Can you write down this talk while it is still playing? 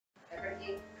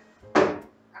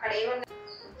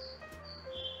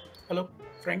Hello,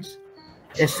 friends.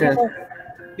 Yes, sir.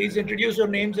 Please introduce your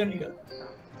names and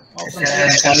Yes, sir. I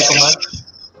am Sai Kumar.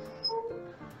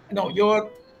 no,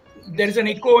 there is an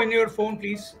echo in your phone,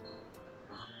 please.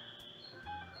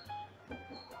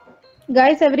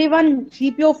 Guys, everyone,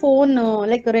 keep your phone,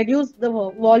 reduce the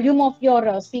volume of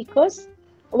your speakers.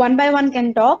 One by one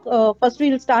can talk. First,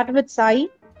 we'll start with Sai.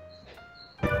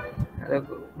 Good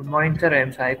morning, sir. I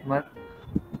am Sai Kumar.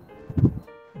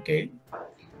 Okay.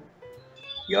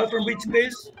 You are from which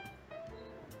place?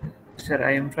 Sir,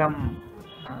 I am from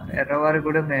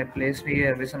Erravaragudam, a place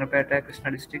near Visanapeta,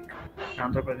 Krishna district,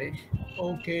 Andhra Pradesh.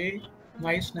 Okay.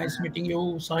 Nice meeting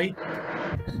you, Sai.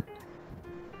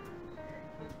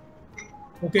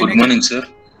 Okay. Good next. morning, sir.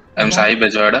 I am Sai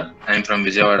Bejwada. I am from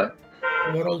Vijayawada.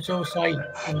 You are also Sai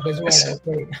from Bezwada. Yes,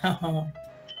 Okay.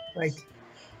 Right.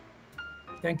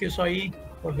 Thank you, Sai,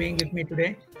 for being with me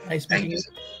today. Nice Thank meeting you, you.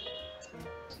 sir.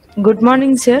 Good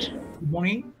morning, sir. Good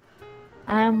morning.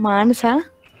 I am Manasa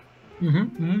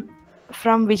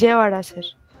from Vijayawada, sir.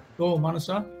 Oh,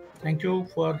 Manasa, thank you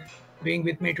for being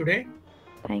with me today.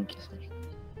 Thank you, sir.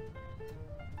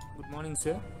 Good morning,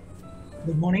 sir.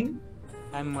 Good morning.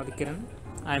 I am Madhukiran.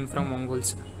 I am from Mongol,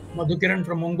 sir. Madhukiran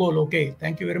from Mongol. Okay.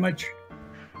 Thank you very much,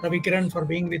 Ravikiran, for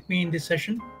being with me in this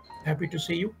session. Happy to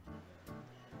see you.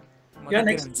 Madhukiran,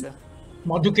 next. sir.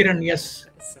 Madhukiran, yes.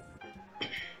 Yes, sir.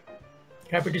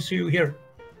 Happy to see you here.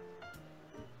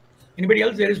 Anybody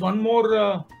else? There is one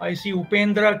more. I see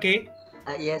Upendra K.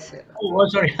 Yes, sir. Oh,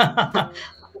 sorry.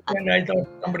 And I thought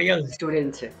somebody else.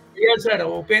 Student, sir. Yes, sir.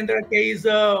 Upendra K is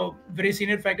a very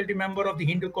senior faculty member of the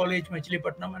Hindu College,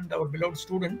 Machilipatnam, and our beloved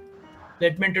student.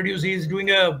 Let me introduce. He is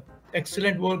doing a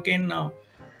excellent work in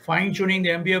fine-tuning the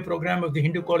MBA program of the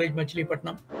Hindu College,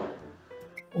 Machilipatnam.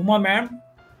 Uma, ma'am,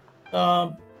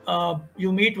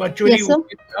 you meet virtually. Yes, sir.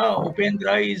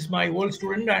 Upendra is my old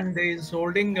student and is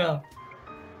holding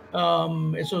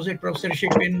associate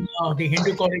professorship in the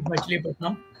Hindu College,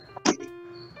 Machilipatnam.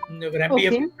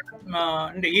 Okay.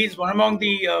 And he is one among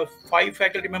the 5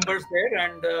 faculty members there,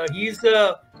 and he is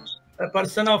a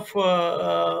person of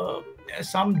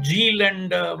some zeal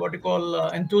and what you call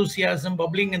enthusiasm,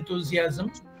 bubbling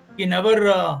enthusiasm. He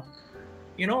never,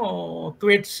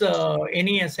 quits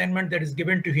any assignment that is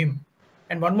given to him.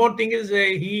 And one more thing is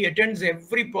he attends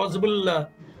every possible,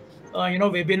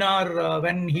 webinar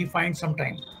when he finds some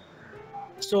time.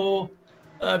 So,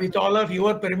 with all of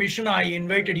your permission, I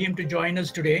invited him to join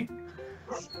us today.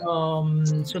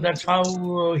 So that's how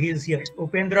he is here.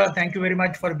 Upendra, thank you very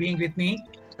much for being with me.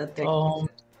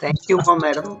 Thank you,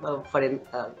 madam, for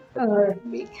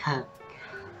me.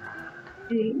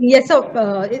 Yes,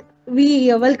 sir.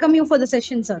 We welcome you for the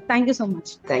session, sir. Thank you so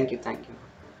much. Thank you. Thank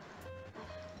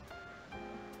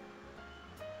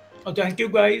you,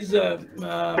 guys.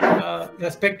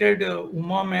 Respected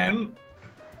Uma ma'am.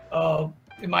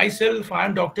 Myself, I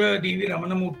am Dr. D.V.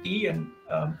 Ramanamurthy, and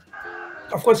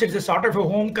of course, it's a sort of a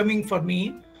homecoming for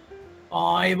me.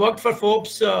 I worked for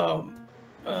Forbes a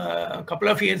couple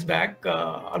of years back.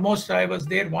 Almost I was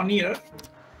there 1 year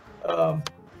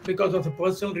because of the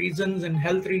personal reasons and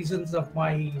health reasons of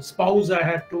my spouse. I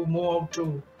had to move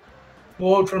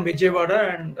out from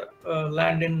Vijayawada and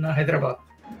land in Hyderabad.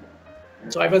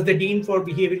 So I was the dean for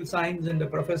behavioral science and the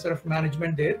professor of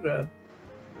management there.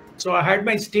 So I had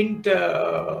my stint at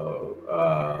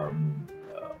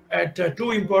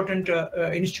 2 important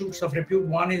institutes of repute.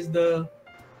 One is the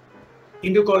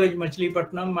Hindu College,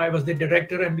 Machilipatnam. I was the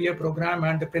director MBA program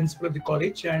and the principal of the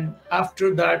college. And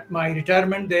after that, my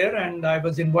retirement there, and I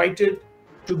was invited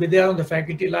to be there on the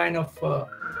faculty line of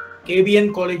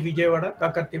KBN College, Vijayawada,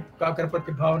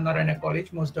 Kakarpati Bhavanarayana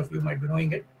College. Most of you might be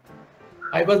knowing it.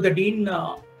 I was the dean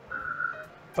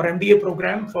for MBA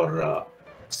program for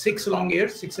 6 long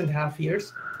years, 6.5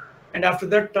 years. And after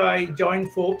that, I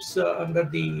joined Forbes under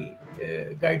the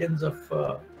guidance of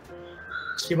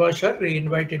Shiva Shah. He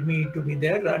invited me to be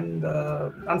there. And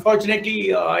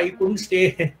unfortunately, I couldn't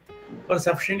stay for a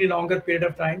sufficiently longer period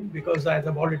of time because, as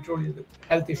I've already told you, the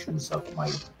health issues of my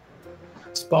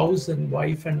spouse and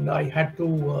wife, and I had to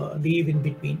leave in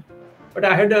between. But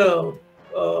I had a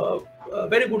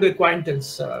very good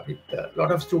acquaintance with a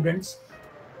lot of students.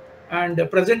 And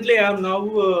presently, I am now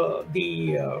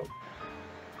the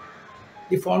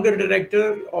founder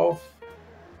director of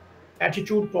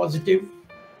Attitude Positive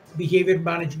Behavior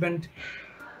Management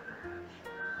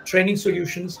Training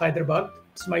Solutions, Hyderabad.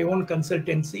 It's my own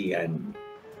consultancy, and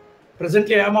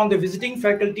presently I am on the visiting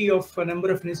faculty of a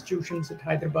number of institutions at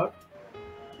Hyderabad,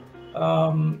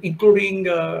 including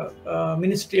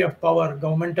Ministry of Power,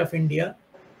 Government of India,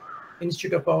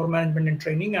 Institute of Power Management and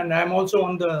Training, and I am also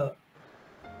on the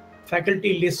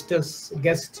faculty list as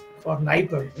guest for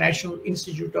NIPER, National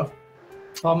Institute of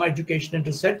Pharma Education and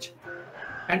Research,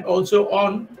 and also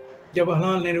on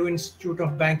Jawaharlal Nehru Institute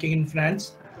of Banking in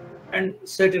France, and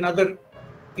certain other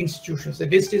institutions. The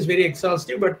list is very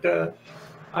exhaustive, but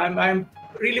I'm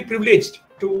really privileged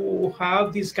to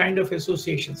have these kind of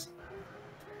associations.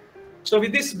 So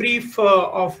with this brief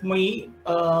of me,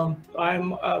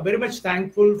 I'm very much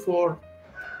thankful for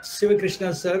Siva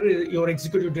Krishna sir, your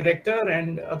executive director,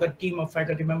 and other team of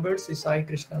faculty members, Sai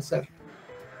Krishna sir,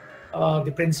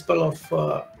 the principal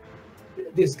of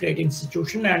this great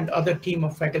institution, and other team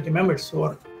of faculty members who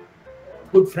are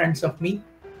good friends of me.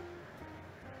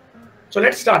 So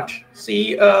let's start.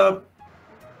 See,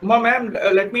 ma'am,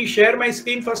 let me share my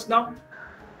screen first now.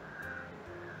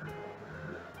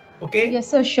 Okay? Yes,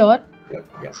 sir, sure.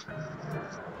 Yeah.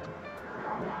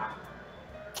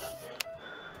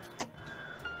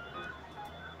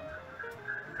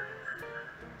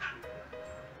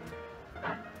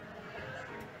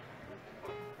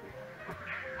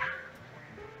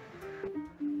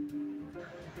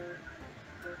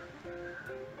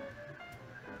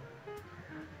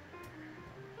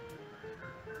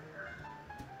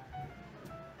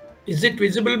 Is it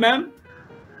visible, ma'am?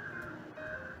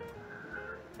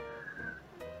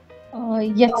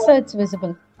 Yes, sir, it's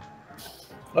visible.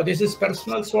 Oh, this is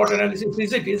personal SWOT analysis.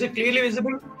 Is it clearly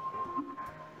visible?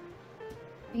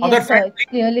 Yes, sir, it's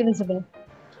clearly visible.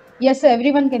 Yes, sir,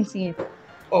 everyone can see it.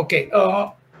 Okay.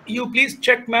 You please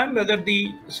check, ma'am, whether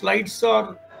the slides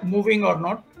are moving or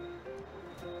not.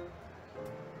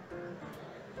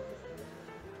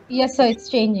 Yes, sir, it's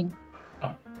changing.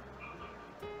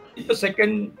 The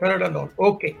second, third, and all.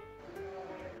 Okay.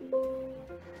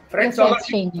 Friends, Yes, sir, it's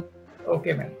changing.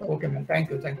 Okay, ma'am. Okay, ma'am. Thank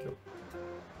you.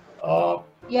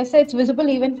 Yes, sir, it's visible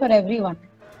even for everyone.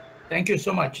 Thank you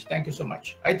so much. Thank you so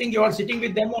much. I think you are sitting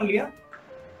with them only, yeah?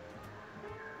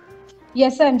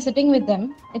 Yes, sir, I'm sitting with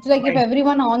them. It's like Right. if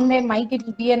everyone on their mic, it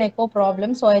will be an echo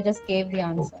problem. So I just gave the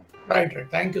answer. Right.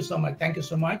 Thank you so much. Thank you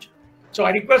so much. So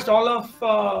I request all of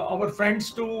our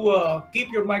friends to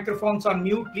keep your microphones on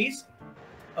mute, please,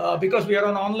 because we are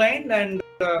on online, and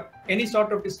any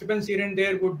sort of disturbance here and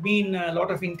there would mean a lot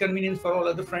of inconvenience for all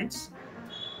other friends.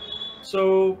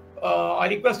 So I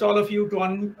request all of you to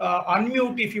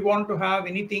unmute if you want to have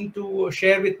anything to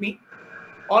share with me,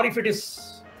 or if it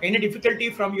is any difficulty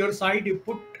from your side, you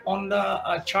put on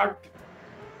the chart.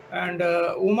 And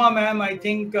Uma ma'am, I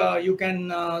think you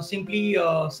can simply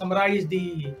summarize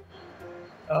the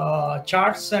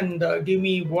charts and give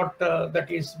me what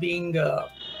that is being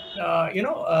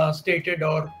stated,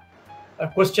 or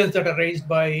questions that are raised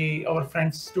by our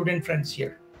friends, student friends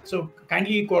here. So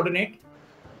kindly coordinate.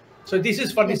 So this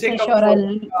is for the Yes, sake sir, of sure,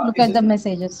 I'll look at the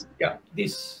messages. Yeah,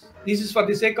 this is for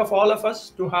the sake of all of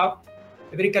us to have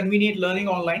a very convenient learning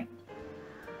online,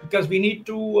 because we need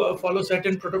to follow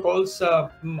certain protocols.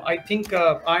 I think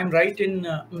I'm right in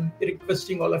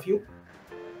requesting all of you.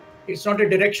 It's not a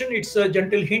direction, it's a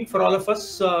gentle hint for all of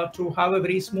us to have a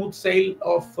very smooth sail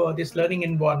of this learning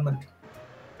environment.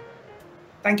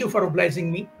 Thank you for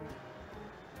obliging me.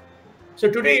 So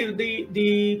today,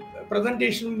 the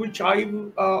presentation which I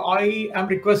am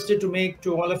requested to make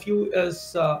to all of you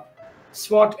is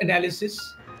SWOT analysis,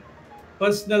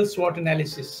 personal SWOT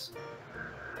analysis.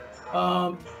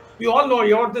 We all know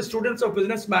you're the students of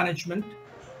business management.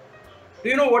 Do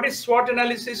you know what is SWOT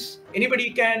analysis? Anybody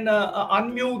can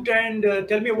unmute and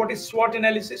tell me what is SWOT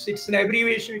analysis? It's an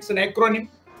abbreviation, it's an acronym.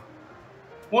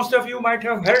 Most of you might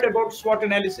have heard about SWOT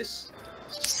analysis.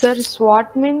 Sir,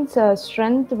 SWOT means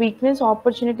strength, weakness,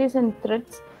 opportunities, and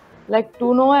threats. Like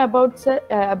to know about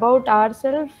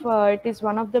ourselves, it is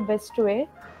one of the best way.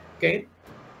 Okay.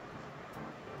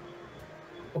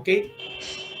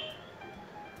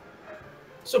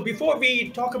 So before we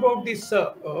talk about this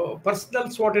personal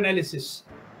SWOT analysis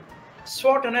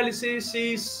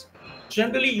is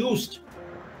generally used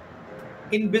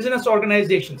in business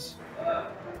organizations.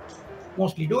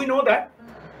 Mostly. Do you know that?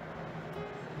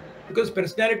 Because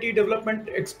personality development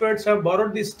experts have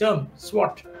borrowed this term,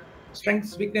 SWOT,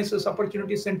 strengths, weaknesses,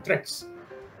 opportunities, and threats.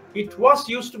 It was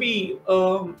used to be,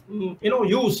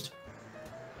 used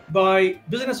by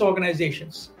business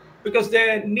organizations because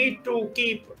they need to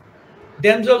keep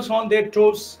themselves on their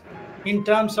toes in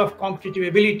terms of competitive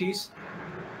abilities.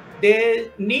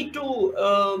 They need to,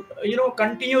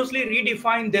 continuously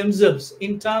redefine themselves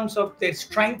in terms of their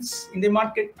strengths in the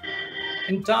market,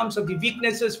 in terms of the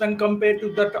weaknesses when compared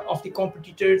to that of the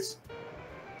competitors,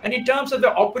 and in terms of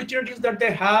the opportunities that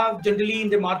they have generally in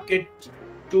the market,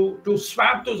 to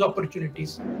swap those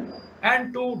opportunities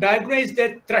and to diagnose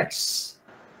their threats.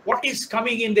 What is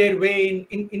coming in their way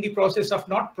in the process of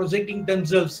not projecting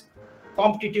themselves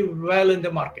competitive well in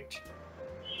the market.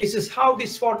 This is how the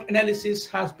SWOT analysis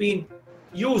has been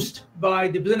used by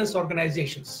the business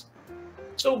organizations.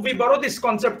 So we borrow this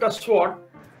concept of SWOT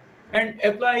and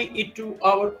apply it to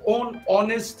our own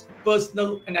honest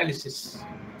personal analysis.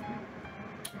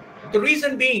 The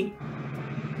reason being,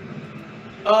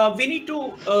 we need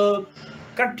to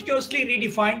continuously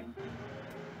redefine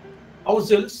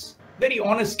ourselves very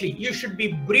honestly. You should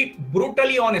be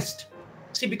brutally honest.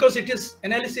 See, because it is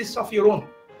analysis of your own.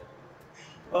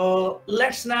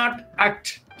 Let's not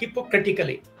act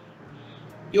hypocritically.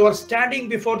 You are standing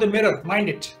before the mirror, mind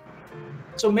it.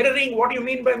 So mirroring, what do you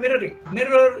mean by mirroring?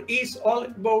 Mirror is all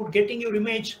about getting your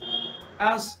image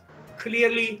as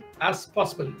clearly as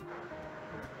possible.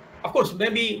 Of course,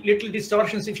 maybe little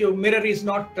distortions if your mirror is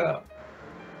not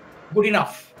good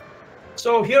enough.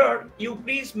 So here, you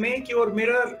please make your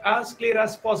mirror as clear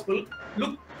as possible.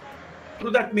 Look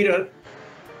through that mirror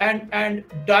and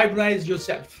diagnose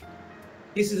yourself.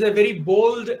 This is a very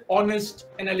bold, honest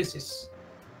analysis.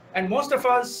 And most of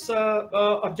us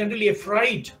are generally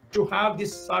afraid to have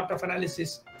this sort of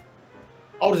analysis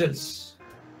ourselves.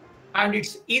 And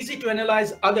it's easy to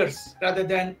analyze others rather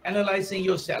than analyzing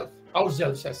yourself,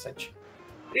 ourselves as such.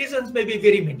 Reasons may be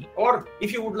very many. Or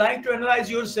if you would like to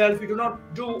analyze yourself, you do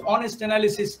not do honest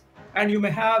analysis and you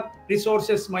may have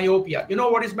resources myopia. You know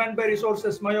what is meant by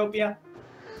resources myopia?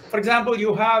 For example,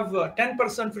 you have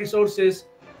 10% resources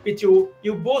with you.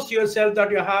 You boast yourself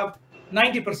that you have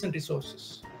 90%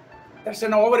 resources. That's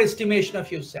an overestimation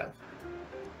of yourself.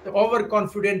 The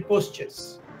overconfident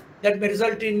postures that may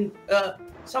result in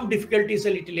some difficulties a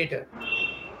little later.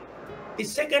 The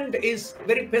second is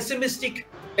very pessimistic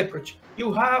approach.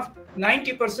 You have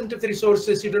 90% of the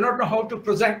resources. You do not know how to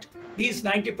present these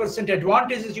 90%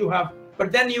 advantages you have,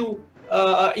 but then you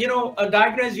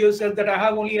diagnose yourself that I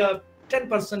have only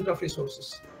 10% of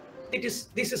resources. This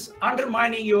is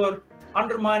undermining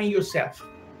yourself.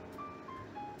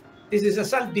 This is a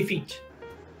self-defeat,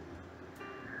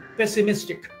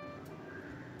 pessimistic,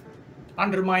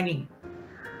 undermining.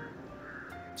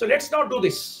 So let's not do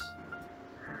this.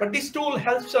 But this tool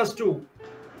helps us to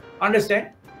understand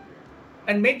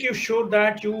and make you sure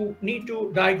that you need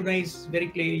to diagnose very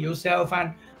clearly yourself,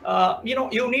 and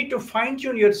you need to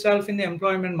fine-tune yourself in the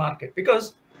employment market.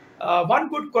 Because one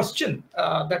good question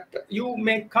that you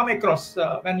may come across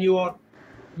when you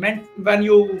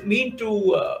mean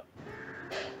to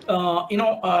go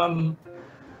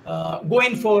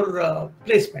in for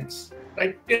placements,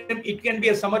 right? It can be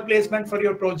a summer placement for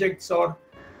your projects or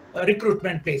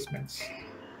recruitment placements.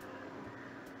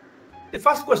 The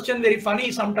first question, very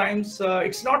funny sometimes.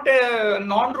 It's not a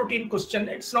non-routine question.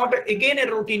 It's not again a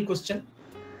routine question.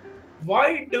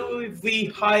 Why do we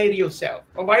hire yourself?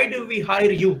 Or why do we hire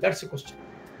you? That's the question.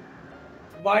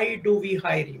 Why do we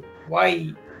hire you?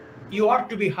 Why you are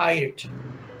to be hired?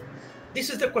 This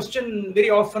is the question very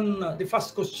often, the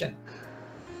first question.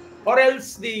 Or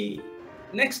else the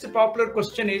next popular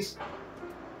question is,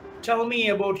 tell me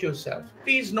about yourself.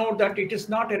 Please note that it is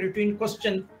not a routine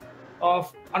question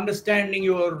of understanding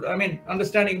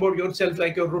about yourself,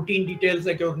 like your routine details,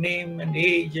 like your name and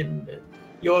age and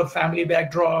your family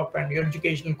backdrop and your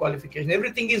educational qualification.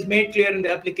 Everything is made clear in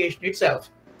the application itself.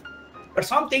 But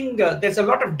there's a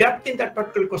lot of depth in that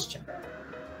particular question.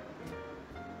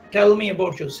 Tell me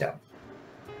about yourself.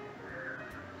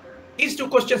 These two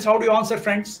questions, how do you answer,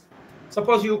 friends?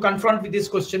 Suppose you confront with this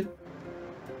question,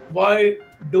 why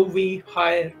do we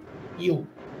hire you?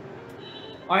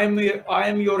 I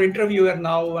am your interviewer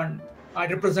now, and I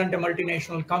represent a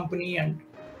multinational company, and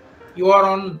you are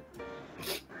on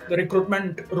the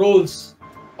recruitment roles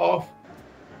of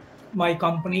my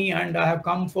company, and I have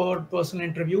come for personal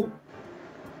interview.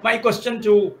 My question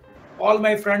to all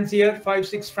my friends here,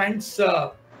 5-6 friends,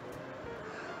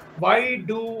 why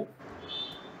do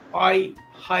I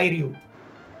hire you?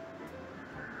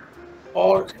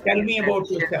 Or tell me about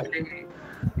yourself.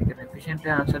 We can efficiently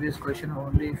answer this question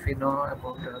only if we know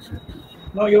about ourselves.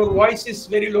 No, your voice is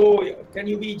very low. Can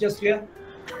you be just here?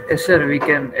 Yes, sir. We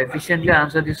can efficiently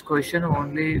answer this question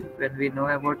only when we know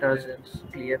about ourselves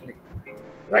clearly.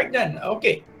 Right then,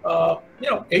 okay.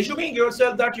 Assuming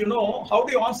yourself that you know, how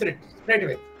do you answer it straight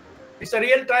away? It's a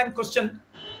real-time question.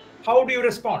 How do you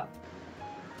respond?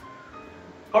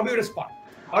 How do you respond?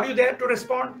 Are you there to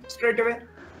respond straight away?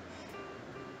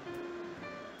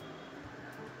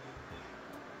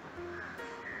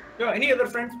 Yeah, any other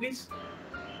friends, please?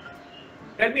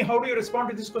 Tell me, how do you respond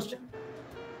to this question?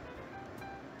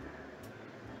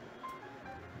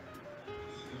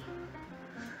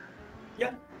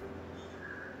 Yeah.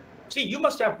 See, you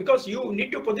must have, because you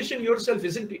need to position yourself,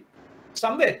 isn't it?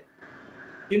 Somewhere.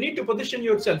 You need to position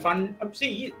yourself. And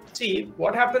see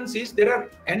what happens is there are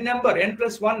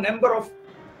n+1 number of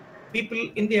people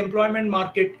in the employment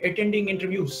market attending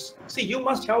interviews. See, you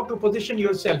must have to position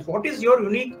yourself. What is your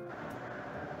unique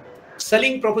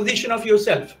selling proposition of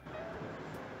yourself?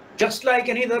 Just like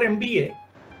any other MBA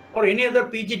or any other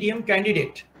PGDM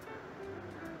candidate.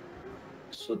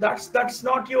 So that's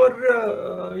not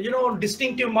your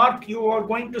distinctive mark you are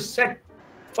going to set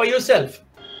for yourself.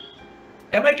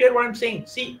 Am I clear what I'm saying?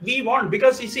 See, we want,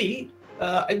 because you see,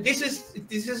 this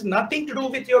is nothing to do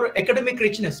with your academic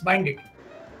richness, mind it.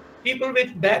 People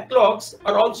with backlogs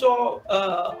are also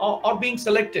are being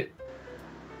selected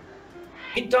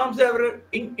in terms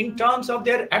of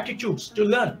their attitudes to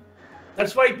learn.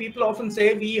 That's why people often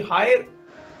say we hire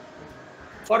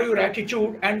for your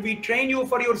attitude and we train you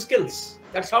for your skills.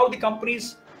 That's how the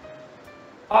companies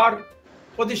are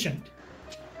positioned.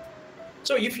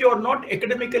 So if you are not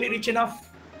academically rich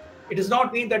enough, it does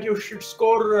not mean that you should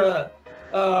score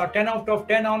 10 out of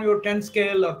 10 on your 10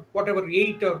 scale or whatever,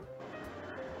 8 or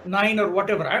 9 or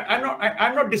whatever.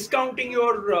 I'm not discounting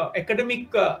your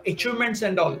academic achievements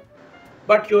and all,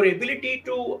 but your ability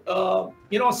to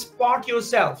spot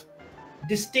yourself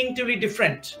distinctively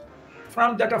different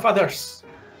from that of others.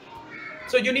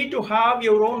 So you need to have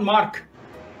your own mark.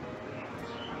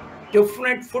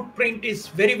 Definite footprint is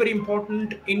very, very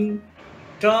important in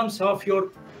terms of your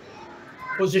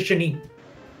positioning.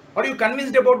 Are you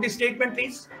convinced about this statement,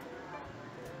 please?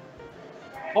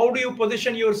 How do you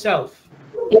position yourself?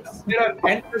 Yes. There are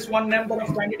n+1 number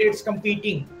of candidates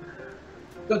competing.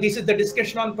 So this is the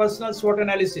discussion on personal SWOT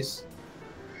analysis.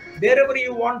 Wherever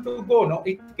you want to go, no,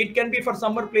 it can be for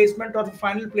summer placement or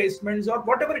final placements or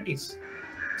whatever it is.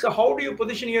 So how do you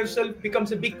position yourself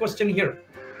becomes a big question here.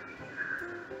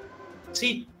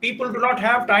 See, people do not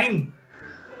have time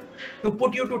to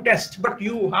put you to test, but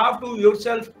you have to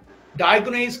yourself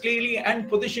diagnose clearly and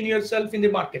position yourself in the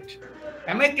market.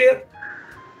 Am I clear?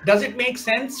 Does it make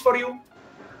sense for you?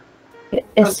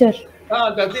 Yes, sir.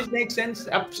 Does this make sense?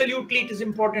 Absolutely, it is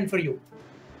important for you.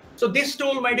 So this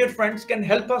tool, my dear friends, can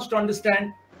help us to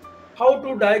understand how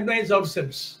to diagnose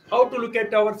ourselves, how to look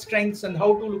at our strengths and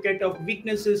how to look at our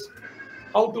weaknesses,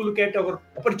 how to look at our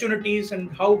opportunities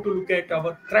and how to look at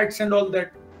our threats and all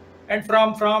that. And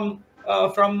from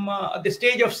the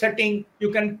stage of setting,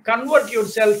 you can convert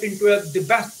yourself into the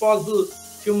best possible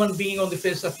human being on the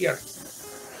face of the earth.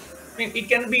 I mean, it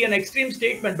can be an extreme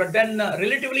statement, but then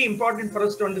relatively important for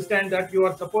us to understand that you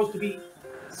are supposed to be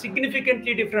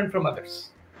significantly different from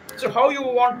others. So how you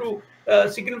want to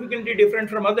significantly different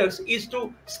from others is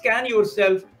to scan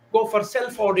yourself, go for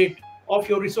self-audit of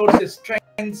your resources,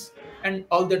 strengths, and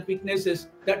all that weaknesses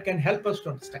that can help us to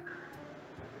understand.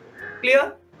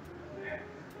 Clear?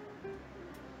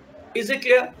 Is it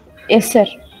clear? Yes, sir.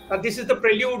 This is the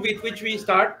prelude with which we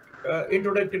start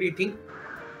introductory thing.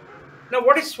 Now,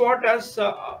 what is SWOT? As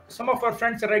some of our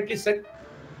friends rightly said,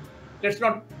 let's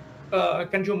not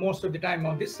consume most of the time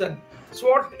on this.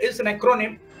 SWOT is an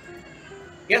acronym.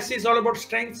 S is all about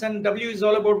strengths and W is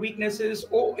all about weaknesses,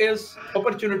 O is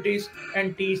opportunities,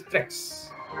 and T is threats.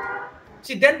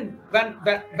 See, then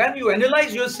when you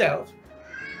analyze yourself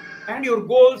and your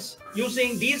goals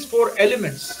using these 4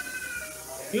 elements,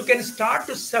 you can start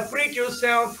to separate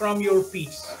yourself from your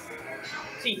peers.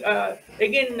 See,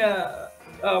 again,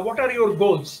 what are your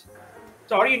goals?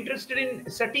 So are you interested in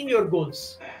setting your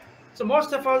goals? So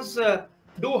most of us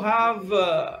do have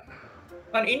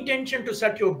an intention to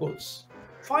set your goals.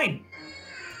 Fine.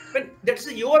 When that's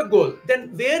your goal, then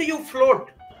where you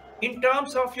float in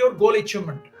terms of your goal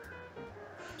achievement.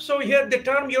 So here the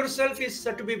term yourself is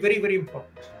said to be very, very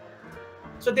important.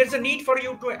 So there's a need for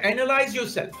you to analyze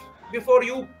yourself before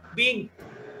you being,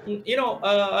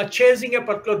 chasing a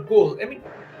particular goal. I mean,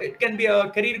 it can be a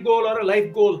career goal or a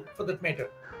life goal for that matter.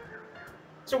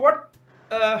 So what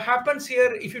happens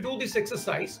here, if you do this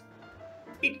exercise,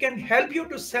 it can help you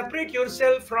to separate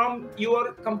yourself from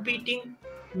your competing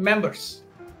members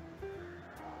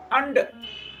and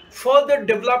further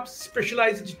develop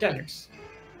specialized talents.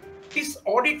 This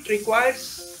audit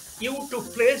requires you to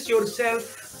place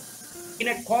yourself in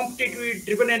a competitively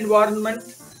driven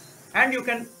environment, and you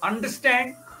can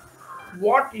understand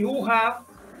what you have,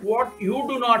 what you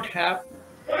do not have,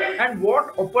 and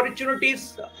what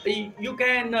opportunities you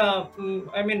can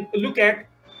look at,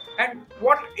 and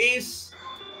what is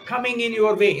coming in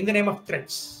your way in the name of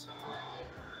threats.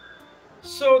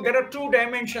 So there are 2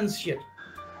 dimensions here.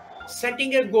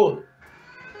 Setting a goal.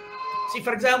 See,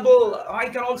 for example, I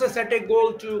can also set a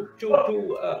goal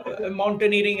to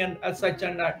mountaineering and as such,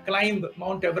 and climb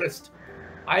Mount Everest.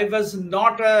 I was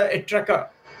not a trekker.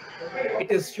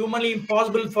 It is humanly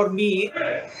impossible for me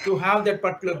to have that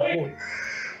particular goal.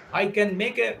 I can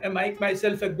make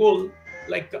myself a goal,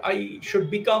 like I should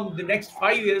become the next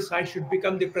 5 years, I should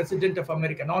become the president of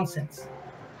America. Nonsense.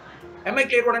 Am I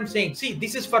clear what I'm saying? See,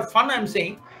 this is for fun. I'm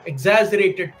saying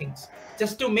exaggerated things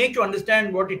just to make you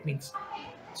understand what it means.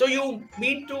 So you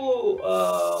mean to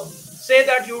say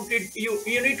that you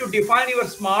need to define your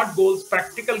SMART goals,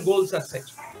 practical goals as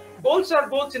such. Goals are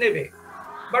goals in a way,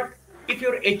 but if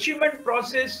your achievement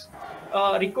process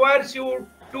requires you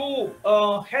to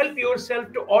help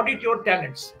yourself to audit your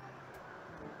talents.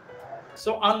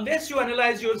 So unless you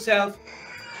analyze yourself,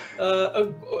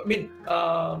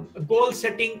 goal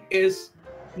setting is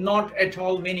not at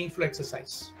all meaningful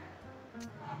exercise.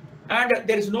 And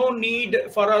there is no need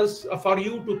for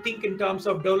you to think in terms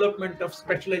of development of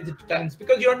specialized talents,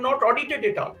 because you are not audited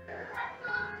at all.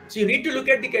 So you need to look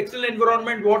at the external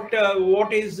environment,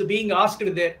 what is being asked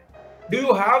there. Do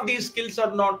you have these skills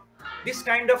or not? This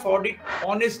kind of audit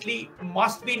honestly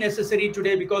must be necessary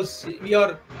today, because we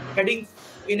are heading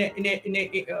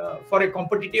for a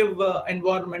competitive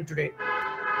environment today.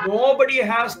 Nobody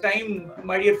has time,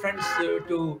 my dear friends,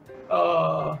 to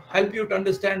help you to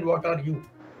understand what are you.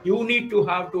 You need to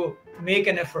have to make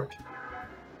an effort.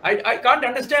 I can't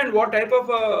understand what type of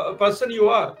a person you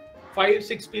are. 5,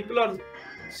 6 people are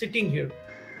sitting here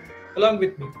along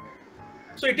with me.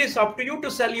 So it is up to you to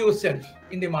sell yourself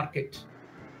in the market.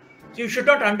 So you should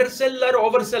not undersell or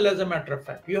oversell, as a matter of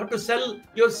fact. You have to sell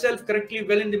yourself correctly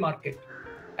well in the market.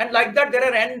 And like that, there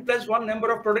are n+1 number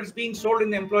of products being sold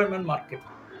in the employment market.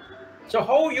 So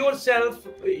how yourself,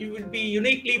 you will be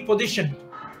uniquely positioned.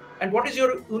 And what is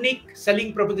your unique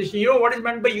selling proposition? You know what is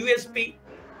meant by USP?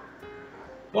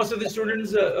 Most of the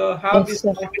students have this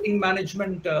marketing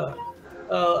management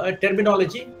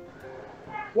terminology.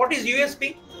 What is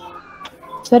USP?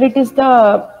 Sir, it is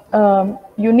the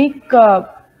unique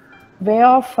way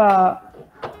of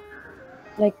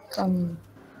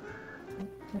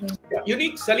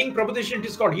unique selling proposition. It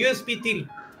is called USP theory.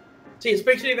 See,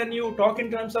 especially when you talk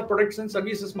in terms of products and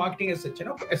services marketing as such,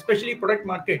 especially product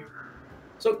market.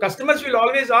 So customers will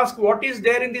always ask what is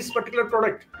there in this particular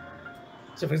product.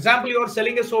 So for example, you are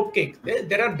selling a soap cake.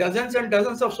 There are dozens and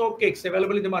dozens of soap cakes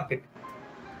available in the market.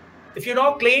 If you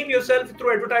now claim yourself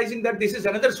through advertising that this is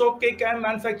another soap cake I am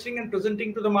manufacturing and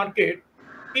presenting to the market,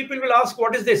 people will ask,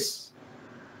 what is this?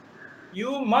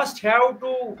 You must have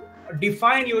to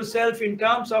define yourself in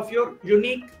terms of your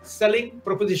unique selling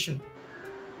proposition.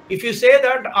 If you say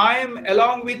that I am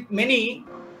along with many,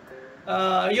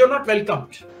 you're not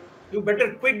welcomed. You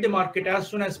better quit the market as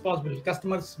soon as possible.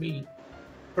 Customers will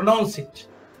pronounce it.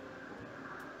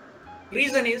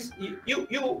 Reason is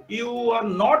you are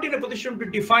not in a position to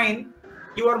define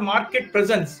your market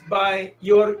presence by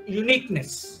your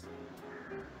uniqueness.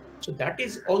 So that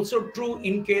is also true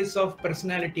in case of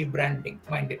personality branding,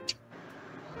 mind it.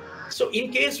 So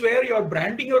in case where you are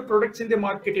branding your products in the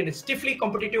market, in a stiffly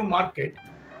competitive market,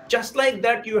 just like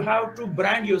that, you have to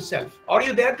brand yourself. Are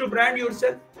you there to brand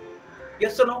yourself?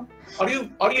 Yes or no? Are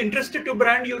you interested to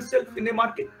brand yourself in the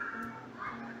market?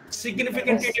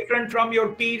 Significantly different from your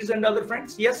peers and other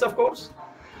friends? Yes, of course.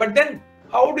 But then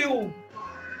how do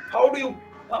you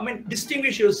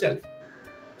distinguish yourself?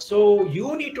 So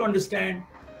you need to understand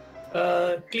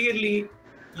clearly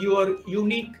your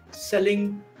unique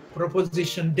selling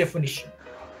proposition definition.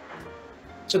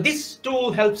 So this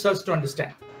tool helps us to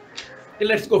understand.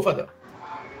 Let's go further.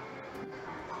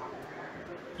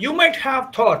 You might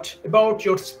have thought about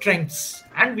your strengths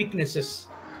and weaknesses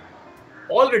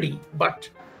already, but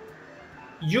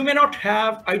you may not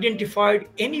have identified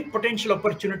any potential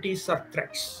opportunities or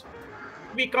threats.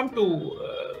 We come to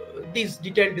this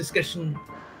detailed discussion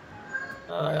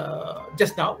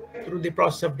just now, through the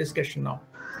process of discussion now.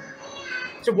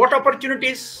 So what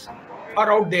opportunities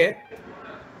are out there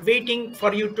waiting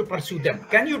for you to pursue them?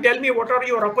 Can you tell me what are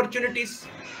your opportunities?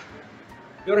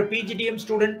 You're a PGDM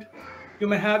student. You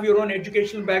may have your own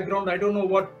educational background. I don't know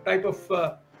what type of,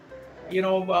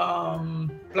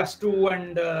 plus 2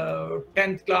 and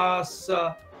 10th class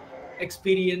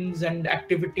experience and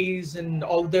activities and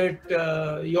all that,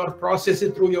 your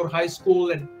processes through your high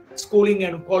school and schooling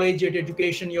and collegiate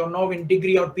education. You're now in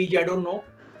degree or PG, I don't know.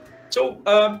 So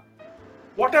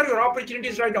what are your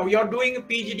opportunities right now? You're doing a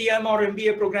PGDM or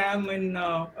MBA program in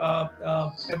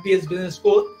MPS Business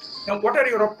School. Now, what are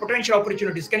your potential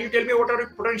opportunities? Can you tell me what are your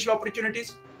potential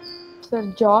opportunities?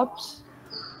 Sir, jobs.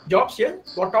 Jobs, yeah.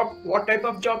 What type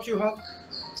of jobs you have?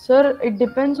 Sir, it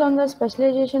depends on the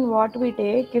specialization what we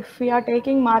take. If we are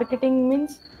taking marketing,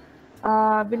 means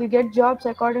we'll get jobs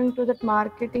according to that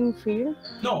marketing field.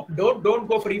 No, don't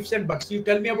go for ifs and buts. You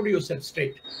tell me about yourself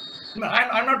straight.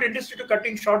 I'm not interested to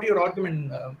cutting short your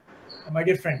argument, my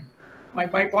dear friend. My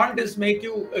point is make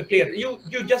you clear. You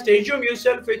just assume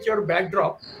yourself with your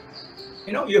backdrop.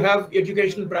 You have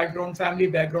educational background, family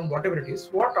background, whatever it is.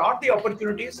 What are the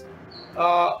opportunities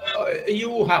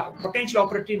you have, potential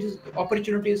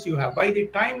opportunities you have by the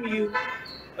time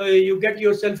you get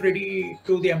yourself ready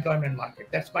to the employment market?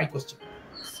 That's my question.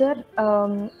 Sir,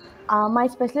 my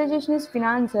specialization is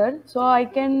financer, so I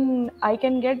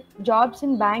can get jobs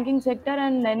in banking sector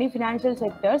and any financial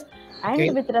sectors. And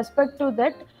Okay. with respect to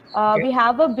that, Okay. we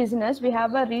have a business, we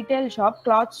have a retail shop,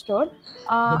 cloth store.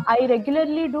 I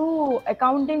regularly do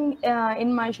accounting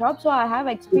in my shop, so I have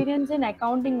experience in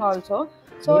accounting also.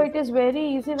 So Good. it is very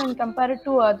easy when compared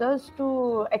to others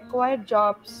to acquire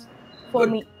jobs for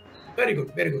Good. me. Very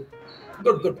good. Very good.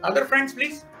 Good. Other friends,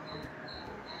 please.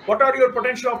 What are your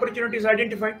potential opportunities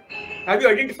identified? Have you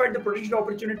identified the potential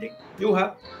opportunity you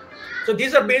have? So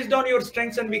these are based on your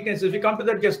strengths and weaknesses. We come to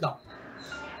that just now.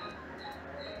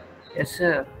 Yes,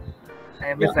 sir. I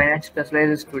am Yeah. a finance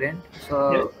specialized student,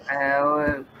 so I have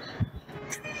a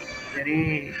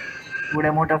very good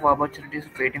amount of opportunities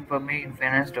waiting for me in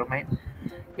finance domain,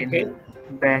 Okay. in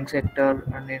bank sector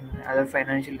and in other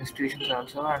financial institutions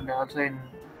also, and also in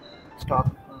stock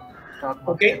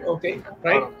market. Okay.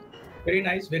 Right. All. Very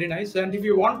nice. Very nice. And if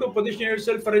you want to position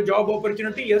yourself for a job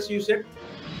opportunity, yes, you said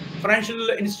financial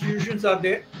institutions are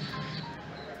there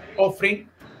offering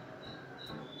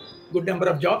good number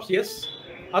of jobs. Yes.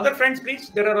 Other friends, please.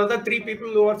 There are other 3 people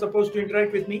who are supposed to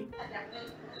interact with me.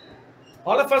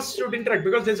 All of us should interact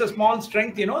because there's a small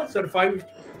strength, sir. 5,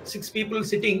 6 people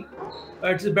sitting.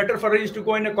 It's better for us to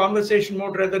go in a conversation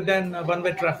mode rather than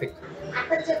one-way traffic.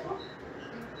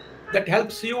 That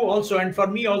helps you also, and for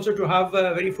me also, to have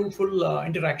a very fruitful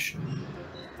interaction.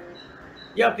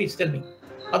 Yeah, please tell me.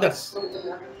 Others.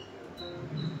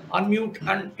 Unmute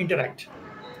and interact.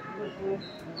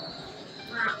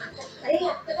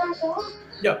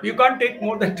 Yeah, you can't take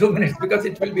more than 2 minutes because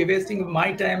it will be wasting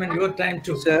my time and your time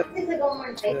too. Sir,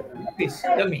 Please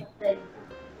tell me.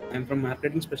 I'm from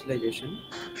marketing specialization.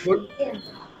 Good.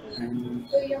 And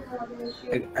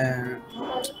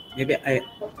maybe I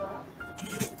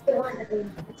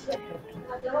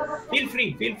Feel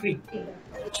free.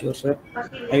 sure, sir.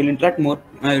 I will interact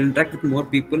with more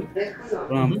people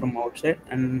from outside,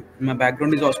 and my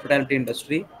background is hospitality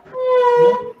industry.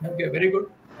 Okay, very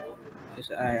good. Yes,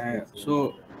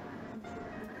 so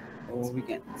we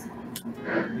can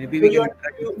maybe So we can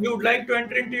interact you would like to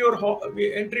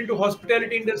enter into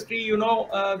hospitality industry.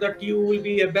 That you will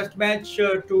be a best match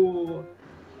to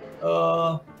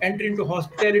enter into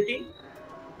hospitality.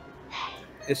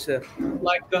 Yes, sir.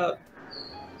 Like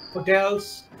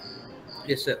hotels.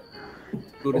 Yes, sir.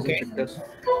 Tourism Okay. sectors.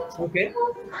 Okay.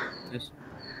 Yes.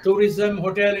 Tourism,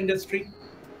 hotel industry.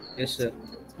 Yes, sir.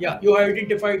 Yeah, you have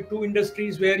identified 2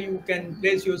 industries where you can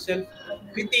place yourself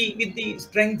with the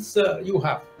strengths you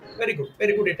have. Very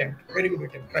good attempt.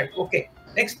 Right. Okay.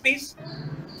 Next, please.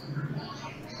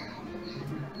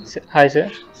 Hi,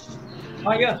 sir.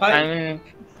 Yeah. Hi. I'm in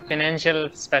financial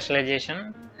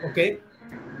specialization. Okay.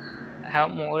 I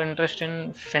have more interest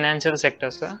in financial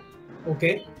sector, sir.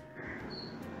 Okay.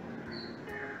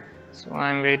 So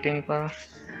I'm waiting for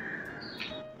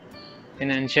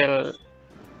financial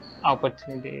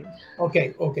opportunity.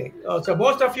 Okay. So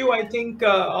most of you, I think,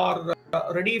 are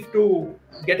ready to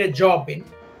get a job in,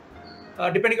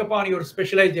 depending upon your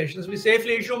specializations. We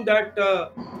safely assume that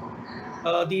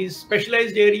these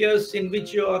specialized areas in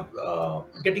which you are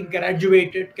getting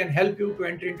graduated can help you to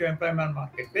enter into employment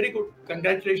market. Very good.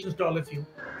 Congratulations to all of you.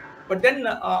 But then,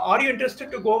 are you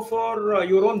interested to go for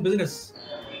your own business?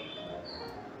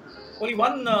 Only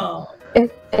one.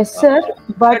 Yes, sir.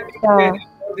 But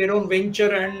their own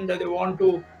venture and they want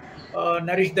to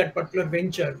nourish that particular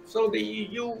venture. So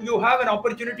you have an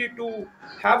opportunity to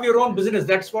have your own business.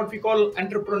 That's what we call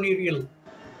entrepreneurial.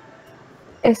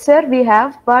 yes, sir, we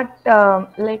have, but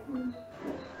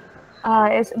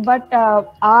yes, but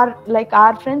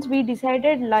our friends, we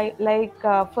decided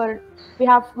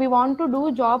we want to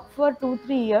do job for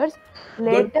 2-3 years.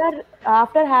 Later,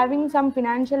 after having some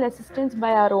financial assistance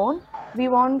by our own, we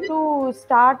want to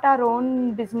start our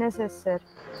own businesses, sir.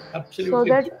 Absolutely. So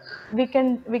that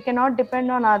we cannot depend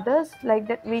on others, like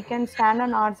that we can stand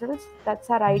on ourselves. That's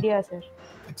our idea, sir.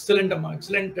 Excellent, Amma.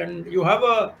 Excellent. And you have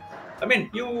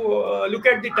you look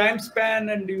at the time span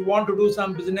and you want to do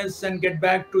some business and get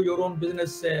back to your own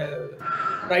business,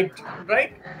 right?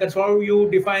 That's how you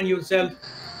define yourself.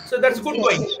 So that's good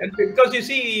going. And because you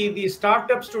see the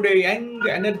startups today, young,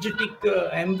 energetic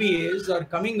MBAs are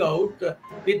coming out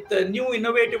with new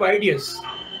innovative ideas.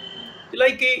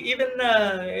 Like even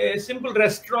a simple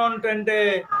restaurant and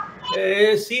a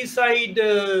A seaside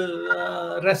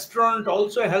restaurant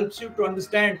also helps you to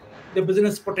understand the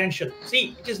business potential.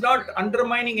 See, it is not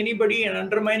undermining anybody and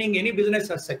undermining any business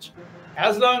as such.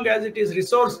 As long as it is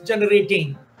resource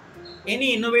generating,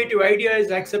 any innovative idea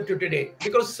is accepted today,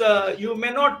 because you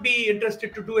may not be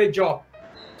interested to do a job.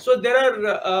 So there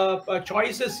are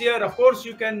choices here. Of course,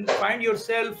 you can find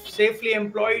yourself safely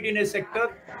employed in a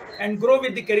sector and grow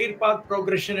with the career path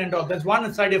progression and all. That's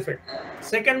one side of it.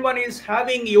 Second one is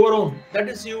having your own. That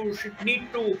is, you should need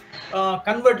to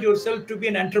convert yourself to be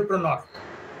an entrepreneur.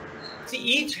 See,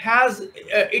 each has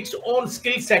its own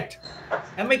skill set.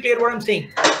 Am I clear what I'm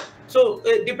saying? So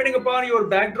depending upon your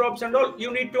backdrops and all,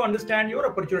 you need to understand your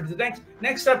opportunities.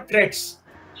 Next are threats.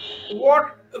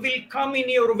 What will come in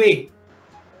your way?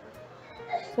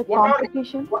 The What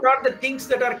competition. What are the things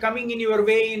that are coming in your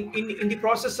way in the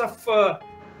process of an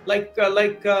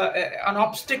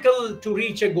obstacle to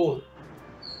reach a goal?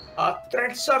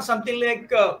 Threats are something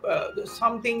like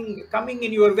something coming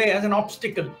in your way as an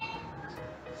obstacle.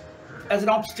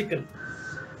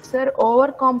 Sir,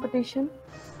 over competition.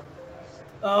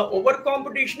 Over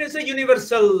competition is a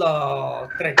universal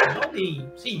threat.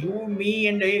 See, you, me,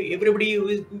 and everybody who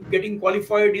is getting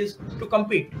qualified is to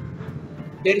compete.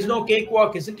 There is no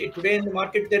cakewalk, isn't it? Today in the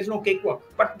market, there is no cakewalk.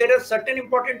 But there are certain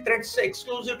important threats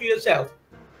exclusive to yourself.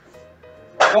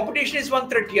 Competition is one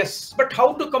threat, yes. But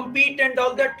how to compete and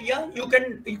all that, yeah, you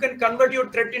can convert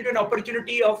your threat into an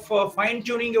opportunity of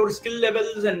fine-tuning your skill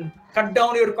levels and cut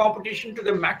down your competition to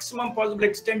the maximum possible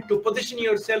extent to position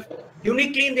yourself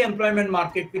uniquely in the employment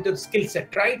market with a skill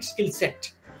set, right? Skill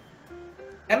set.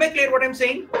 Am I clear what I'm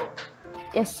saying?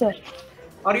 Yes, sir.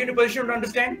 Are you in a position to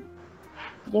understand?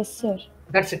 Yes, sir.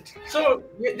 That's it. So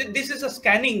this is a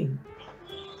scanning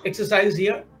exercise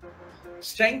here.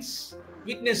 Strengths,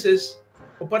 weaknesses,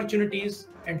 opportunities,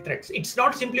 and threats. It's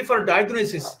not simply for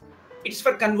diagnosis. It's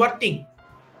for converting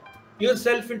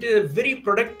yourself into a very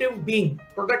productive being,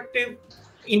 productive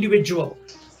individual.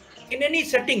 In any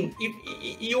setting,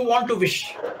 if you want to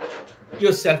wish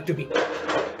yourself to be.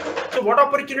 So what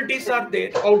opportunities are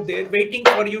there out there waiting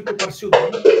for you to pursue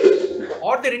them?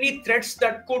 Are there any threats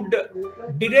that could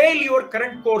derail your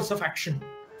current course of action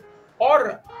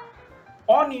or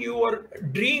on your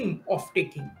dream of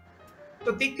taking?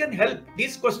 So they can help.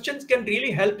 These questions can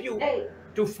really help you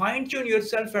to fine-tune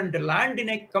yourself and land in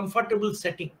a comfortable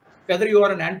setting. Whether you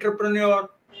are an entrepreneur,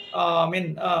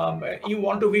 you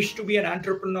want to wish to be an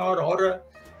entrepreneur or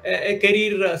a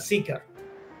career seeker.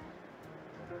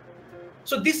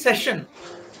 So this session,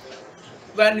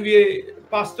 when we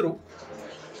pass through,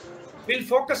 we'll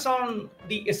focus on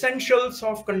the essentials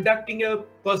of conducting a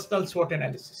personal SWOT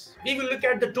analysis. We will look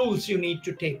at the tools you need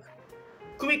to take,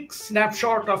 quick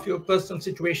snapshot of your personal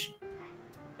situation,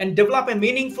 and develop a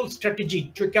meaningful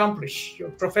strategy to accomplish your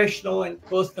professional and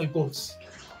personal goals.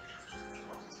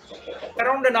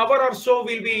 Around an hour or so,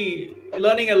 we'll be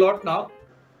learning a lot now.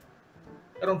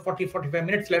 Around 40-45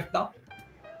 minutes left now.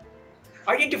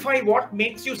 Identify what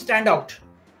makes you stand out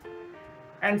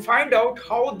and find out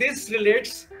how this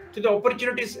relates to the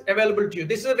opportunities available to you.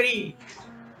 This is a very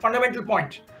fundamental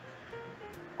point.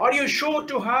 Are you sure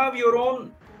to have your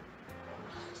own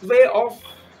way of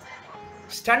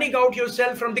standing out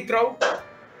yourself from the crowd?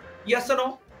 Yes or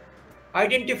no?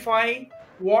 Identify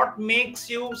what makes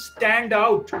you stand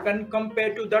out when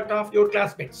compared to that of your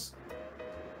classmates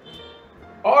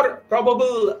or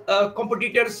probable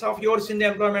competitors of yours in the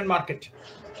employment market.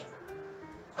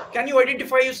 Can you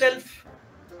identify yourself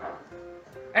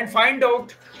and find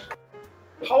out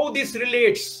how this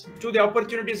relates to the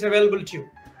opportunities available to you?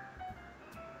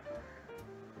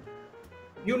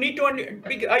 You need to,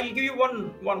 I'll give you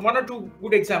one or two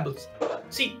good examples.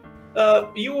 See,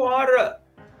 you are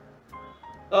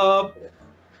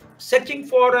searching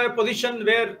for a position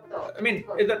where,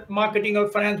 either marketing or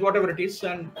finance, whatever it is.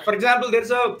 And for example,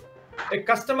 there's a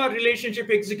customer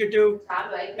relationship executive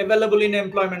available in the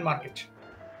employment market.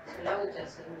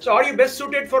 So are you best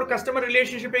suited for customer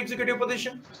relationship executive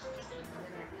position?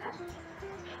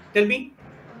 Tell me.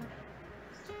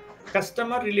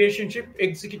 Customer relationship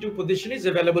executive position is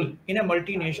available in a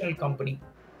multinational company.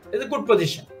 It's a good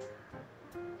position.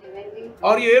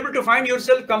 Are you able to find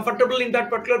yourself comfortable in that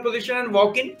particular position and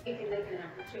walk in?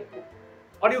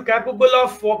 Are you capable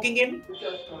of walking in?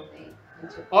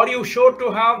 Are you sure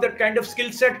to have that kind of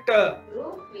skill set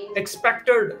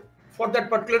expected for that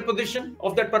particular position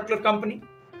of that particular company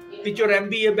with your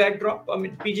MBA backdrop,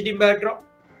 PhD backdrop?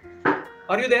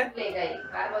 Are you there?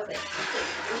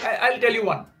 I'll tell you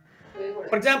one.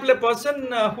 For example, a person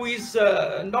who is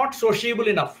not sociable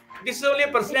enough. This is only a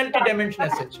personality dimension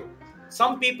as such.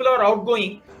 Some people are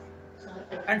outgoing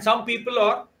and some people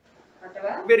are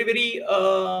very,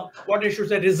 what I should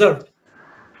say, reserved.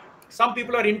 Some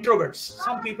people are introverts,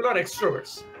 some people are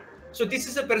extroverts. So this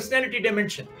is a personality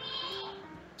dimension.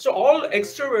 So all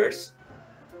extroverts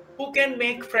who can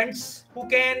make friends, who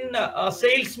can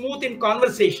sail smooth in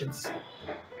conversations,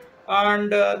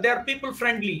 and they are people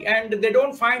friendly, and they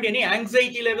don't find any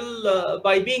anxiety level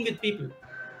by being with people.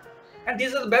 And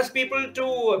these are the best people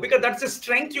to, because that's the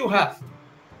strength you have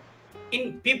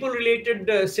in people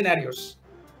related scenarios.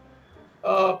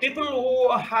 People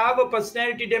who have a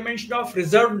personality dimension of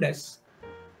reservedness,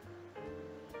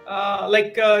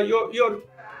 you're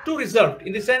too reserved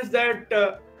in the sense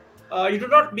that you do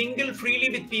not mingle freely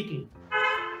with people.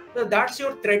 So that's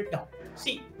your threat now.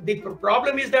 See, the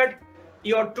problem is that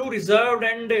you are too reserved,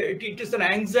 and it is an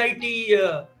anxiety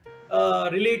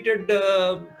related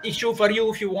issue for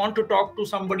you if you want to talk to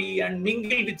somebody and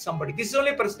mingle with somebody. This is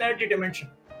only a personality dimension.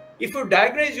 If you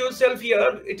diagnose yourself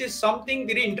here, it is something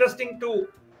very interesting to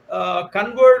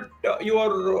convert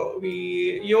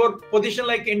your position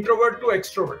like introvert to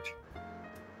extrovert.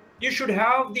 You should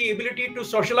have the ability to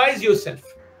socialize yourself.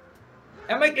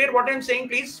 Am I clear what I'm saying,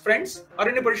 please, friends? Are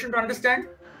in a position to understand?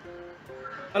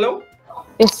 Hello?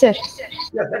 Yes, sir.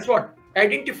 Yeah, that's what.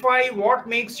 Identify what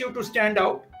makes you to stand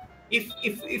out.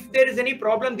 If there is any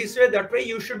problem this way, that way,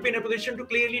 you should be in a position to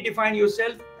clearly define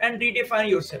yourself and redefine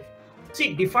yourself.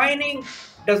 See, defining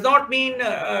does not mean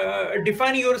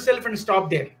defining yourself and stop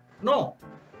there. No,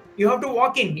 you have to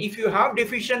walk in. If you have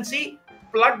deficiency,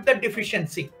 plug that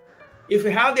deficiency. If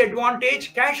you have the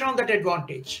advantage, cash on that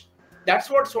advantage. That's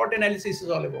what SWOT analysis is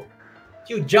all about.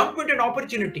 You jump into an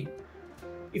opportunity.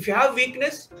 If you have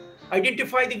weakness,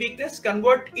 identify the weakness,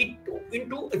 convert it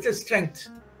into its a strength.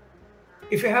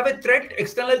 If you have a threat,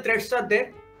 external threats are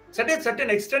there. Certain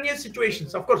extraneous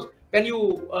situations, of course, when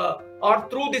you are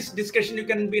through this discussion, you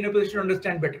can be in a position to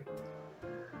understand better.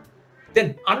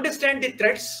 Then understand the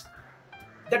threats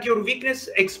that your weakness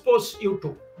exposes you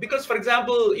to. Because, for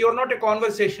example, you're not a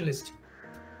conversationalist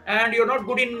and you're not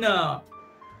good in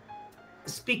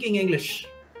speaking English.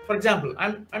 For example,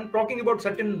 I'm talking about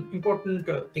certain important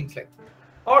things like,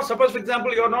 or suppose, for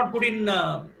example, you're not good in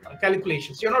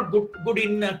calculations. You're not good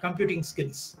in computing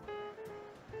skills.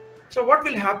 So what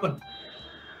will happen?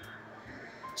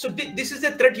 So this is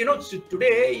a threat. So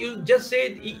today you just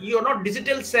say you're not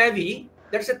digital savvy.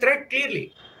 That's a threat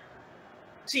clearly.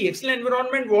 See, external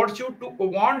environment wants you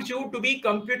to be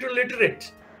computer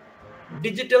literate,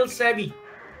 digital savvy.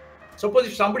 Suppose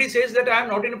if somebody says that I'm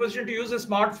not in a position to use a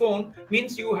smartphone,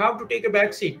 means you have to take a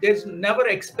back seat. There's never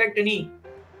expect any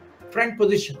front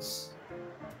positions.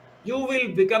 You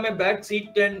will become a back seat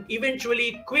and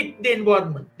eventually quit the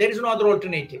environment. There is no other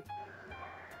alternative.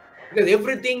 Because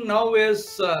everything now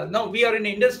is, now we are in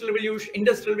Industrial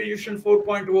Revolution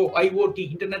 4.0,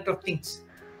 IoT, Internet of Things,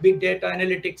 big data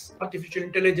analytics, artificial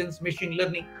intelligence, machine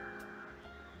learning.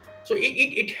 So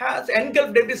it has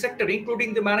engulfed every sector,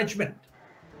 including the management.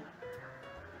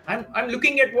 I'm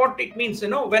looking at what it means,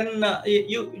 when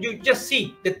you just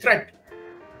see the threat.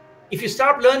 If you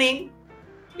stop learning,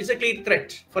 it's a clear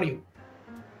threat for you.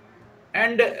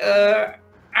 And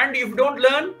if you don't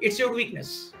learn, it's your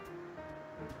weakness.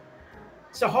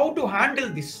 So how to handle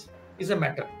this is a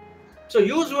matter. So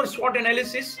use your SWOT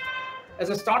analysis as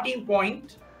a starting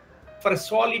point for a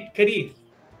solid career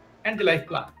and the life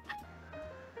plan.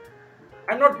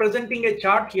 I'm not presenting a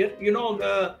chart here,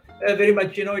 very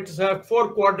much, it's a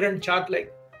 4-quadrant chart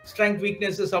like strength,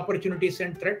 weaknesses, opportunities,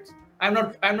 and threats. I'm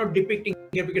not depicting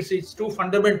here because it's too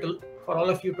fundamental for all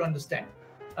of you to understand.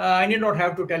 I need not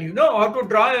have to tell you. No, how to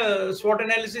draw a SWOT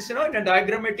analysis, in a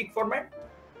diagrammatic format.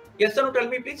 Yes or no? Tell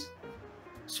me, please.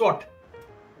 SWOT.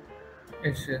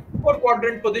 Yes, sir.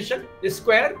 4-quadrant position, a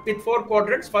square with 4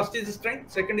 quadrants. First is the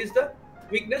strength, second is the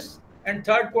weakness, and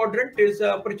 3rd quadrant is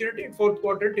the opportunity, and 4th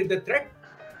quadrant is the threat.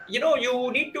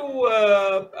 You need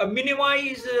to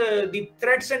minimize the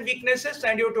threats and weaknesses,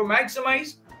 and you have to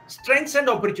maximize strengths and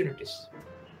opportunities.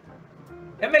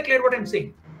 Am I clear what I'm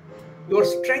saying? Your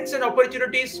strengths and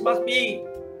opportunities must be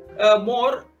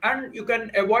more, and you can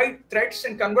avoid threats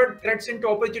and convert threats into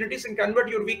opportunities and convert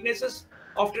your weaknesses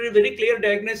after a very clear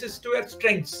diagnosis to your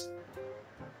strengths.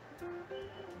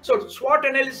 So SWOT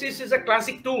analysis is a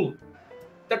classic tool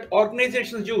that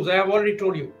organizations use. I have already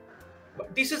told you.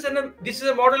 But this is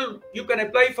a model you can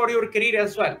apply for your career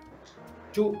as well,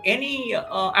 to any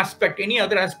any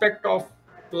other aspect of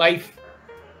life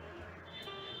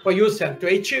for yourself to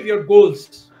achieve your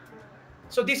goals.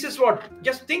 So this is what,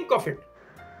 just think of it.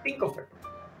 Think of it.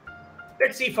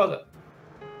 Let's see further.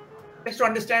 Let's to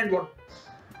understand what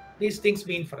these things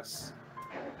mean for us.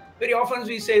 Very often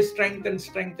we say strength and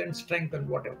strength and strength and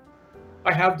whatever.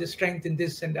 I have the strength in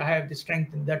this and I have the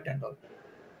strength in that and all.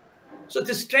 So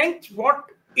the strength, what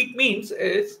it means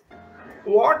is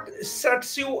what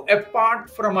sets you apart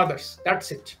from others.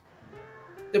 That's it.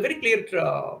 The very clear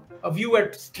view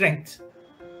at strength.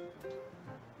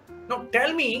 Now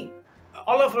tell me,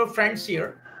 all of our friends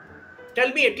here,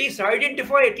 tell me at least,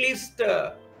 identify at least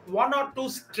one or two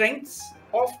strengths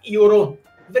of your own,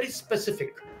 very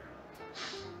specific.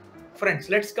 Friends,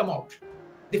 let's come out.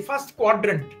 The first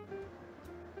quadrant.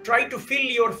 Try to fill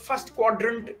your first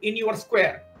quadrant in your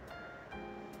square.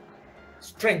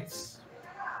 Strengths.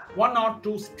 One or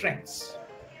two strengths.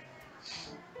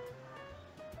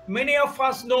 Many of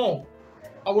us know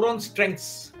our own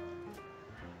strengths,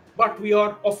 but we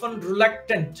are often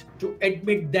reluctant to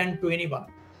admit them to anyone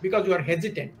because we are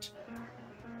hesitant.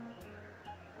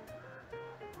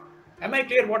 Am I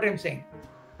clear what I'm saying?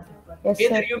 Yes,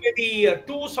 Either sir. you may be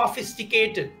too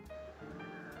sophisticated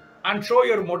and show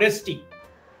your modesty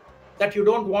that you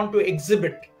don't want to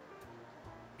exhibit,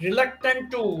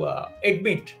 reluctant to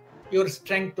admit your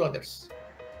strength to others.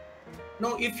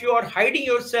 Now, if you are hiding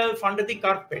yourself under the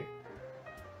carpet,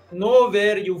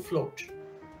 nowhere you float.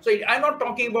 So I'm not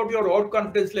talking about your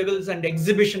overconfidence levels and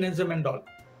exhibitionism and all.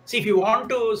 See, if you want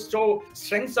to show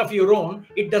strengths of your own,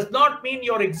 it does not mean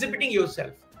you're exhibiting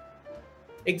yourself.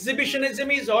 Exhibitionism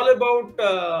is all about,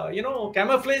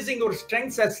 camouflaging your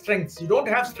strengths as strengths. You don't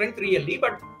have strength really,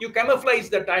 but you camouflage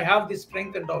that I have this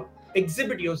strength and all.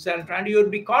 Exhibit yourself and you'll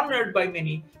be cornered by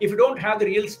many if you don't have the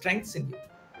real strengths in you.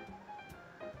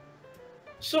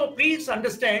 So please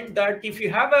understand that if you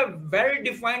have a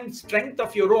well-defined strength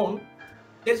of your own,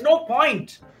 there's no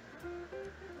point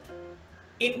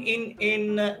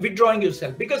in withdrawing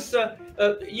yourself, because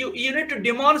you need to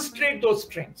demonstrate those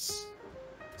strengths.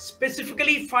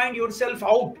 Specifically find yourself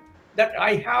out that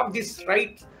I have this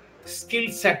right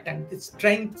skill set and this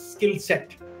strength skill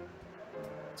set.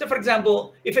 So for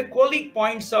example, if a colleague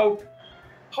points out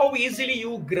how easily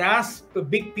you grasp the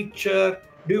big picture,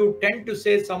 do you tend to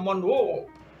say someone, oh,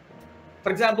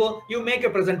 for example, you make a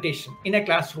presentation in a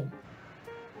classroom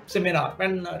seminar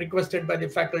when requested by the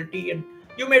faculty, and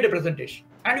you made a presentation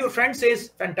and your friend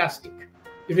says, fantastic,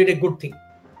 you did a good thing.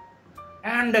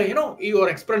 And your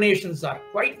explanations are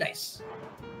quite nice.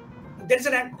 There's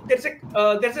a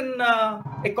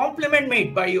compliment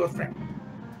made by your friend.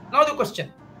 Now the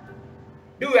question: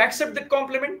 do you accept the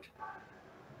compliment?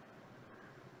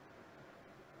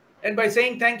 And by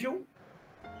saying thank you?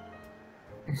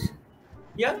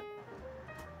 Yeah.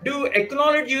 Do you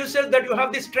acknowledge yourself that you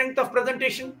have the strength of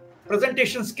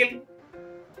presentation skill?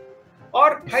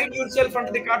 Or hide yourself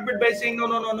under the carpet by saying, no,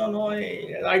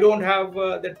 I don't have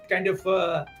that kind of,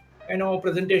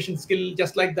 presentation skill,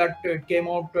 just like that it came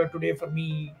out today for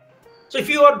me. So if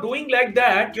you are doing like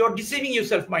that, you're deceiving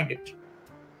yourself, mind it.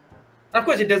 Of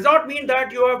course, it does not mean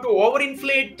that you have to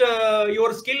overinflate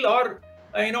your skill or,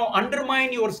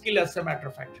 undermine your skill, as a matter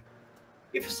of fact.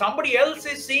 If somebody else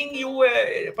is seeing you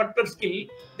a particular skill,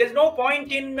 there's no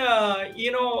point in,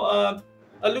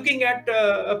 looking at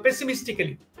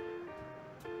pessimistically.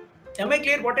 Am I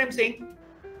clear what I'm saying?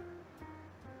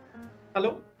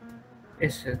 Hello?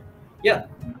 Yes, sir. Yeah.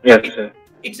 Yes, sir.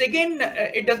 It's again,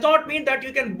 it does not mean that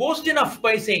you can boast enough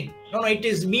by saying, no, it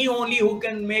is me only who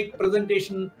can make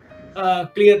presentation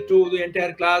clear to the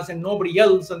entire class and nobody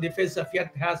else on the face of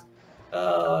earth has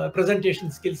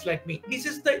presentation skills like me. This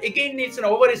is again, it's an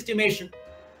overestimation,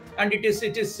 and it is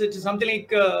something like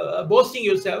boasting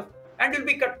yourself, and you'll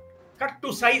be cut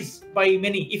to size by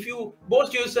many if you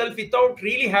boast yourself without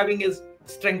really having a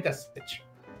strength as such.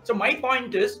 So my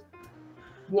point is,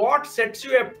 what sets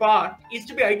you apart is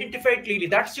to be identified clearly.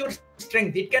 That's your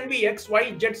strength. It can be X,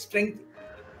 Y, Z strength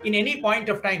in any point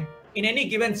of time, in any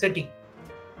given setting.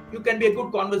 You can be a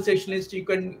good conversationalist. You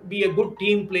can be a good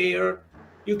team player.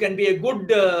 You can be a good,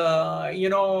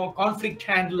 conflict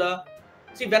handler.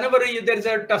 See, whenever there's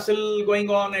a tussle going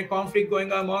on, a conflict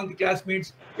going on among the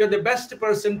classmates, you're the best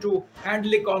person to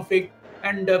handle a conflict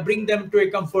and bring them to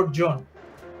a comfort zone.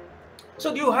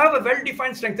 So you have a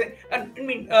well-defined strength. And I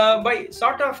mean, by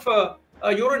sort of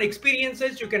your own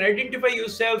experiences, you can identify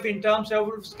yourself in terms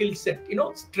of skill set,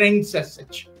 strengths as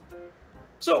such.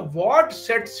 So what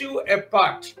sets you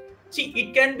apart? See,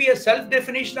 it can be a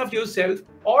self-definition of yourself,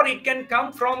 or it can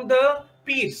come from the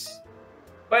peers.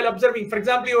 While observing, for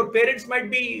example, your parents might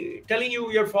be telling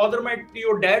you, your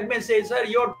dad may say, sir,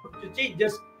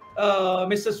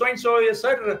 Mr. So-and-so,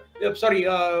 sir,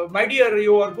 my dear,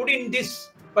 you are good in this.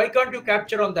 Why can't you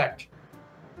capture on that?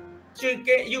 So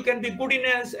you can be good in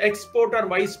an export or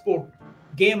Y sport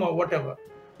game or whatever.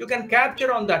 You can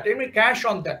capture on that, cash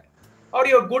on that. Or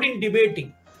you're good in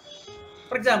debating.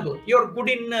 For example, you're good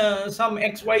in some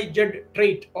XYZ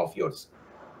trait of yours.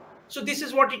 So this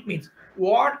is what it means.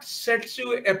 What sets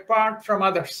you apart from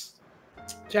others?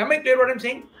 So am I clear what I'm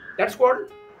saying? That's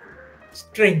called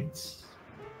strengths.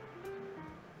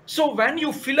 So when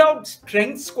you fill out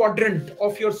strengths quadrant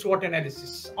of your SWOT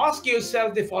analysis, ask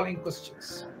yourself the following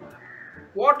questions.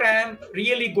 What I am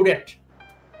really good at?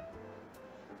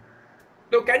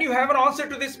 So can you have an answer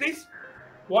to this, please?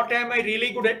 What am I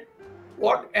really good at?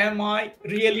 What am I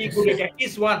really good at? At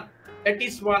least one. At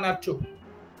least one or two.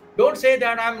 Don't say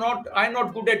that I'm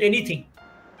not good at anything.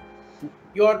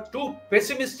 You are too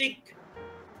pessimistic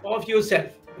of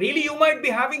yourself. Really, you might be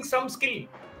having some skill.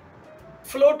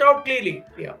 Float out clearly.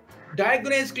 Yeah.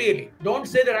 Diagnose clearly. Don't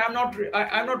say that I'm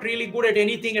not really good at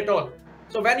anything at all.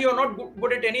 So when you're not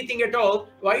good at anything at all,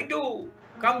 why to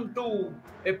come to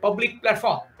a public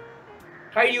platform?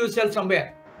 Hide yourself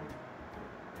somewhere.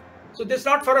 So this is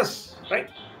not for us, right?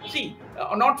 See,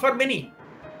 not for many.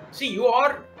 See, you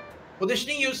are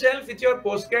positioning yourself with your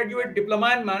postgraduate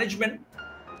diploma in management,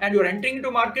 and you're entering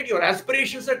into market. Your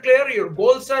aspirations are clear. Your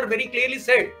goals are very clearly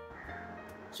set.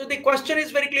 So the question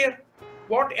is very clear.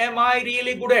 What am I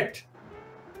really good at?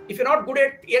 If you're not good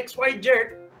at X, Y, Z,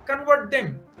 convert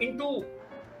them into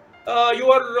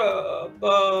your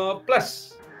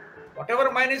plus. Whatever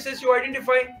minuses you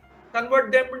identify,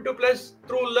 convert them into plus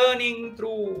through learning,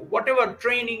 through whatever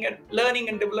training and learning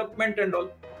and development and all.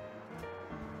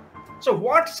 So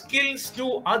what skills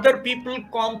do other people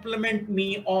compliment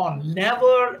me on?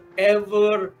 Never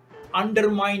ever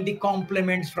undermine the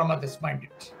compliments from others, mind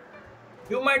it.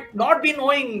 You might not be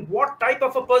knowing what type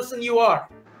of a person you are.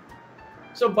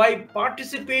 So by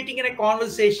participating in a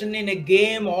conversation, in a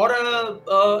game, or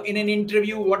in an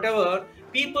interview, whatever,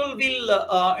 people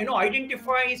will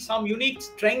identify some unique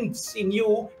strengths in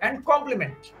you and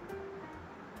compliment.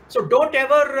 So don't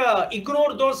ever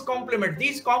ignore those compliments.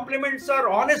 These compliments are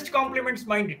honest compliments,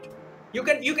 mind it. You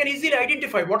can easily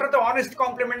identify what are the honest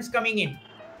compliments coming in.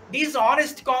 These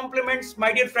honest compliments,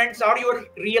 my dear friends, are your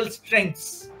real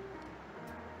strengths,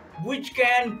 which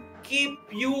can keep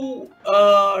you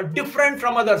different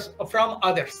from others.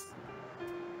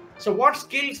 So what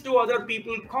skills do other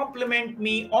people compliment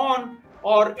me on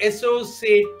or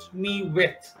associate me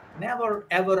with? Never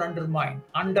ever undermine.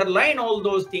 Underline all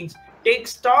those things. Take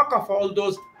stock of all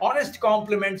those honest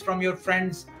compliments from your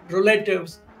friends,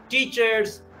 relatives,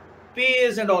 teachers,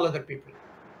 peers, and all other people.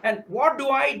 And what do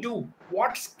I do?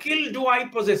 What skill do I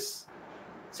possess?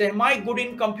 Say, am I good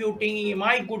in computing? Am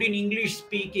I good in English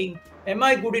speaking? Am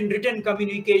I good in written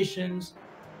communications?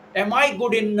 Am I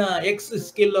good in X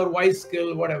skill or Y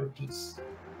skill, whatever it is?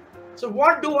 So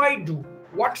what do I do?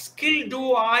 What skill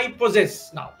do I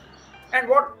possess now? And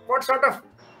what sort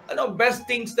of best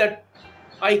things that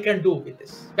I can do with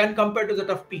this when compared to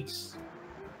that of peers,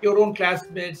 your own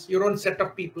classmates, your own set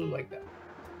of people like that.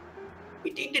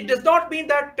 It does not mean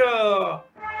that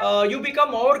you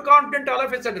become overconfident all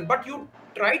of a sudden, but you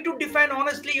try to define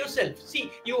honestly yourself.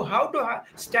 See, you have to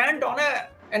stand on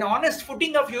an honest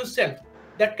footing of yourself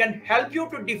that can help you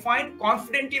to define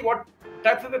confidently what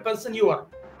type of a person you are.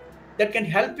 That can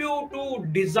help you to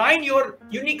design your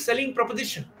unique selling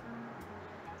proposition.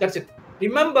 That's it.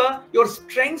 Remember, your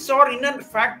strengths are internal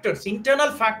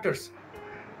factors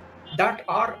that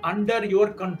are under your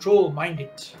control, mind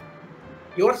it.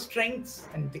 Your strengths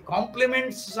and the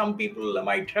compliments some people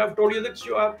might have told you that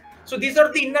you are. So these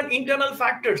are the internal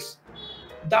factors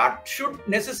that should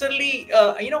necessarily,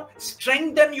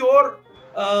 strengthen your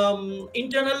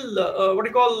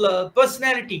internal,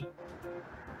 personality.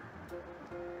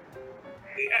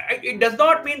 It does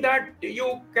not mean that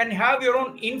you can have your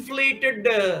own inflated,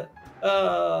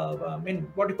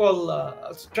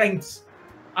 strengths,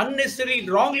 unnecessarily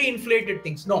wrongly inflated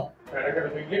things. No.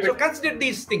 So consider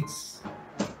these things: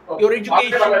 your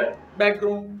education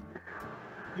background,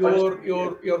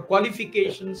 your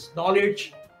qualifications,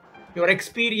 knowledge, your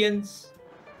experience,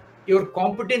 your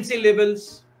competency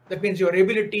levels. That means your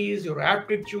abilities, your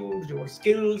aptitudes, your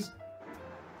skills,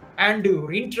 and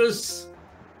your interests,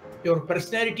 your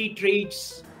personality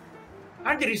traits,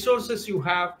 and the resources you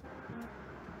have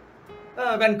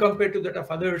when compared to that of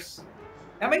others.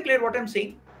 Am I clear what I'm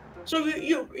saying? So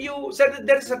you said that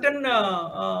there are certain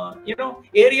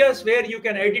areas where you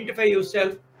can identify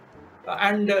yourself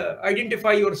and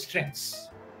identify your strengths.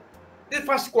 The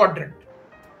first quadrant.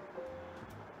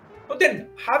 But then,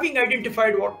 having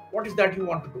identified what is that you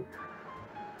want to do?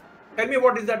 Tell me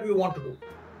what is that you want to do.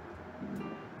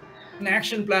 And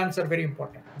action plans are very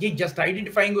important. Just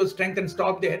identifying your strength and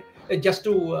stop there, just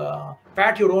to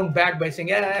pat your own back by saying,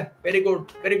 "Yeah, very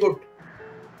good, very good."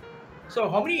 So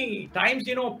how many times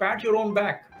pat your own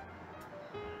back?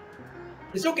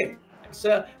 It's okay. It's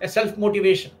a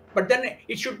self-motivation. But then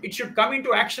it should come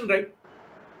into action, right?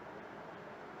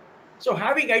 So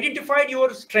having identified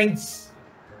your strengths,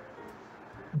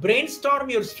 brainstorm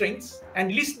your strengths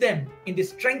and list them in the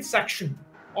strength section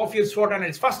of your SWOT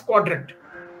analysis, first quadrant.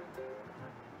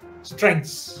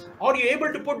 Strengths. Are you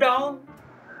able to put down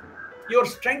your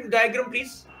strength diagram,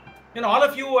 please? All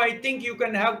of you, I think you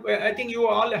can have, I think you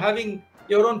are all having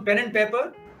your own pen and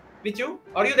paper with you.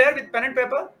 Are you there with pen and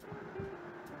paper?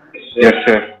 Yes,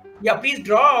 sir. Yeah, please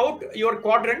draw out your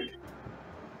quadrant.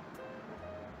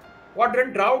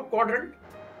 Draw out quadrant.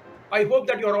 I hope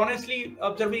that you are honestly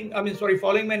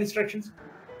following my instructions.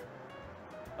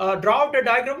 Draw out a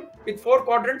diagram with 4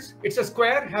 quadrants. It's a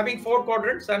square having 4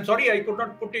 quadrants. I'm sorry, I could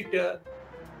not put it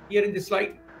here in this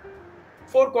slide.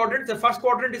 4 quadrants. The first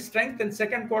quadrant is strength, and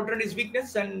second quadrant is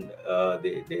weakness, and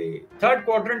the third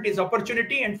quadrant is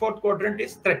opportunity, and fourth quadrant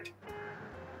is threat.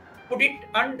 Put it,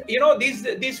 and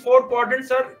these 4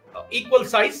 quadrants are equal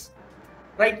size.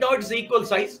 Right now it's equal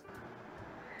size.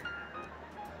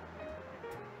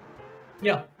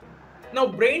 Yeah. Now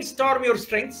brainstorm your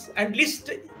strengths and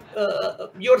list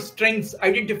your strengths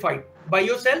identified by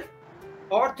yourself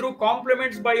or through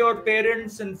compliments by your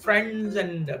parents and friends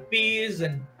and peers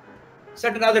and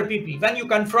certain other people when you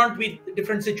confront with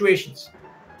different situations.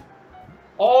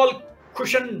 All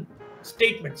cushion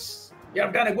statements. You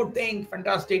have done a good thing,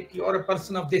 fantastic, you are a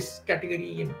person of this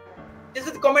category. And this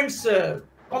is the comments,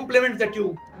 compliments that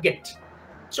you get.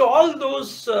 So all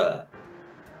those,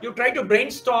 you try to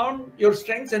brainstorm your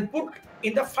strengths and put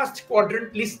in the first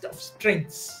quadrant list of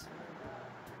strengths.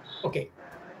 Okay,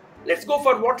 let's go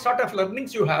for what sort of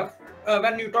learnings you have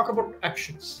when you talk about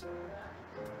actions.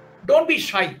 Don't be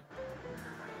shy.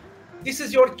 This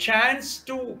is your chance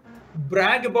to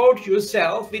brag about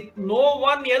yourself with no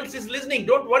one else is listening.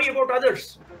 Don't worry about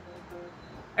others.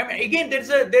 I mean, again,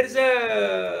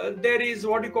 there is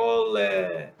what you call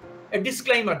a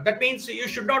disclaimer. That means you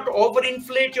should not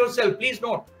overinflate yourself. Please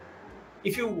note,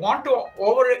 if you want to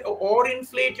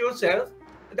overinflate yourself,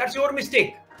 that's your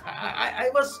mistake. I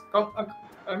was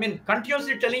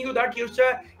continuously telling you that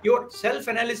your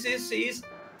self-analysis is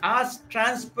as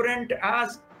transparent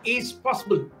as is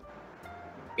possible.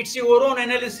 It's your own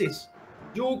analysis.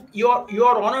 You are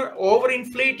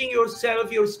overinflating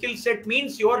yourself. Your skill set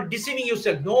means you are deceiving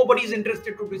yourself. Nobody is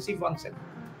interested to deceive oneself.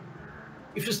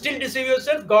 If you still deceive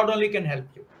yourself, God only can help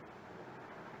you.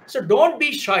 So don't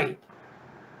be shy.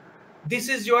 This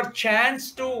is your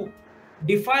chance to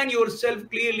define yourself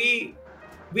clearly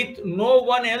with no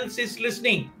one else is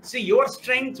listening. See your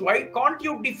strengths. Why can't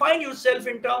you define yourself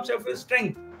in terms of your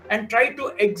strength and try to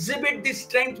exhibit this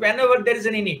strength whenever there is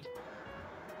any need?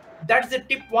 That's the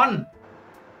tip 1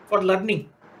 for learning.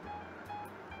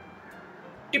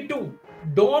 Tip 2,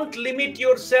 don't limit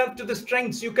yourself to the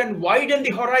strengths. You can widen the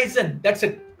horizon. That's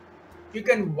it. You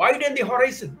can widen the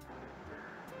horizon.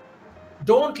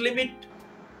 Don't limit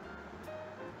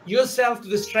yourself to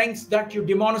the strengths that you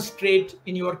demonstrate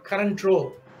in your current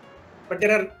role. But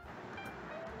there are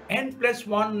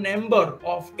n+1 number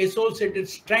of associated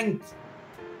strengths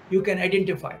you can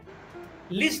identify.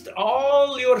 List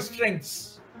all your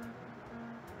strengths.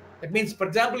 That means, for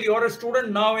example, you are a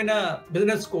student now in a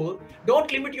business school.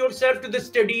 Don't limit yourself to the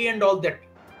study and all that.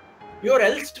 You are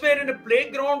elsewhere in a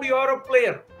playground, you are a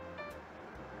player.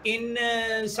 In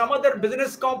some other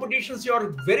business competitions, you are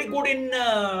very good in,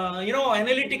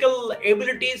 analytical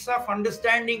abilities of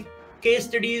understanding case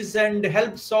studies and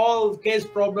help solve case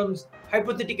problems,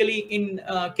 hypothetically in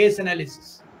case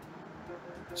analysis.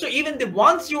 So even the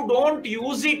ones you don't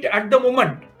use it at the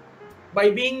moment, by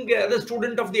being the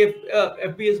student of the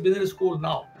FPS Business School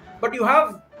now, but you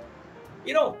have,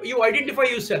 you identify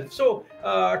yourself. So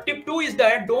tip 2 is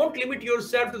that don't limit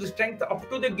yourself to the strength up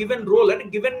to the given role and a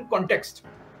given context,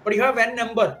 but you have n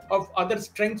number of other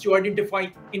strengths you identify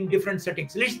in different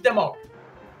settings. List them out.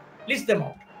 List them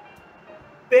out.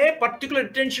 Pay particular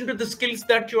attention to the skills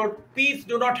that your peers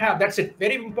do not have. That's it.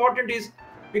 Very important is,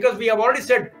 because we have already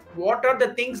said, what are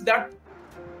the things that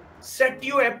set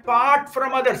you apart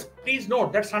from others? Please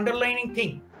note, that's underlining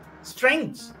thing.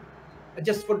 Strengths. I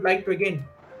just would like to again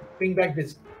bring back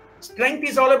this. Strength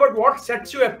is all about what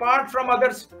sets you apart from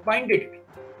others. Find it.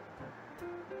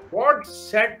 What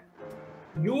set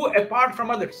you apart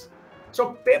from others?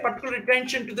 So pay particular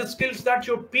attention to the skills that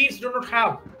your peers do not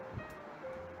have.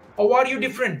 How are you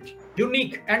different,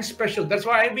 unique and special? That's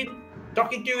why I've been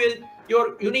talking to you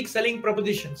your unique selling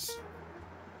propositions.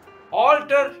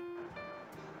 After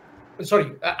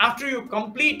you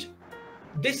complete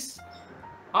this,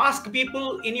 ask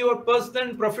people in your personal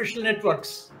and professional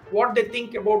networks what they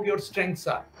think about your strengths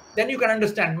are. Then you can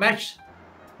understand, match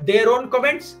their own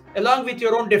comments along with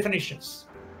your own definitions.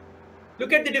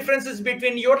 Look at the differences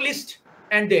between your list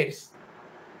and theirs.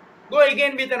 Go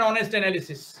again with an honest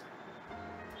analysis.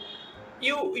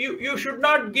 You should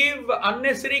not give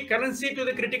unnecessary currency to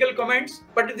the critical comments,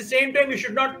 but at the same time you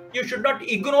should not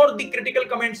ignore the critical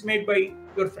comments made by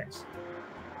your friends.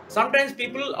 Sometimes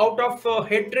people, out of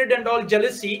hatred and all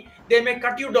jealousy, they may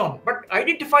cut you down, but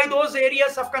identify those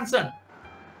areas of concern.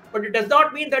 But it does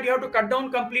not mean that you have to cut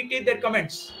down completely their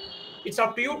comments. It's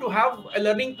up to you to have a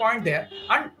learning point there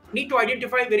and need to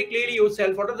identify very clearly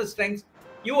yourself. What are the strengths?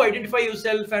 You identify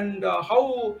yourself and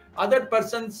how other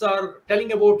persons are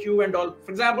telling about you and all.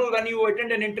 For example, when you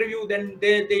attend an interview, then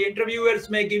the interviewers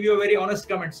may give you a very honest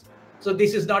comments. So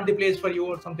this is not the place for you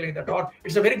or something like that. Or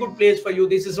it's a very good place for you.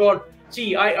 This is what,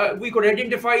 see, we could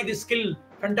identify the skill,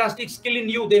 fantastic skill in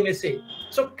you, they may say.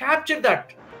 So capture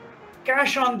that,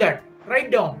 cash on that, write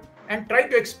down and try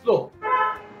to explore.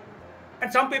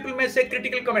 And some people may say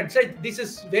critical comments, say this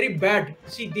is very bad.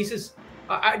 See, this is,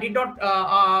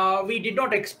 we did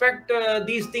not expect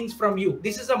these things from you.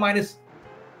 This is a minus.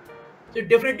 So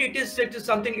definitely it is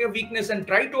something like a weakness, and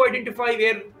try to identify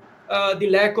where the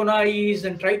lacuna is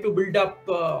and try to build up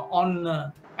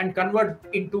on and convert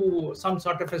into some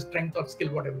sort of a strength or skill,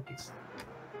 whatever it is.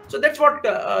 So that's what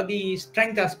the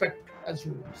strength aspect, as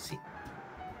you see.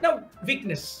 Now,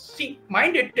 weakness. See,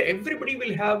 mind it, everybody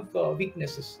will have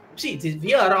weaknesses. See,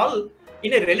 we are all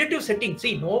in a relative setting.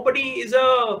 See, nobody is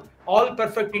a all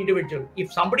perfect individual.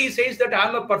 If somebody says that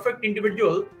I'm a perfect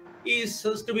individual, he is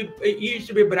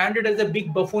to be branded as a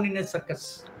big buffoon in a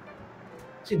circus.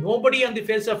 See, nobody on the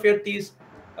face of earth is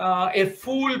a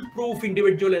foolproof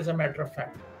individual, as a matter of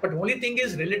fact. But only thing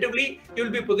is, relatively, you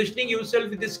will be positioning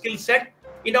yourself with the skill set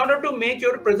in order to make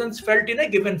your presence felt in a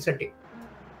given setting.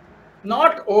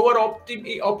 Not over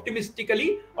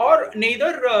optimistically or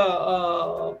neither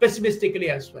pessimistically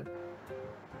as well.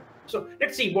 So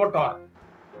let's see what are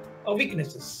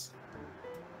weaknesses.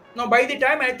 Now, by the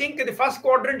time I think the first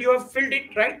quadrant you have filled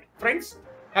it, right, friends?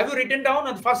 Have you written down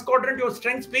on the first quadrant your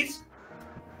strengths, please?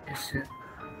 Yes, sir.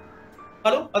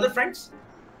 Hello, other friends?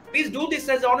 Please do this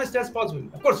as honest as possible.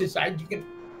 Of course, I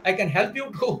can help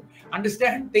you to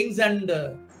understand things, and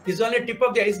this is only a tip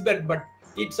of the iceberg, but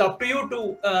it's up to you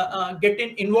to get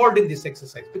involved in this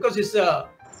exercise, because it's a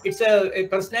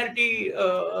personality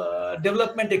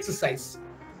development exercise.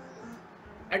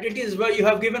 And it is where you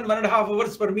have given 1.5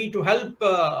 hours for me to help,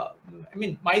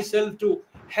 myself to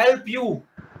help you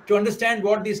to understand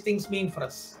what these things mean for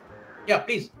us. Yeah,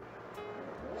 please.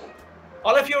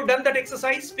 All of you have done that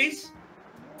exercise, please.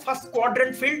 First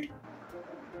quadrant filled.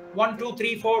 1, 2,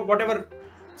 3, 4, whatever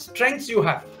strengths you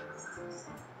have.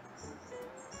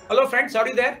 Hello, friends, are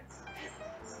you there?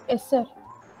 Yes, sir.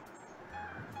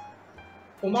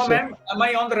 Uma, ma'am, am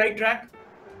I on the right track?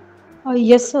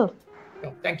 Yes, sir.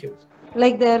 No, thank you.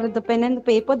 Like they're with the pen and the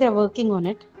paper, they're working on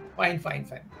it. Fine.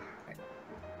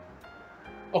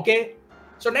 Okay,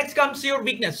 so next comes your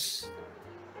weakness.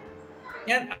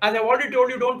 And as I've already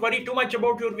told you, don't worry too much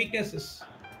about your weaknesses.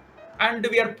 And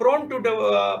we are prone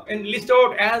to list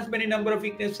out as many number of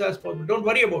weaknesses as possible. Don't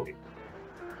worry about it.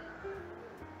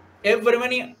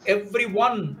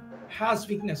 Everyone has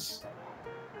weakness,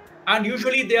 and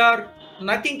usually they are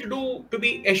nothing to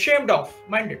be ashamed of.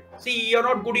 Mind it. See, you're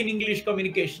not good in English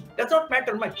communication. Does not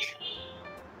matter much.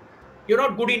 You're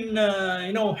not good in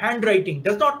handwriting.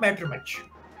 Does not matter much.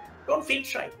 Don't feel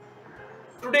shy.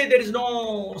 Today there is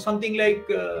no something like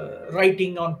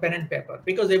writing on pen and paper,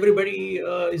 because everybody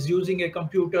is using a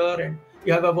computer and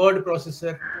you have a word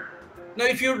processor. Now,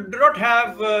 if you do not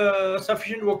have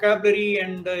sufficient vocabulary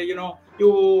and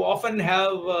you often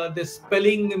have the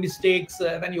spelling mistakes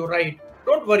when you write,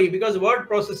 don't worry, because word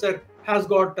processor has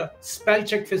got a spell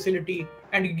check facility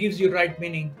and it gives you right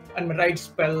meaning and right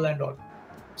spell and all.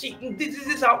 See, this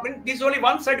is only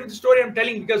one side of the story I'm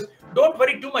telling, because don't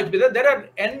worry too much, because there are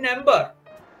n number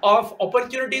of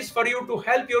opportunities for you to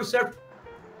help yourself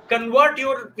convert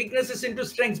your weaknesses into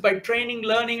strengths by training,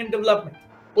 learning, and development.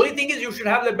 Only thing is, you should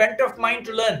have the bent of mind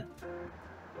to learn,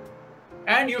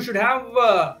 and you should have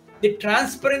the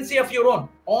transparency of your own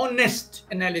honest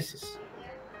analysis.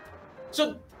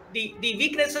 So the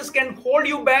weaknesses can hold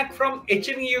you back from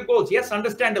achieving your goals. Yes,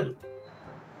 understandable.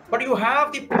 But you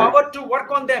have the power to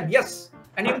work on them. Yes,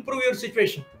 and improve your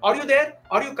situation. Are you there?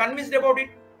 Are you convinced about it?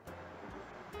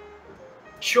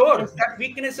 Sure, that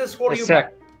weaknesses hold you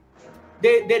back.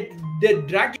 They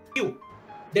drag you.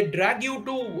 They drag you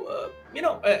to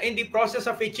in the process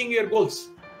of achieving your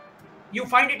goals. You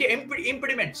find it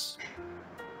impediments.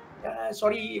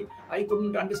 Sorry, I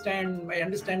couldn't understand. My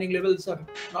understanding levels are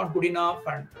not good enough,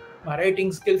 and my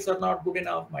writing skills are not good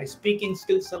enough. My speaking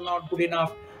skills are not good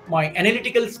enough. My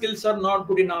analytical skills are not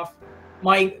good enough.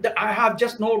 I have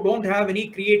just don't have any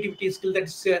creativity skill,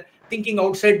 that's thinking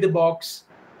outside the box.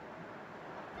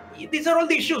 These are all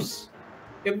the issues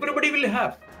everybody will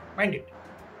have, mind it.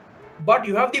 But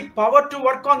you have the power to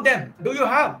work on them. Do you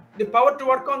have the power to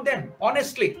work on them?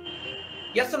 Honestly,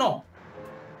 yes or no?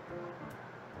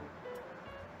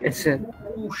 Yes, sir.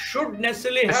 You should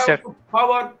necessarily Yes, have sir.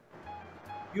 power.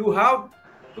 You have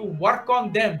to work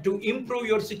on them to improve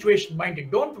your situation, mind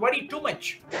it. Don't worry too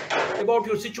much about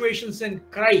your situations and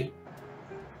cry.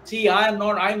 See, I'm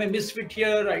a misfit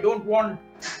here. I don't want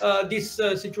this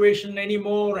situation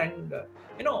anymore. And,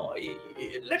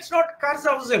 let's not curse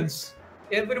ourselves.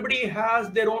 Everybody has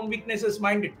their own weaknesses,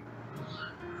 mind it.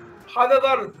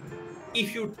 However,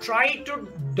 if you try to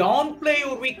downplay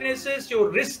your weaknesses, you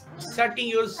risk setting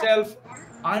yourself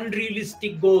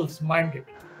unrealistic goals, mind it.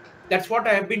 That's what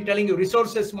I have been telling you,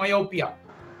 resources myopia.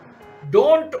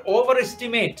 Don't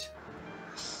overestimate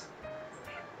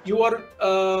your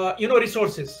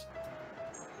resources.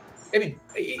 I mean,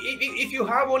 if you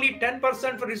have only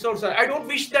 10% of resources, I don't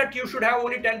wish that you should have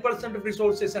only 10% of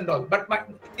resources and all, but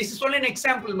this is only an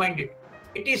example, mind it.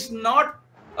 It is not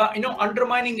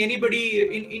undermining anybody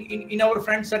in our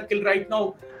friend circle right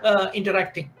now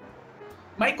interacting.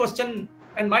 My question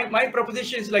and my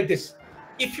proposition is like this: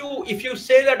 if you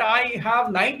say that I have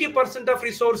 90% of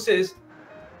resources,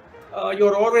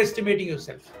 you're overestimating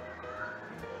yourself.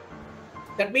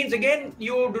 That means, again,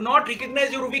 you do not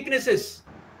recognize your weaknesses.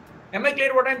 Am I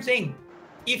clear what I'm saying?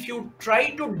 If you try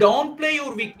to downplay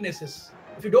your weaknesses,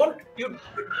 if you don't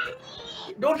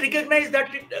recognize that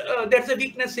there's a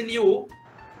weakness in you,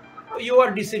 you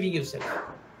are deceiving yourself.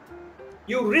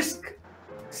 You risk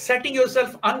setting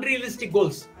yourself unrealistic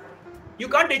goals. You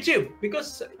can't achieve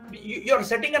because you're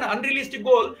setting an unrealistic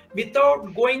goal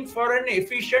without going for an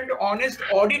efficient, honest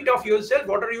audit of yourself.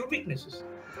 What are your weaknesses?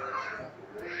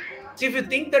 See, if you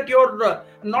think that you're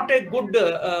not a good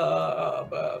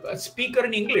speaker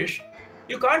in English,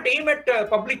 you can't aim at a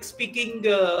public speaking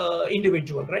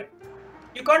individual, right?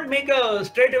 You can't make a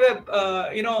straight away,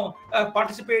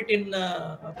 participate in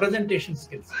presentation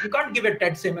skills. You can't give a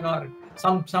TED seminar,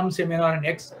 some seminar in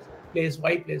X place,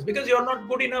 Y place, because you're not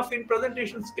good enough in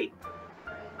presentation skill.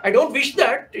 I don't wish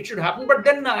that it should happen, but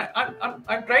then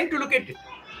I'm trying to look at it.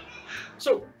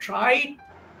 So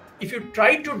if you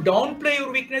try to downplay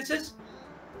your weaknesses,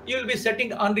 you will be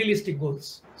setting unrealistic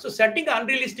goals. So setting an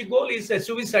unrealistic goal is a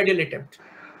suicidal attempt.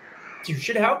 So you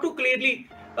should have to clearly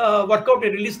work out a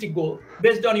realistic goal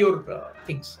based on your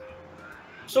things.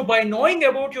 So by knowing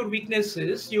about your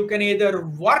weaknesses, you can either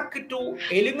work to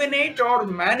eliminate or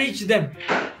manage them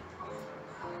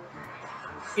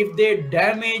if they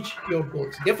damage your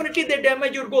goals. Definitely they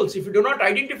damage your goals. If you do not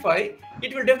identify,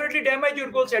 it will definitely damage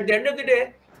your goals. At the end of the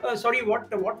day, sorry,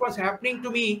 what was happening to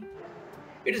me?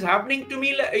 It is happening to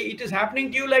me. It is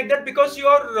happening to you like that because you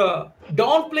are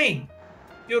downplaying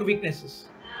your weaknesses.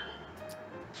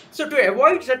 So to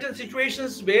avoid certain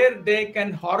situations where they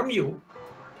can harm you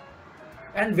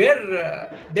and where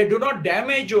they do not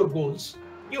damage your goals,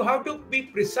 you have to be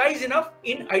precise enough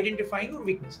in identifying your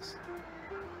weaknesses.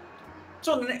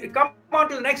 So come on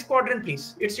to the next quadrant,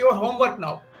 please. It's your homework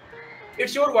now.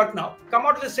 It's your work now. Come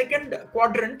on to the second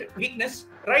quadrant, weakness.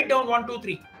 Write down 1, 2,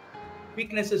 3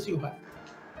 weaknesses you have.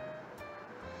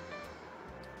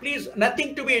 Please,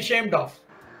 nothing to be ashamed of.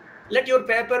 Let your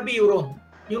paper be your own.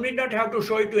 You need not have to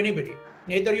show it to anybody,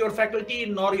 neither your faculty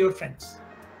nor your friends.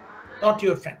 Not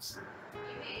your friends.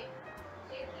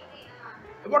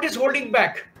 What is holding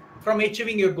back from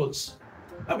achieving your goals?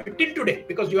 Till today,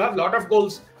 because you have a lot of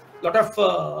goals, lot of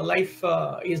life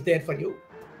is there for you,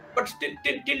 but still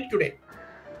till today.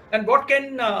 And what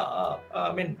can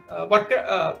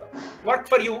work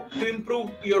for you to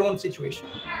improve your own situation?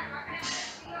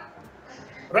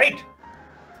 Right?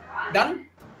 Done?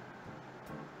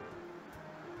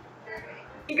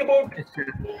 Think about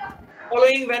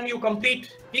following when you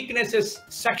complete weaknesses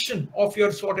section of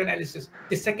your SWOT analysis,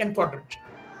 the second quadrant.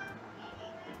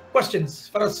 Questions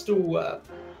for us to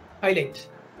highlight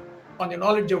on the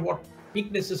knowledge of what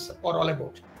weaknesses are all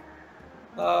about.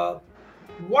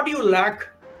 What do you lack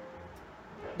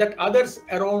that others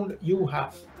around you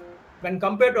have? When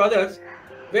compared to others,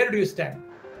 where do you stand?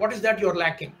 What is that you're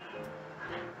lacking?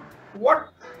 What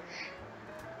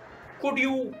could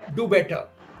you do better?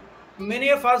 Many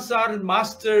of us are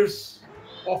masters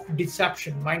of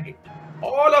deception, mind it.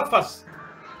 All of us,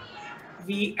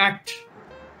 we act.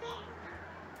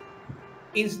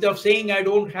 Instead of saying, I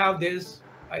don't have this,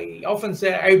 I often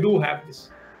say, I do have this.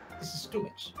 This is too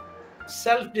much.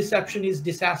 Self-deception is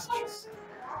disastrous.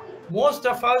 Most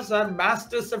of us are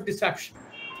masters of deception.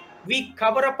 we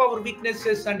cover up our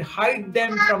weaknesses and hide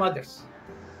them from others.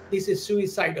 This is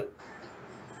suicidal.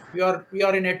 We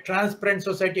are in a transparent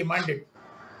society minded.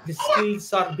 The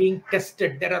skills are being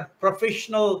tested. There are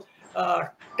professional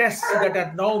tests that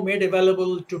are now made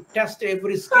available to test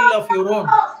every skill of your own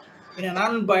in an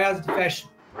unbiased fashion.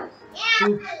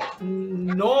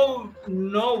 No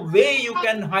way you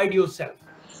can hide yourself.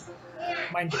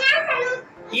 Mind it.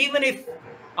 Even if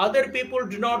other people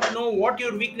do not know what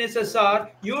your weaknesses are,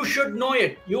 you should know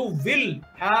it. You will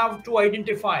have to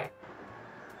identify.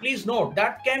 Please note,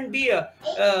 that can be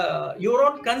your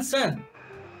own concern.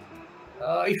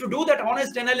 If you do that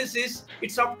honest analysis,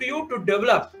 it's up to you to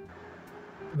develop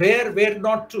where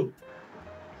not to,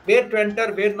 where to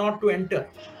enter, where not to enter.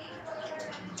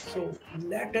 So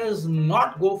let us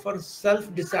not go for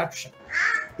self-deception.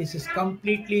 This is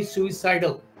completely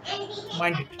suicidal.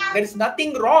 Mind it. There is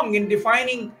nothing wrong in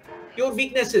defining your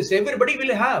weaknesses. Everybody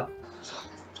will have.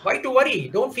 Why to worry?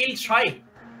 Don't feel shy.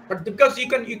 But because you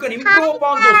can improve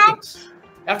upon those things.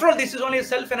 After all, this is only a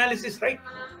self-analysis, right?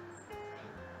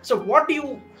 So what do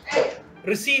you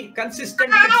receive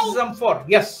consistent criticism for?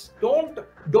 Yes. Don't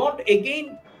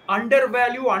again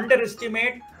undervalue,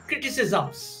 underestimate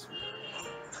criticisms.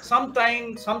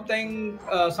 Sometimes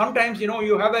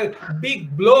you have a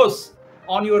big blows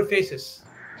on your faces.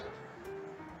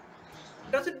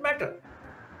 Doesn't matter.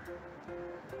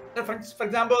 For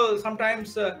example,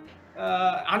 sometimes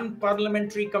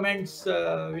unparliamentary comments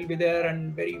will be there,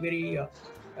 and very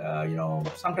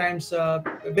sometimes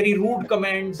very rude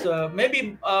comments,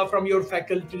 maybe from your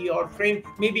faculty, or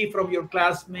maybe from your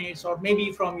classmates, or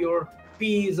maybe from your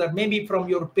peers, or maybe from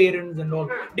your parents and all,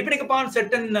 depending upon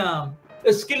certain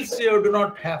skills you do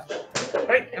not have.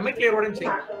 Right? Am I clear what I'm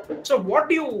saying? So what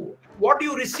do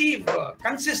you receive?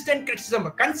 Consistent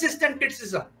criticism. Consistent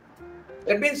criticism.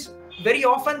 That means very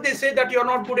often they say that you're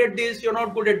not good at this, you're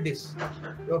not good at this.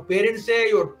 Your parents say,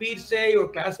 your peers say, your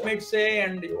classmates say,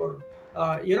 and your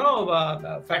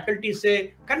faculty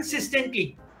say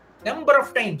consistently, number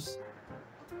of times.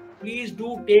 Please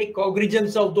do take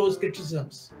cognizance of those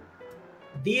criticisms.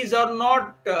 These are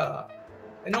not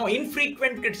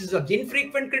infrequent criticisms.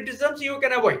 Infrequent criticisms you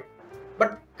can avoid,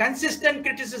 but consistent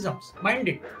criticisms, mind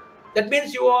it. That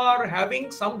means you are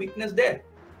having some weakness there.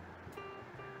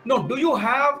 No, do you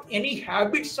have any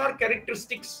habits or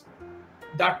characteristics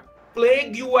that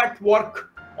plague you at work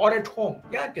or at home?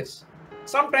 Yeah, it is.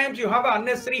 Sometimes you have an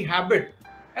unnecessary habit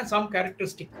and some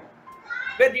characteristic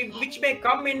which may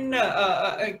come in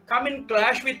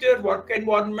clash with your work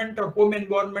environment or home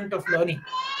environment of learning.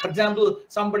 For example,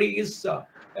 somebody is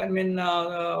having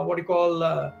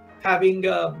an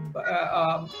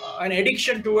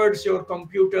addiction towards your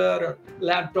computer,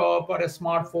 laptop, or a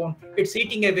smartphone. It's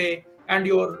eating away, and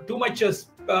you're too much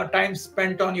time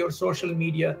spent on your social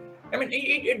media. I mean,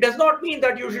 it does not mean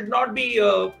that you should not be,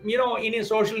 in a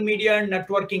social media and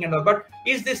networking and all. But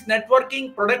is this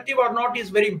networking productive or not is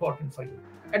very important for you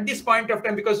at this point of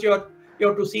time, because you have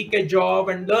to seek a job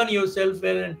and learn yourself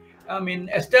well, and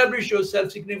establish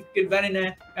yourself significantly well in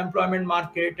an employment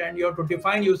market, and you have to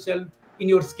define yourself in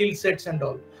your skill sets and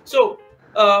all. So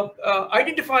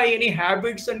identify any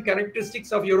habits and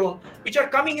characteristics of your own which are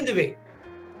coming in the way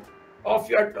of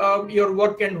your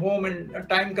work and home and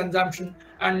time consumption,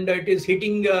 and it is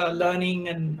hitting learning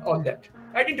and all that.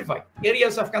 Identify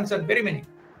areas of concern, very many.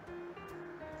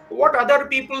 What other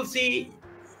people see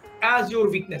as your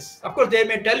weakness. Of course, they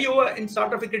may tell you in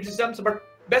sort of a criticisms, but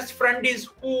best friend is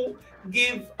who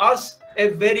give us a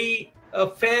very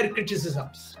fair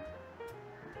criticisms.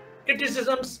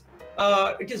 Criticisms,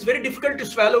 it is very difficult to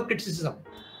swallow criticism,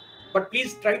 but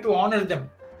please try to honor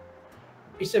them.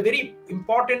 It's a very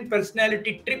important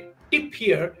personality tip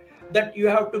here, that you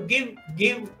have to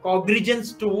give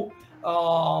cognizance to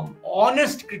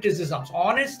honest criticisms.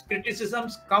 Honest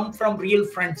criticisms come from real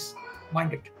friends,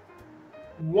 mind it.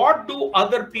 What do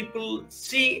other people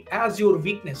see as your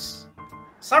weakness?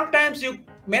 Sometimes you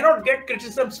may not get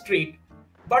criticism straight,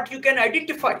 but you can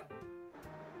identify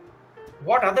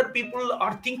what other people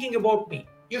are thinking about me.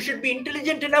 You should be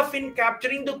intelligent enough in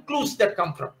capturing the clues that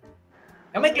come from.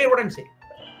 Am I clear what I'm saying?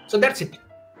 So that's it.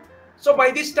 So by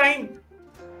this time,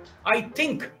 I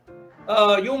think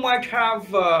you might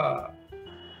have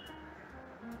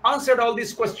answered all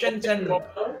these questions and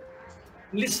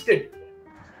listed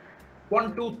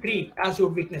 1, 2, 3 as your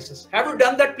weaknesses. Have you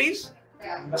done that, please?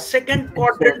 Second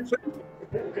quadrant filled.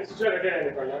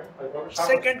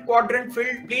 Second quadrant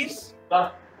filled, please.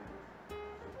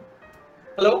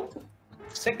 Hello?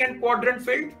 Second quadrant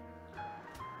filled.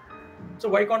 So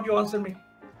why can't you answer me?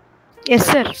 Yes,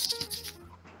 sir.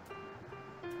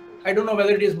 I don't know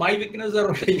whether it is my weakness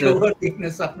or your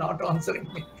weakness of not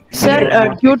answering me.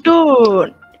 Sir, due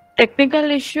to technical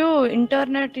issue,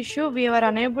 internet issue, we were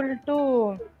unable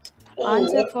to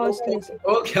answer firstly. Sir.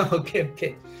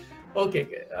 Okay.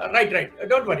 Right.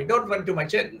 Don't worry too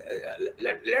much.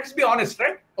 Let's be honest,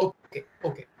 right?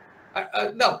 Okay.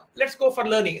 Now let's go for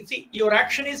learning. See, your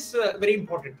action is very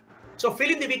important. So fill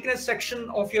in the weakness section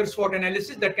of your SWOT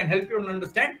analysis. That can help you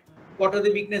understand what are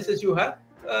the weaknesses you have,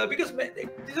 because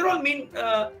these are all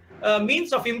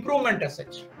means of improvement as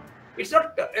such. It's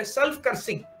not a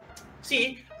self-cursing.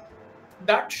 See,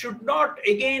 that should not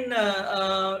again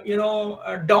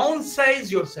downsize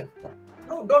yourself.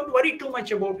 No, don't worry too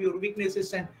much about your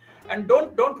weaknesses, and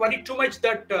don't worry too much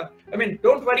that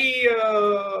don't worry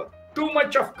too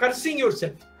much of cursing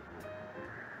yourself.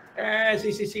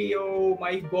 See, oh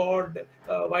my God,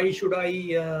 why should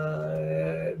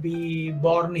I be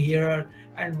born here,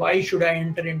 and why should I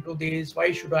enter into this,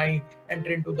 why should I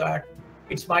enter into that,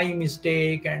 it's my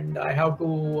mistake and I have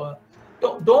to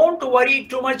don't worry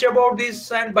too much about this,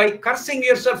 and by cursing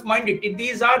yourself, mind it,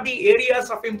 these are the areas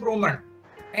of improvement.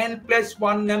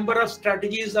 N+1 number of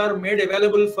strategies are made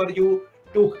available for you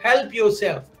to help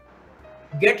yourself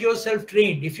get yourself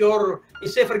trained. If you're,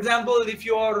 say for example, if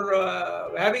you're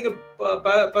having a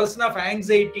person of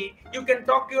anxiety, you can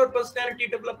talk to your personality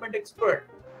development expert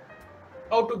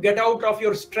how to get out of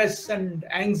your stress and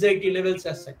anxiety levels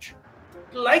as such.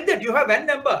 Like that, you have N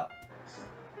number,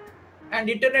 and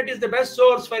internet is the best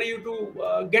source for you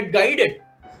to get guided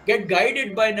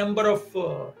by number of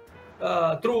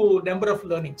through number of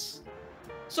learnings.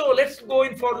 So let's go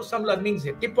in for some learnings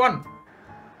here. Tip 1,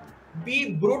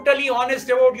 be brutally honest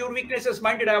about your weaknesses.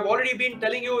 Minded, I've already been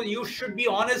telling you, you should be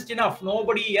honest enough.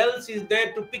 Nobody else is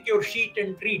there to pick your sheet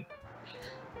and read.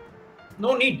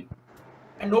 No need.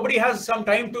 And nobody has some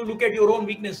time to look at your own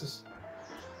weaknesses.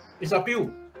 It's up to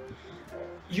you.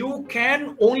 You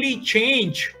can only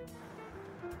change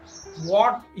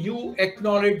what you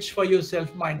acknowledge for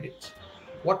yourself, minded.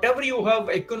 Whatever you have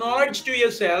acknowledged to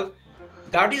yourself,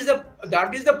 that is the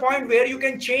point where you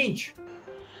can change.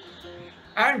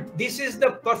 And this is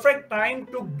the perfect time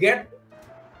to get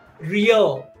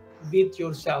real with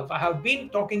yourself. I have been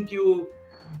talking to you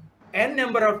n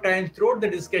number of times throughout the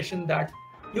discussion that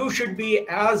you should be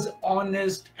as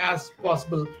honest as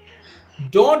possible.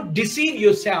 Don't deceive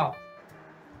yourself.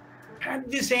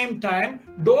 At the same time,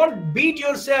 don't beat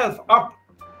yourself up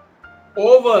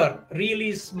over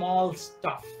really small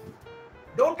stuff.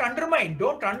 Don't undermine,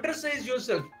 don't undersize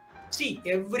yourself. See,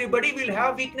 everybody will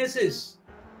have weaknesses.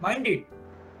 Mind it.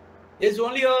 There's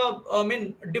only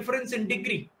a difference in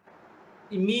degree.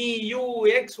 Me, you,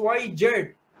 X, Y,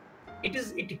 Z.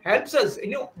 It helps us,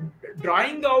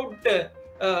 drawing out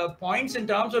points in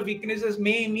terms of weaknesses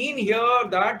may mean here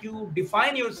that you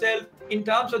define yourself in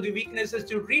terms of the weaknesses,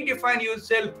 to redefine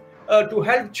yourself, to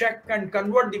help check and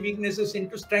convert the weaknesses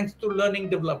into strengths through learning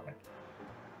development.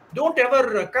 Don't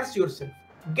ever curse yourself.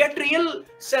 Get real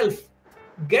self.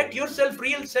 Get yourself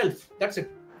real self. That's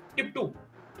it. Tip 2.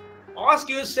 Ask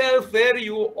yourself where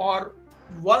you are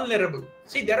vulnerable.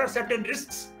 See, there are certain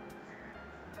risks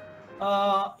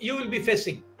you will be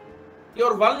facing.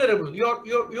 You're vulnerable.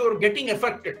 You're getting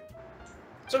affected.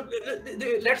 So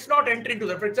let's not enter into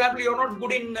that. For example, you're not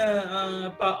good in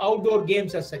outdoor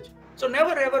games as such. So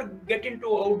never ever get into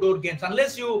outdoor games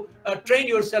unless you train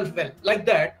yourself well. Like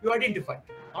that, you identify.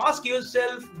 Ask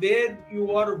yourself where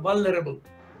you are vulnerable.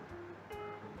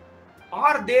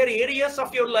 Are there areas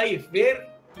of your life where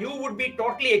you would be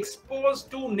totally exposed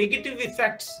to negative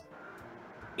effects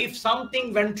if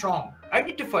something went wrong?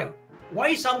 Identify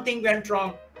why something went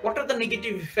wrong. What are the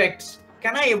negative effects?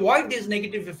 Can I avoid these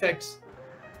negative effects?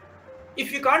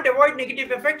 If you can't avoid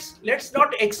negative effects, let's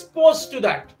not expose to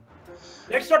that.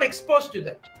 Let's not expose to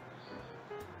that.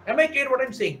 Am I clear what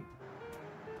I'm saying?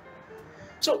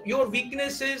 So your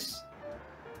weaknesses,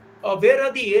 where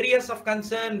are the areas of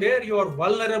concern, where you are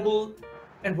vulnerable,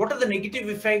 and what are the negative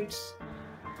effects?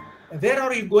 Where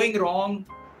are you going wrong?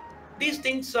 These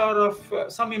things are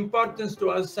of some importance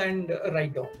to us, and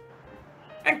write down.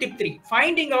 And tip 3,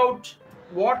 finding out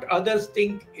what others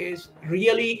think is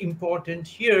really important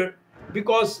here,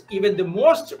 because even the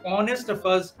most honest of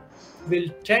us will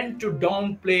tend to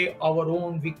downplay our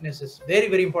own weaknesses. Very,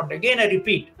 very important. Again, I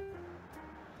repeat,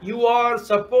 you are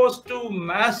supposed to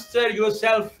master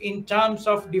yourself in terms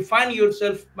of define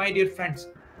yourself, my dear friends.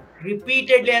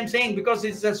 Repeatedly I'm saying, because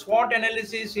it's a SWOT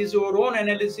analysis, is your own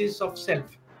analysis of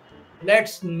self.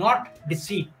 Let's not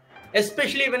deceive.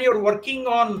 Especially when you're working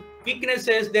on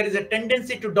weaknesses, there is a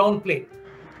tendency to downplay.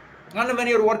 And when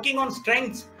you're working on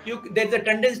strengths, there's a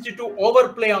tendency to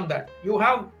overplay on that. You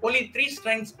have only 3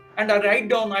 strengths, and I write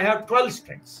down I have 12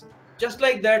 strengths. Just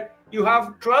like that, you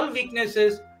have 12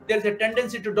 weaknesses, there's a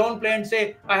tendency to downplay and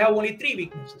say, I have only 3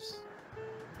 weaknesses.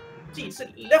 See, it's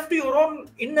left to your own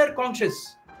inner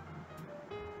conscious.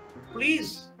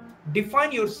 Please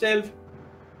define yourself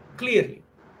clearly.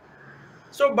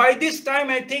 So by this time,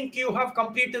 I think you have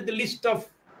completed the list of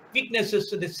weaknesses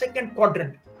to the second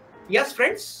quadrant. Yes,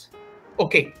 friends?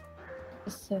 Okay.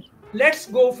 Yes, sir. Let's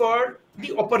go for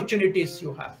the opportunities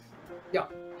you have. Yeah.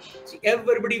 See,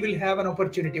 everybody will have an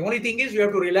opportunity. Only thing is you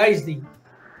have to realize the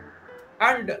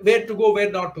and where to go,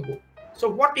 where not to go. So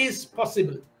what is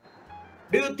possible?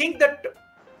 Do you think that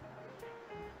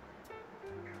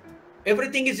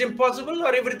everything is impossible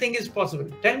or everything is possible?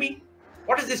 Tell me,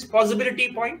 what is this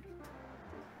possibility point?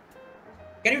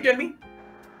 Can you tell me?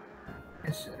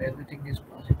 Yes, sir. Everything is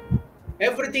possible.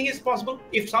 Everything is possible.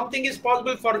 If something is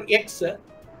possible for X,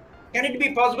 can it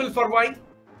be possible for Y?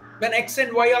 When X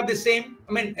and Y are the same,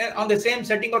 I mean, on the same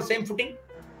setting or same footing?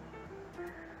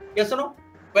 Yes or no?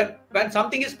 When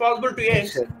something is possible to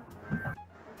X, Yes,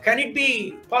 can it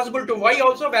be possible to Y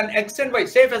also when X and Y?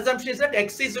 Safe assumption is that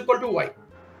X is equal to Y.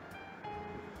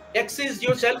 X is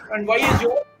yourself and Y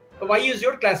is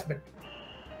your classmate.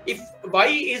 If Y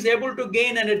is able to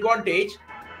gain an advantage,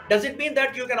 does it mean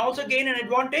that you can also gain an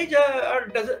advantage or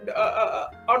does it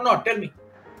or not? Tell me.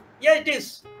 Yeah, it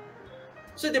is.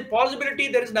 So the possibility,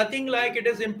 there is nothing like it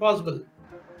is impossible.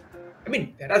 I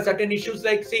mean, there are certain issues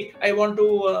like, say, I want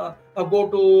to go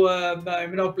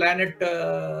to planet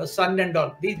Sun and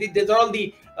all. These are all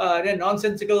the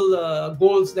nonsensical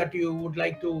goals that you would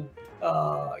like to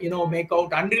make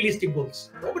out unrealistic goals.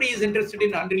 Nobody is interested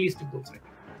in unrealistic goals. Right?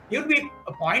 You'll be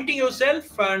appointing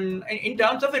yourself and in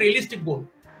terms of a realistic goal.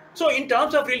 So in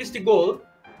terms of realistic goal,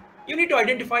 you need to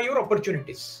identify your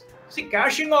opportunities. See,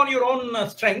 cashing on your own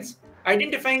strengths,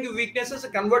 identifying your weaknesses,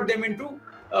 convert them into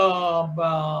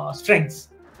strengths.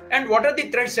 And what are the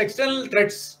threats, external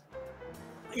threats?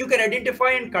 You can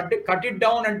identify and cut it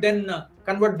down and then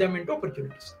convert them into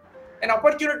opportunities. An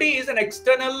opportunity is an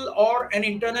external or an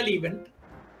internal event,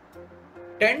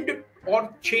 trend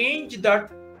or change that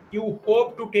you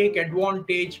hope to take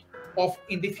advantage of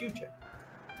in the future.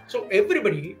 So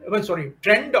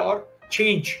trend or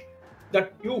change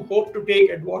that you hope to take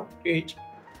advantage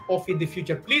of in the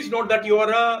future. Please note that you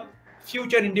are a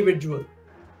future individual.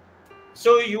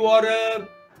 So you are a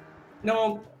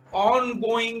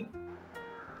ongoing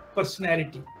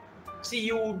personality. See,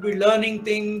 you would be learning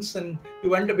things and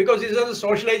you enter, because these are the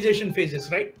socialization phases,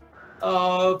 right?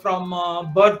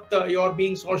 From birth, you're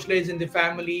being socialized in the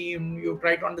family and you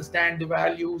try to understand the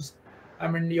values. I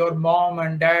mean, your mom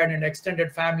and dad and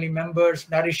extended family members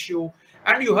nourish you,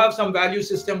 and you have some value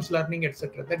systems learning,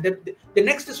 etc. The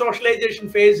next socialization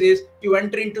phase is you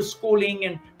enter into schooling,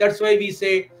 and that's why we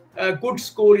say good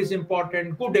school is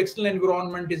important, good external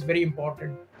environment is very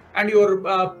important, and your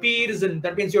peers, and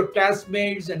that means your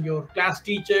classmates and your class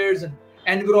teachers and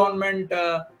environment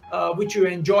which you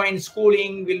enjoy in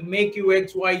schooling will make you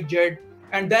X, Y, Z.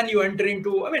 And then you enter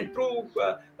into,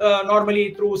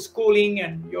 normally through schooling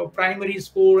and your primary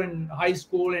school and high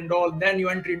school and all, then you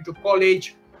enter into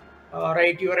college,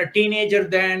 right? You are a teenager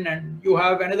then, and you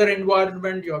have another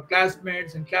environment, your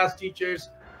classmates and class teachers.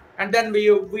 And then we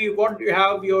want to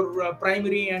have your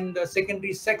primary and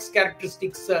secondary sex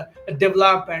characteristics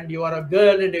develop, and you are a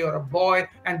girl and you are a boy,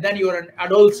 and then you are an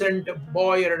adolescent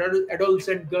boy or an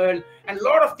adolescent girl, and a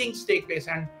lot of things take place.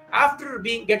 And after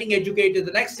getting educated,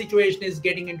 the next situation is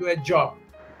getting into a job.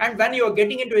 And when you are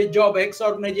getting into a job, X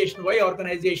organization, Y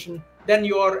organization, then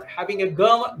you are having a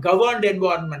governed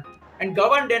environment. And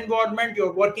governed environment,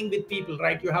 you're working with people,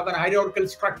 right? You have a hierarchical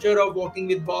structure of working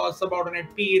with boss,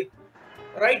 subordinate, peer,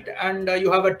 right? And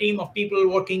you have a team of people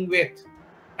working with.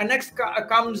 And next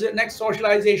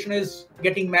socialization is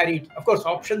getting married. Of course,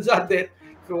 options are there.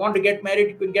 If you want to get married,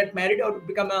 you can get married or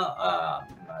become a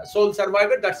sole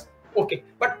survivor. That's okay.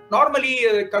 But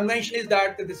normally, convention is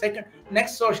that the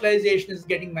next socialization is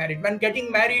getting married. When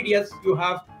getting married, yes, you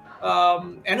have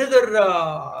another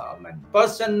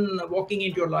person walking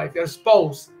into your life, your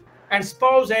spouse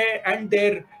and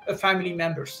their family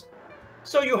members.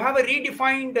 So you have a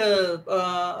redefined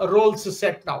roles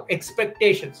set now,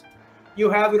 expectations. You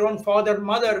have your own father,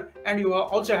 mother, and you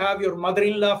also have your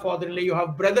mother-in-law, father-in-law. You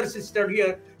have brother, sister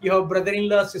here. You have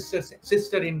brother-in-law,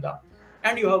 sister-in-law.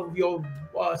 And you have your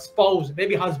spouse,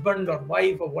 maybe husband or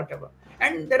wife or whatever.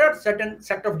 And there are certain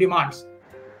set of demands.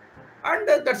 And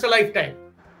that's a lifetime.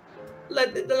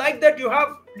 Like that, you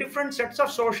have different sets of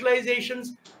socializations.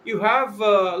 You have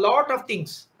a lot of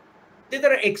things.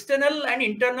 There are external and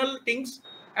internal things,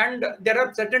 and there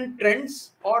are certain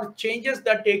trends or changes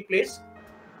that take place.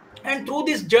 And through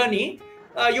this journey,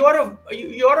 you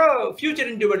are a future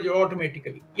individual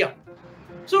automatically. Yeah.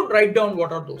 So write down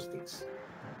what are those things.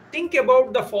 Think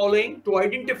about the following to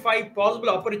identify possible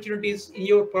opportunities in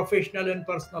your professional and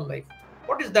personal life.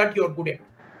 What is that you're good at?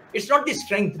 It's not the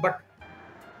strength, but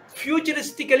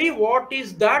futuristically, what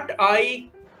is that I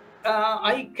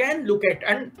can look at,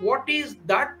 and what is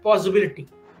that possibility?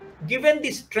 Given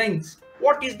the strengths,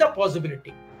 what is the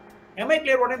possibility? Am I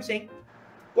clear what I'm saying?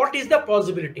 What is the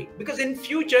possibility? Because in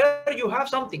future you have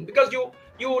something, because you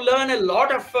learn a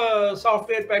lot of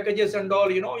software packages and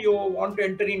all, you want to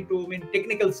enter into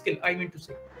technical skill, I mean to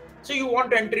say. So you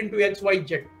want to enter into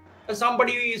XYZ.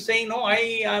 Somebody is saying, no,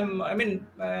 I am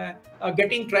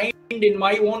getting trained in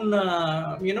my own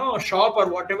shop or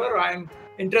whatever. I'm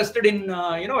interested in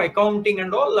accounting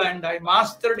and all, and I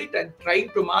mastered it and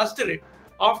trying to master it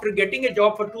after getting a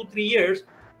job for 2-3 years.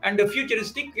 And the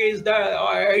futuristic is the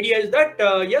idea is that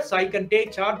yes, I can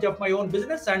take charge of my own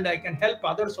business and I can help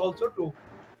others also to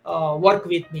work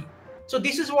with me. So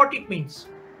this is what it means,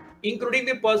 including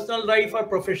the personal life or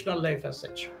professional life as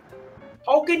such.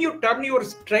 How can you turn your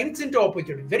strengths into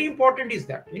opportunity? Very important is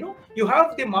that you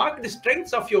have the marked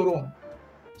strengths of your own,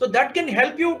 so that can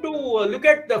help you to look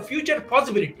at the future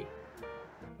possibility,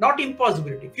 not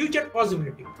impossibility, future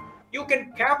possibility. You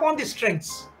can cap on the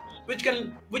strengths which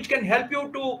can help you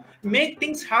to make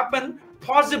things happen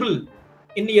possible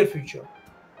in near future.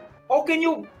 How can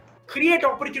you create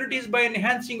opportunities by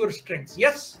enhancing your strengths?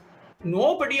 Yes,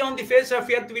 nobody on the face of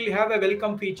earth will have a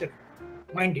welcome feature.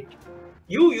 Mind it.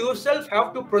 You yourself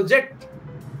have to project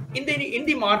in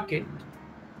the market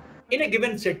in a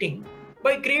given setting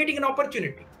by creating an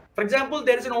opportunity. For example,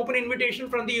 there is an open invitation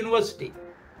from the university.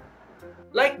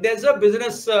 Like there's a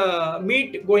business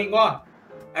meet going on,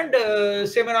 and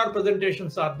seminar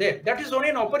presentations are there. That is only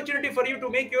an opportunity for you to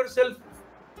make yourself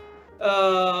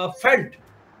felt.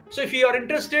 So if you are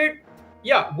interested,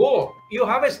 yeah, go. You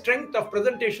have a strength of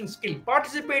presentation skill.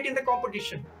 Participate in the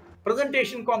competition,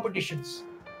 presentation competitions,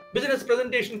 business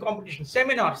presentation competitions,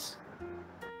 seminars,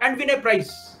 and win a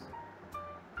prize.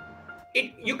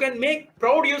 You can make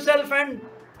proud yourself and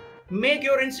make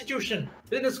your institution,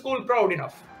 business school, proud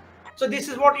enough. So this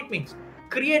is what it means.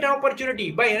 Create an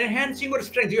opportunity by enhancing your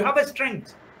strength. You have a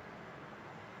strength.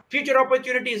 Future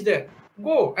opportunity is there.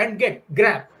 Go and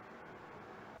grab.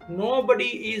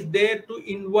 Nobody is there to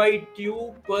invite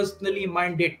you personally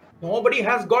minded. Nobody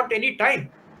has got any time.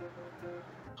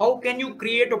 How can you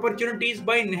create opportunities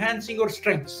by enhancing your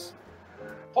strengths?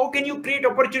 How can you create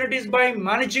opportunities by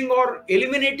managing or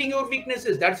eliminating your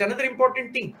weaknesses? That's another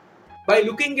important thing. By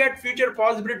looking at future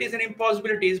possibilities and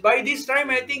impossibilities, by this time,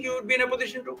 I think you would be in a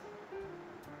position to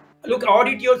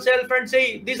audit yourself and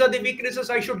say, these are the weaknesses,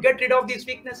 I should get rid of this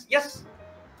weakness. Yes.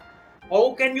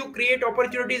 How can you create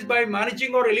opportunities by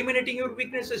managing or eliminating your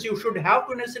weaknesses? You should have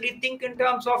to necessarily think in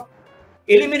terms of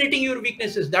eliminating your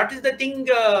weaknesses. That is the thing,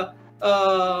 the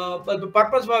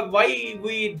purpose of why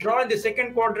we draw in the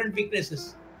second quadrant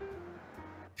weaknesses.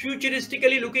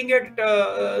 Futuristically looking at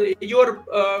your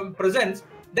presence,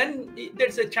 then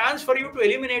there's a chance for you to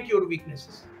eliminate your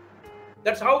weaknesses.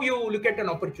 That's how you look at an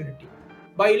opportunity.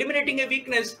 By eliminating a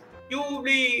weakness, you will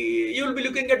be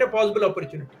looking at a possible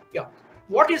opportunity. Yeah.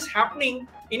 What is happening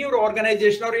in your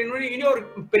organization or in your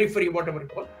periphery, whatever you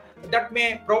call, that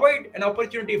may provide an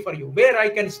opportunity for you where I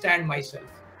can stand myself,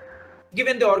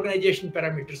 given the organization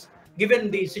parameters,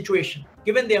 given the situation,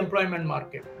 given the employment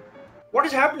market. What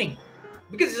is happening?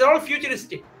 Because it's all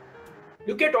futuristic.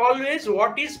 Look at always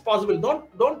what is possible.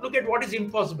 Don't look at what is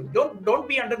impossible. Don't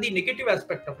be under the negative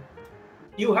aspect of it.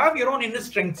 You have your own inner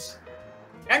strengths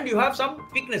and you have some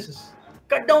weaknesses.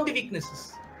 Cut down the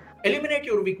weaknesses. Eliminate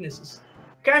your weaknesses.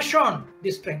 Cash on the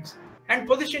strengths and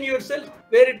position yourself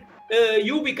where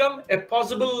you become a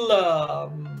possible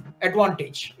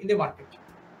advantage in the market.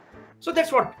 So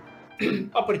that's what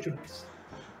opportunities.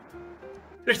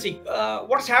 Let's see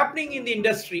what's happening in the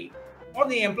industry or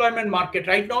the employment market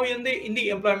right now. In the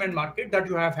employment market that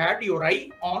you have had your eye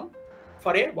on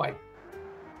for a while.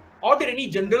 Are there any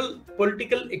general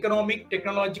political, economic,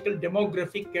 technological,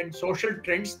 demographic, and social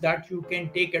trends that you can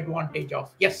take advantage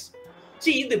of? Yes.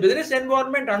 See, the business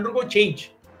environment undergo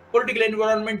change. Political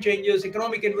environment changes,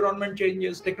 economic environment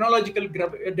changes, technological,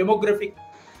 demographic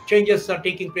changes are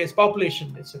taking place,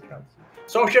 population, etc.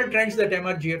 Social trends that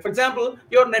emerge here. For example,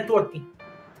 your networking.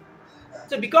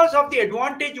 So because of the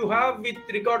advantage you have with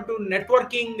regard to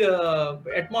networking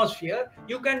atmosphere,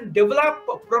 you can develop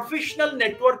professional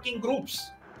networking groups.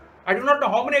 I do not know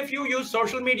how many of you use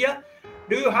social media.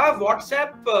 Do you have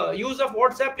WhatsApp, use of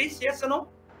WhatsApp, please? Yes or no?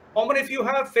 How many of you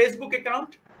have Facebook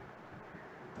account?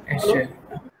 Yes, Hello? sir.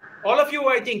 All of you,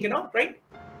 I think, right?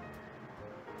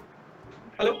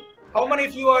 Hello? How many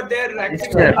of you are there? Yes,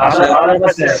 active? sir. All of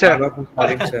us, sir.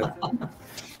 Sir.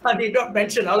 I did not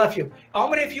mention all of you. How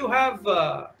many of you have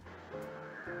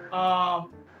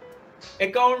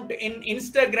account in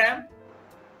Instagram?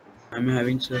 I'm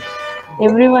having, sir.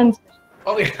 Everyone.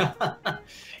 Oh, yeah.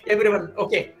 Everyone.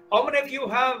 Okay. How many of you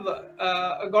have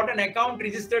got an account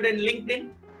registered in LinkedIn?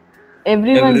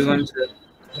 Everyone, sir.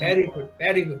 Very good.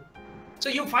 Very good. So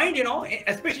you find,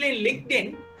 especially in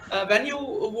LinkedIn, when you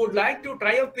would like to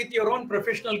try up with your own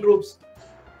professional groups,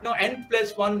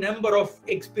 n+1 number of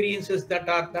experiences that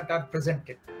are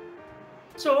presented.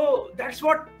 So that's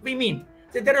what we mean.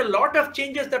 So there are a lot of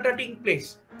changes that are taking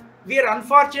place. We are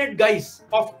unfortunate guys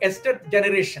of Esther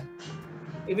generation.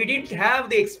 We didn't have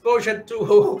the exposure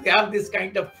to have this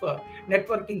kind of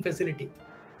networking facility.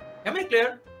 Am I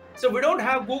clear? So we don't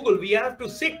have Google. We have to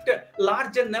sit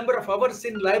larger number of hours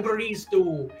in libraries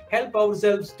to help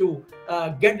ourselves to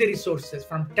get the resources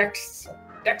from texts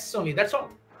only. That's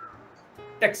all.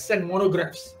 Texts and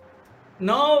monographs.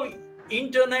 Now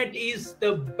internet is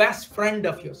the best friend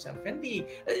of yourself, and the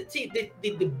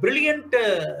brilliant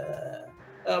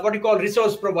what you call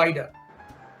resource provider.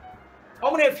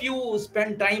 How many of you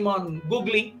spend time on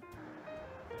Googling?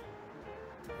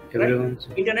 Everyone,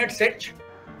 right? Internet search,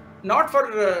 not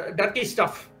for dirty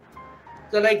stuff.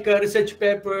 So like research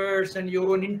papers and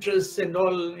your own interests and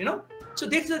all, So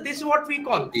this is what we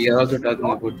call. We are also talking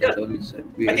about that only, sir.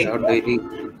 We are not daily.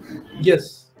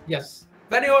 Yes.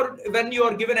 When you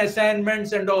are given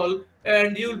assignments and all,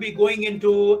 and you'll be going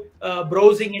into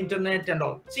browsing internet and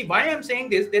all. See why I'm saying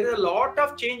this? There is a lot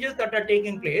of changes that are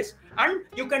taking place, and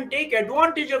you can take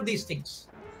advantage of these things.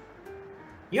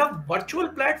 You have virtual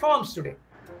platforms today.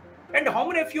 And how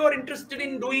many of you are interested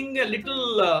in doing a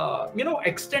little,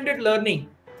 extended learning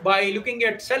by looking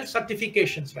at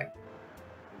self-certifications, right?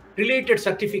 Related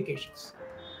certifications,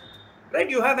 right?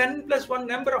 You have n+1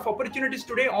 number of opportunities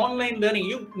today, online learning.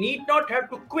 You need not have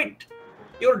to quit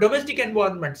your domestic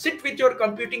environment. Sit with your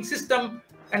computing system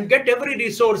and get every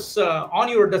resource on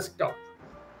your desktop.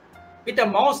 With a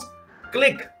mouse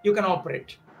click, you can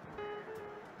operate.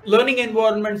 Learning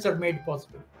environments are made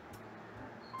possible.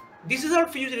 This is our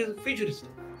futuristic.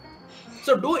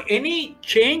 So do any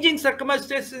changing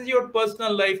circumstances in your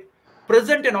personal life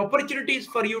present an opportunities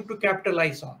for you to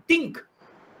capitalize on? Think.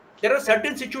 There are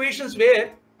certain situations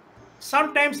where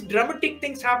sometimes dramatic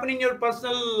things happen in your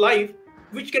personal life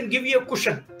which can give you a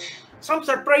cushion, some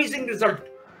surprising result.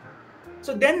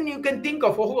 So then you can think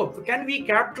of, can we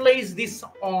capitalize this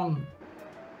on?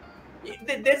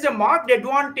 There's a marked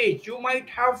advantage you might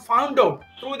have found out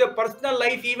through the personal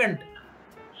life event.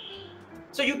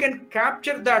 So you can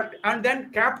capture that and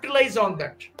then capitalize on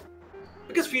that.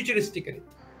 Because futuristically,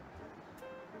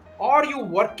 are you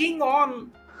working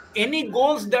on any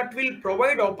goals that will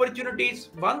provide opportunities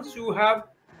once you have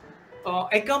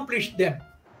accomplished them?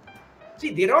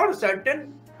 See, there are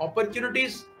certain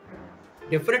opportunities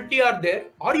definitely are there.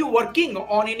 Are you working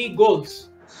on any goals?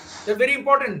 They're very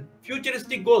important.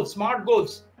 Futuristic goals, smart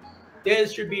goals. They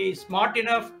should be smart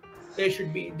enough. They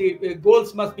should be, the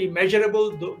goals must be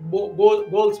measurable. The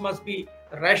goals must be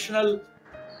rational.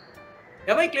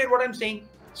 Am I clear what I'm saying?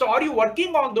 So are you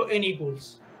working on any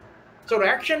goals? So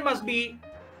action must be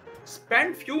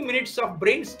spend few minutes of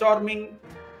brainstorming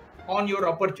on your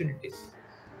opportunities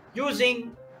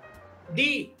using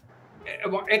the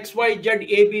X, Y, Z,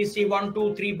 A, B, C, 1,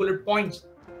 2, 3 bullet points.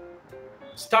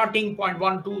 Starting point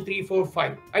 1, 2, 3, 4,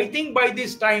 5. I think by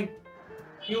this time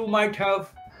you might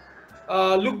have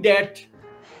looked at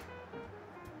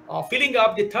filling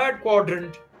up the third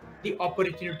quadrant, the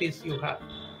opportunities you have.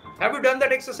 Have you done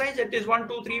that exercise? It is 1,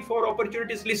 2, 3, 4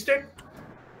 opportunities listed.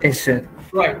 Yes, sir.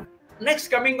 Right. Next,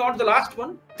 coming on the last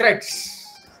one,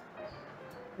 threats.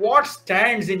 What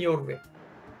stands in your way?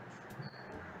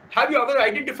 Have you ever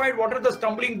identified what are the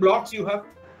stumbling blocks you have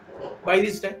by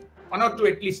this time? 1 or 2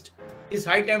 at least. It's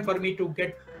high time for me to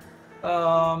get.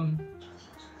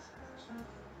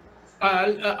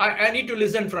 I need to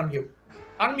listen from you.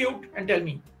 Unmute and tell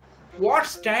me what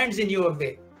stands in your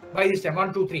way by this time.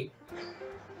 1, 2, 3.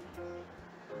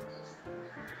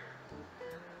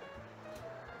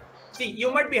 See,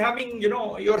 you might be having,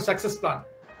 your success plan.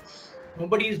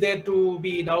 Nobody is there to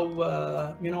be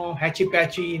now,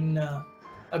 hatchy-patchy in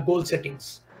goal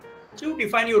settings. So you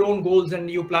define your own goals and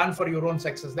you plan for your own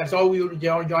success. That's how you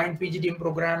join PGDM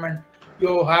program, and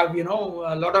you have, a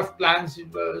lot of plans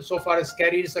so far as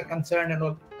careers are concerned and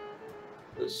all.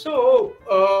 So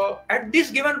at this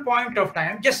given point of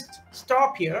time, just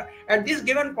stop here. At this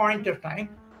given point of time,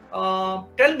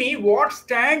 tell me what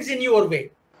stands in your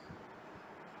way.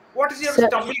 What is your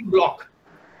stumbling block?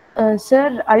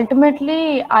 Sir,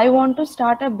 ultimately, I want to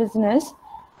start a business,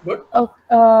 Good.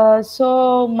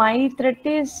 So my threat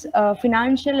is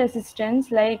financial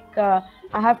assistance. Like I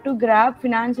have to grab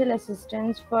financial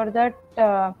assistance for that.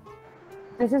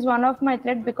 This is one of my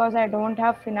threat because I don't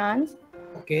have finance.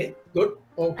 Okay, good.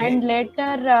 Okay. And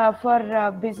later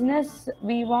for business,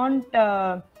 we want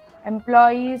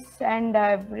employees and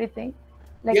everything,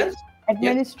 like Yes.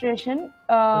 administration.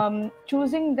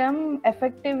 Choosing them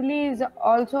effectively is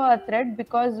also a threat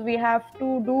because we have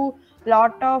to do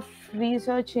lot of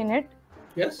research in it.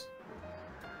 Yes.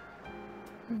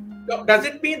 So does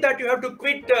it mean that you have to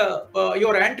quit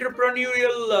your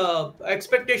entrepreneurial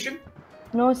expectation?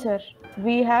 No, sir.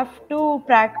 We have to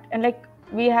practice, like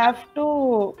we have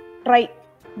to try,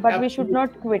 but we should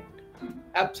not quit.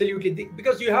 Absolutely,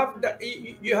 because you have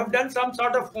done some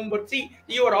sort of homework. See,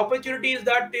 your opportunity is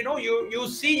that you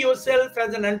see yourself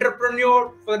as an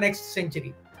entrepreneur for the next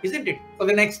century, isn't it? For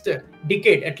the next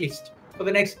decade, at least for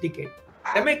the next decade.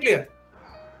 Am I clear?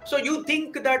 So you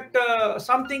think that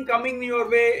something coming your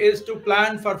way is to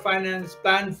plan for finance,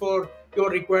 plan for your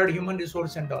required human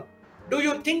resource and all. Do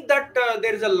you think that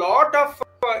there is a lot of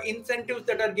incentives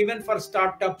that are given for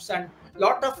startups and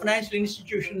lot of financial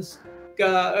institutions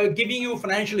giving you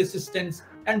financial assistance,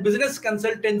 and business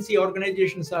consultancy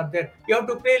organizations are there? You have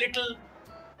to pay little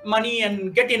money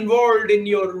and get involved in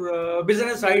your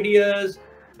business ideas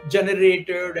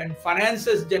generated and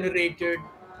finances generated.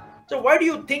 So why do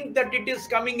you think that it is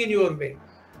coming in your way?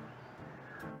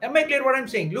 Am I clear what I'm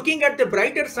saying? Looking at the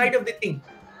brighter side of the thing.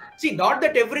 See, not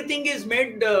that everything is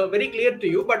made very clear to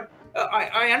you, but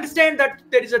I understand that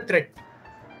there is a threat.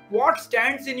 What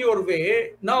stands in your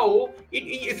way now?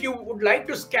 If you would like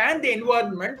to scan the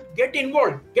environment, get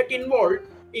involved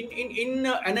in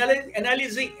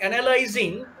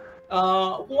analyzing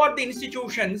who are the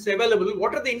institutions available,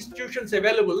 what are the institutions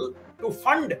available to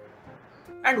fund,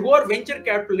 and who are venture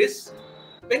capitalists.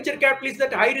 Venture capitalists,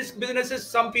 that high risk businesses,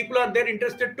 some people are there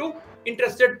interested to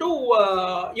invest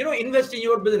in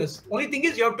your business. Only thing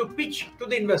is you have to pitch to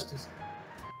the investors.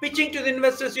 Pitching to the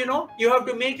investors, you have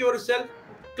to make yourself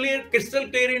clear, crystal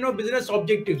clear, business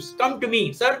objectives. Come to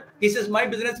me, sir, this is my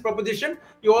business proposition.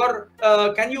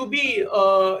 Can you be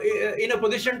in a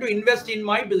position to invest in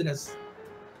my business?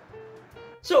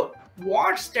 So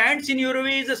what stands in your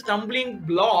way is a stumbling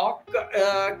block,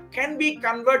 can be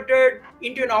converted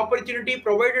into an opportunity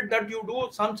provided that you do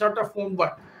some sort of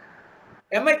homework.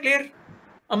 Am I clear?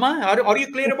 Amma, are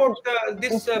you clear about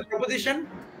this proposition?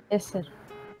 Yes, sir.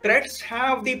 Threats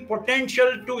have the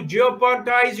potential to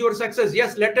jeopardize your success.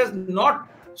 Yes, let them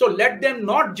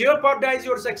not jeopardize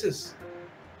your success.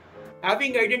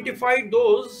 Having identified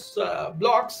those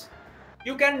blocks,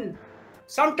 you can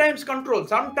sometimes control,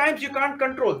 sometimes you can't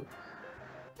control.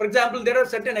 For example, there are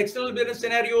certain external business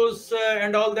scenarios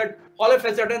and all that. All of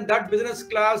a sudden, that business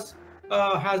class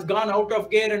has gone out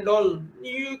of gear and all.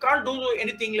 You can't do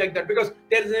anything like that because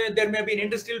there may be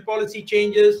industrial policy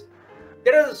changes.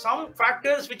 There are some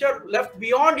factors which are left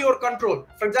beyond your control.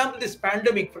 For example, this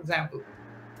pandemic, for example.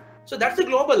 So that's a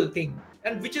global thing,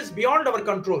 and which is beyond our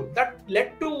control. That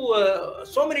led to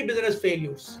so many business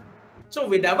failures. So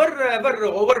we never ever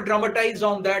over dramatize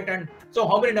on that. And so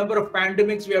how many number of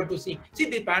pandemics we have to see? See,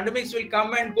 the pandemics will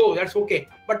come and go. That's okay.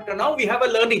 But now we have a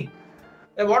learning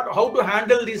how to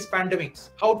handle these pandemics,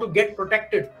 how to get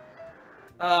protected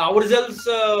ourselves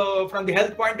from the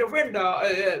health point of view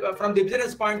and from the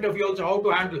business point of view also, how to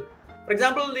handle. For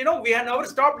example, we have never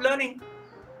stopped learning.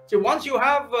 So once you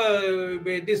have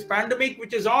this pandemic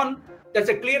which is on, that's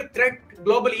a clear threat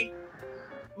globally.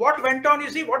 What went on, you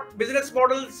see, what business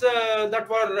models that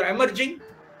were emerging?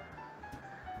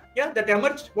 Yeah, that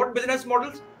emerged. What business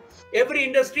models? Every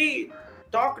industry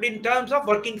talked in terms of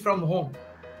working from home.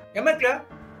 Am I clear?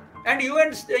 And you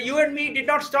and me did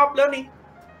not stop learning.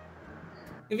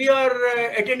 We are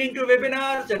attending to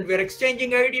webinars and we're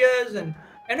exchanging ideas, and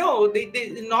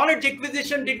the knowledge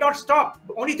acquisition did not stop.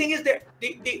 The only thing is that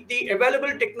the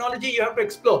available technology you have to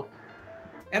explore.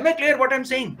 Am I clear what I'm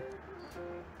saying?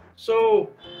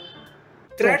 So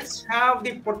threats have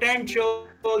the potential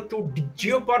to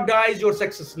jeopardize your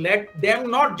success. Let them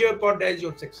not jeopardize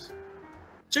your success.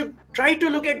 So try to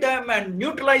look at them and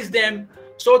neutralize them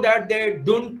so that they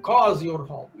don't cause you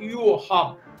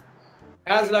harm.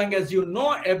 As long as you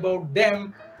know about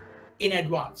them in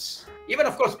advance. Even,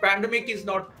 of course, pandemic is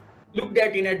not looked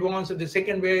at in advance of the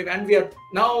second wave, and we are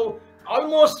now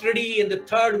almost ready in the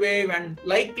third wave, and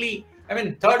likely,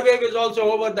 third wave is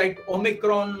also over, like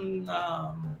Omicron,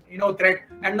 threat.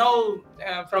 And now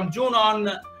from June on,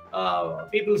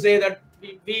 people say that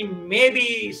we may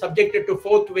be subjected to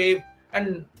fourth wave,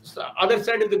 and other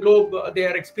side of the globe, they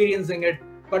are experiencing it.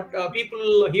 But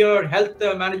people here, health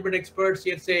management experts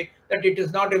here say that it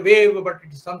is not a wave, but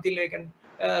it is something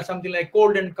like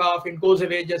cold and cough. It goes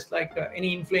away just like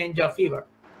any influenza fever.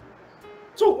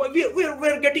 So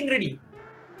we're getting ready.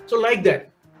 So like that,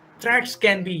 threats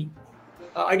can be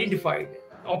identified,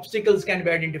 obstacles can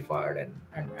be identified,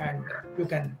 and you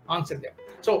can answer them.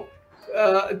 So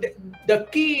the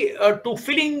key to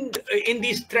filling in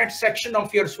this threat section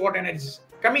of your SWOT analysis,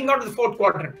 coming out of the fourth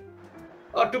quadrant,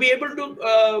 to be able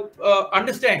to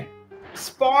understand,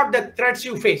 spot the threats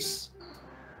you face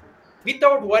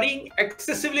without worrying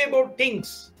excessively about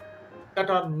things that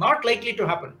are not likely to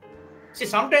happen. See,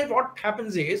 sometimes what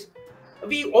happens is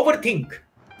we overthink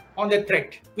on the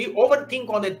threat.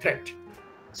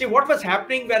 See, what was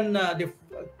happening when the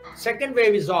second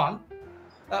wave is on,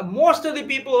 most of the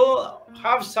people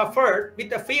have suffered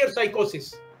with a fear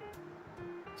psychosis.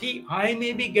 See, I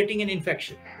may be getting an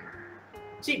infection.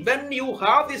 See, when you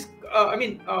have this,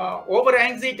 over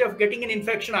anxiety of getting an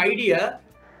infection idea,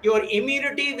 your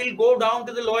immunity will go down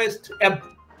to the lowest ebb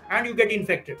and you get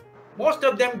infected. Most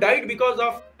of them died because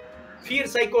of fear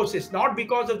psychosis, not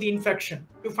because of the infection.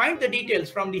 You find the details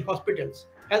from the hospitals,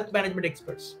 health management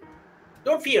experts.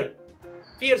 Don't fear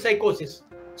psychosis.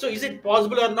 So is it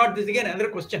possible or not? This is again another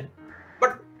question.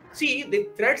 But see, the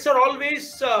threats are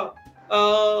always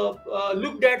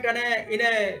looked at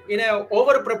in a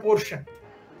over proportion.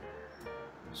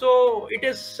 So it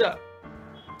is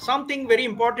something very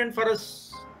important for us.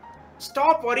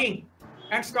 Stop worrying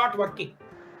and start working.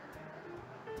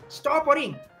 Stop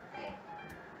worrying.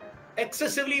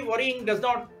 Excessively worrying does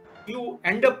not, you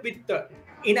end up with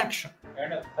inaction.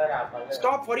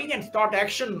 Stop worrying and start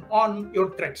action on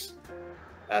your threats.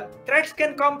 Threats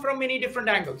can come from many different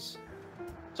angles.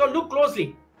 So look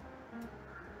closely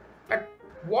at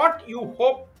what you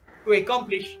hope to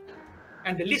accomplish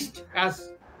and list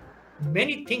as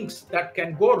many things that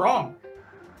can go wrong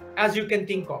as you can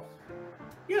think of.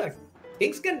 Yeah,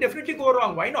 things can definitely go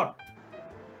wrong. Why not?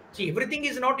 See, everything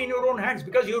is not in your own hands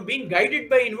because you're being guided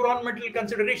by environmental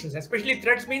considerations, especially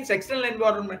threats means external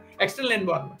environment,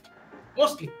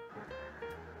 mostly.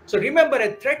 So remember,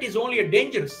 a threat is only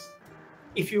dangerous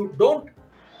if you don't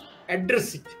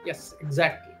address it. Yes,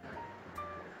 exactly.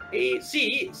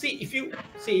 See, if you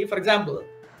see, for example,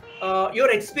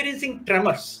 you're experiencing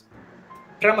tremors.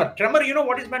 Tremor, you know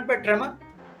what is meant by tremor?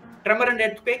 Tremor and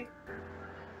earthquake?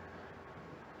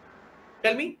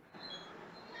 Tell me.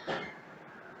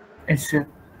 Yes, sir.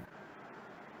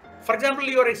 For example,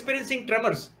 you are experiencing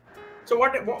tremors. So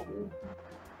what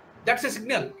that's a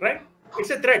signal, right?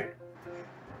 It's a threat.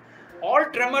 All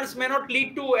tremors may not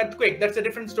lead to earthquake. That's a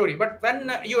different story. But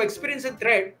when you experience a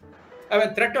threat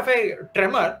of a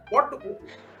tremor,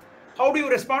 how do you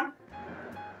respond?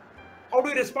 How do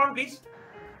you respond, please?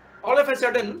 All of a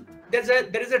sudden, there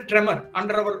is a tremor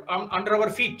under our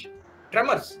feet.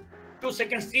 Tremors. 2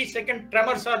 seconds, 3 second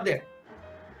tremors are there.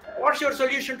 What's your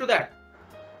solution to that?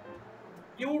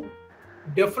 You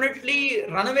definitely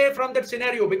run away from that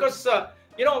scenario because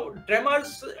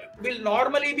tremors will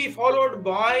normally be followed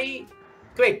by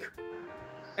quake.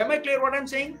 Am I clear what I'm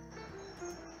saying?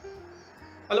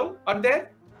 Hello, are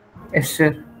there? Yes,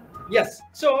 sir. Yes.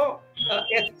 So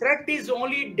a threat is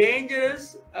only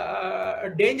dangerous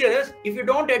if you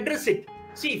don't address it.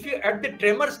 See, if you at the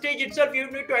tremor stage itself,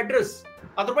 you need to address.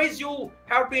 Otherwise, you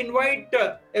have to invite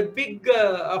a big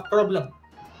problem.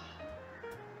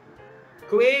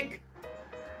 Quake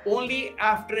only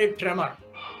after a tremor.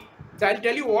 So I'll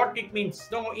tell you what it means.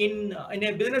 So in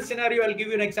a business scenario, I'll give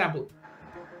you an example.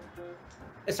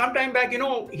 Some time back,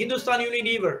 Hindustan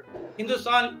Unilever.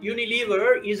 Hindustan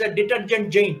Unilever is a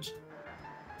detergent giant.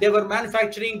 They were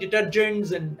manufacturing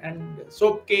detergents and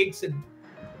soap cakes and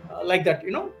like that,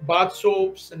 bath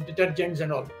soaps and detergents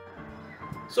and all.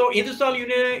 So Hindustan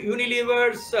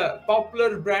Unilever's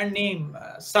popular brand name,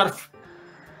 Surf,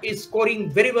 is scoring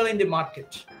very well in the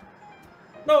market.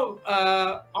 Now,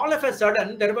 all of a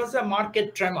sudden, there was a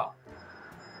market tremor.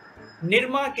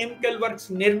 Nirma Chemical Works,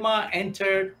 Nirma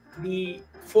entered the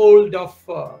fold of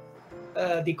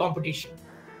the competition.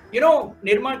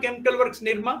 Nirma Chemical Works,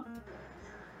 Nirma?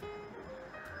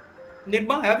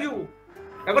 Nirma, have you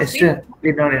ever seen? Yes, sir.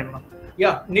 We know Nirma.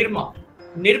 Yeah, Nirma.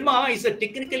 Nirma is a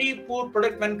technically poor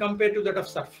product when compared to that of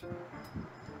Surf.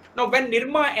 Now, when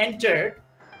Nirma entered,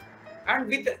 and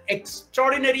with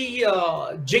extraordinary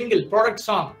jingle, product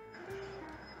song,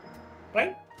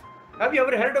 right? Have you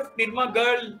ever heard of Nirma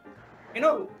girl,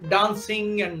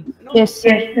 dancing and Yes,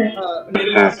 sir.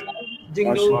 Nirma's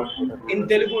jingle? In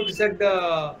Telugu, it said,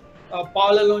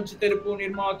 Palalonchi Telupu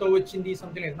Nirmato vachindi,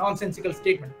 something like nonsensical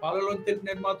statement. Palalonchi Telupu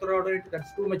Nirmato,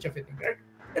 that's too much of a thing, right?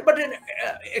 But an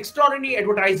extraordinary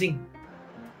advertising.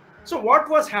 So what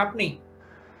was happening?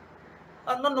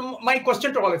 No, my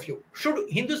question to all of you: should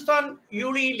Hindustan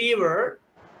Unilever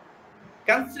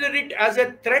consider it as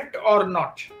a threat or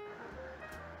not?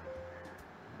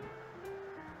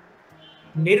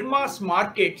 Nirma's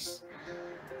markets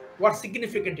were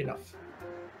significant enough.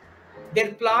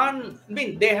 Their plan, I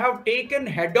mean, they have taken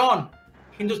head-on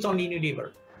Hindustan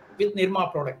Unilever with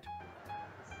Nirma product.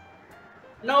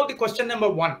 Now the question number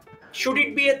one: should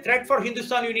it be a threat for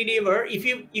Hindustan Unilever?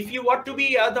 If you were to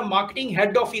be the marketing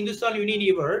head of Hindustan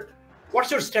Unilever,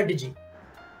 what's your strategy?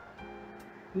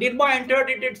 Nirma entered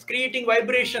it, it's creating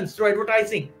vibrations through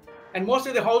advertising, and most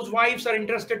of the housewives are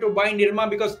interested to buy Nirma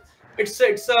because it's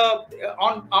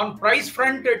on price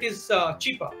front it is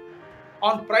cheaper.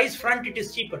 On price front it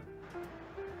is cheaper.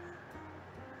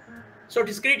 So it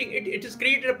has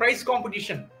created a price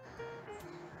competition.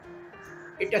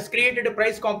 It has created a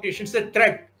price competition. It's a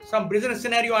threat. Some business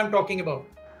scenario I'm talking about.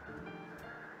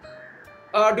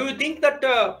 Do you think that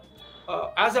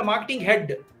as a marketing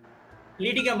head,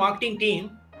 leading a marketing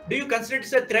team, do you consider it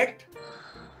as a threat?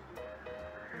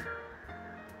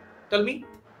 Tell me.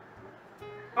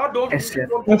 Or don't? Yes, sir.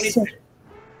 Don't Yes, sir.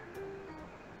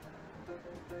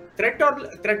 Threat or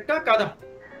threat kada?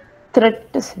 Threat,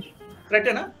 sir.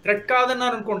 Threat na? Threat kada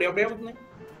na ankondi.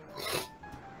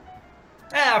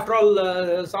 After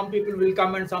all, some people will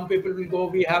come and some people will go.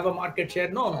 We have a market share.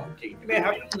 No, it may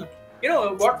happen. You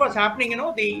know what was happening. You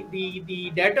know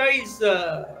the data is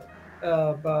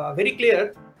very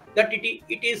clear that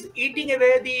it is eating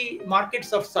away the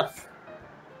markets of surf.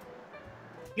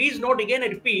 Please note again, I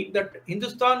repeat that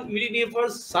Hindustan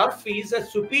Unilever's surf is a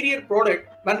superior product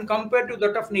when compared to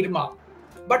that of Nirma.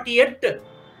 But yet,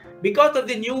 because of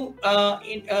the new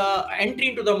entry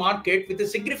into the market with a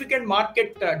significant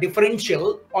market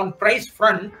differential on price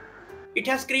front, it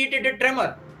has created a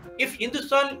tremor. If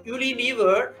Hindustan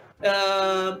Unilever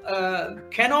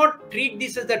cannot treat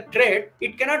this as a threat,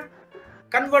 it cannot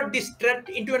convert this threat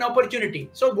into an opportunity.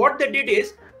 So what they did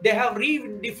is they have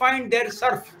redefined their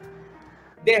surf.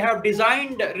 They have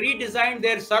redesigned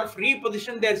their surf,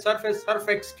 repositioned their surf as Surf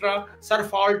Extra, Surf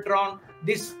Altron,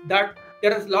 this, that.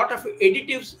 There is a lot of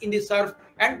additives in the surf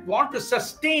and want to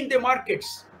sustain the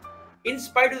markets in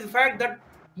spite of the fact that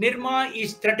Nirma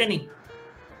is threatening.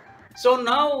 So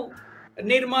now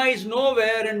Nirma is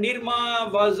nowhere and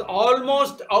Nirma was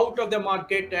almost out of the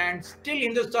market and still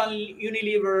Hindustan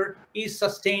Unilever is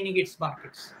sustaining its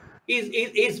markets,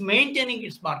 is maintaining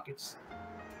its markets.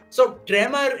 So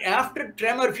tremor after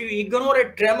tremor, if you ignore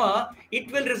a tremor,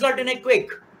 it will result in a quake.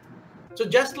 So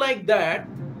just like that,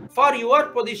 for your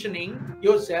positioning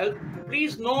yourself,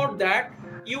 please note that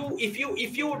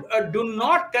if you do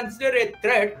not consider a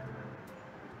threat,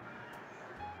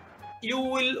 you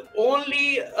will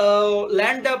only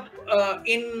land up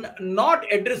in not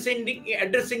addressing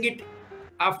it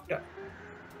after.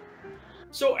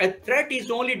 So a threat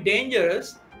is only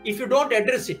dangerous if you don't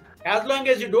address it. As long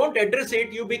as you don't address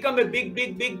it, you become a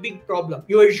big problem.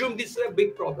 You assume this is a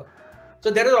big problem. So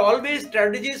there are always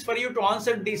strategies for you to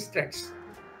answer these threats.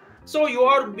 So you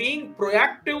are being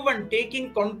proactive and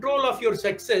taking control of your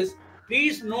success.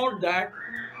 Please note that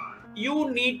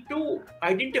you need to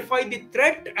identify the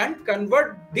threat and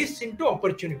convert this into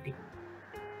opportunity.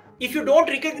 If you don't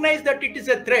recognize that it is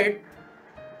a threat,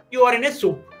 you are in a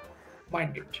soup.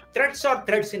 Mind it. Threats are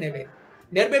threats in a way.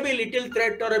 There may be a little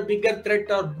threat or a bigger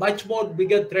threat or much more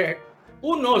bigger threat.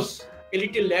 Who knows a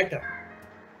little later?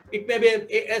 It may be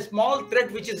a small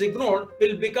threat which is ignored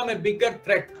will become a bigger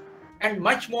threat and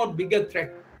much more bigger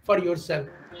threat for yourself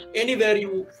anywhere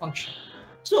you function.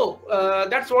 So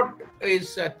that's what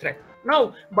is a threat.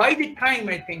 Now, by the time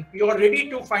I think you are ready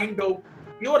to find out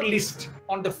your list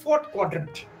on the fourth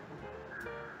quadrant,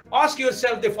 ask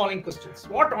yourself the following questions.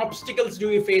 What obstacles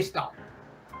do you face now?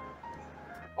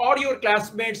 Are your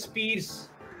classmates, peers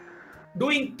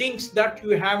doing things that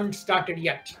you haven't started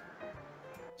yet?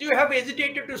 So you have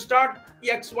hesitated to start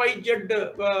X, Y, Z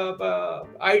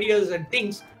ideas and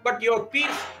things, but your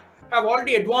peers have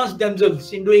already advanced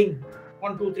themselves in doing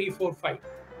 1, 2, 3, 4, 5.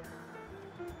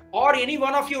 Or any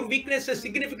one of your weaknesses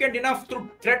significant enough to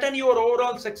threaten your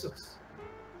overall success.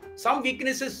 Some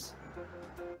weaknesses,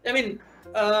 I mean,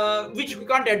 which we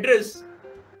can't address,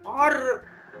 are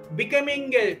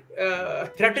becoming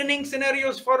threatening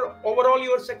scenarios for overall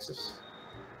your success.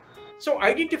 So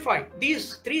identify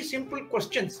these 3 simple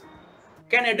questions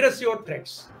can address your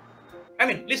threats. I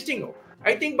mean, listing out.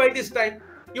 I think by this time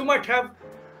you might have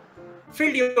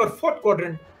filled your fourth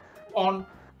quadrant on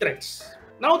threats.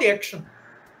 Now the action.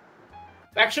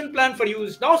 The action plan for you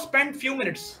is now spend few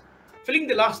minutes filling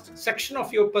the last section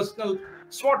of your personal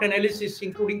SWOT analysis,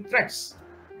 including threats.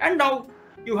 And now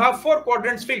you have 4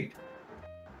 quadrants filled.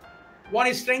 One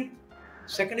is strength,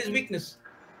 second is weakness,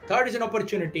 third is an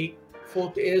opportunity,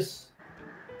 fourth is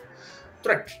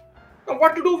threat. Now,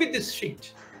 what to do with this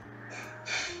sheet?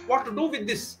 What to do with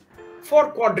this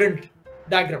 4 quadrant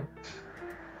diagram?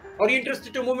 Are you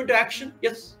interested to move into action?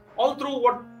 Yes. All through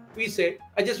what we say,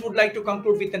 I just would like to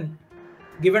conclude with an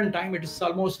given time. It is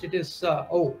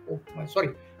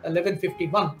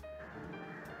 11:51.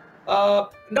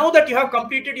 Now that you have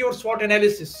completed your SWOT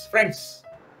analysis, friends,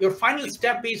 your final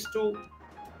step is to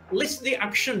list the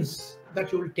actions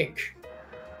that you will take.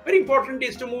 Very important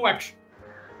is to move action.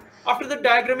 After the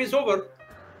diagram is over,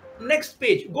 next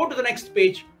page, go to the next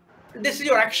page. This is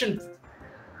your action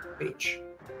page.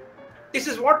 This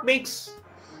is what makes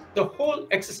the whole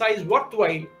exercise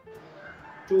worthwhile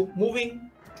to moving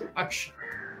to action.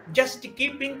 Just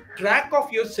keeping track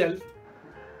of yourself,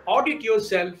 audit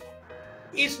yourself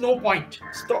is no point.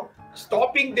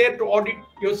 Stopping there to audit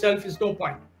yourself is no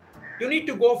point. You need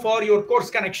to go for your course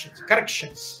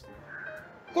corrections.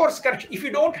 Course correction. If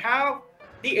you don't have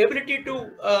the ability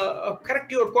to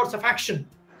correct your course of action,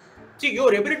 see,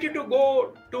 your ability to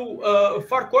go to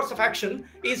for course of action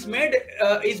is made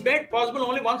possible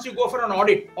only once you go for an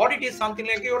audit. Audit is something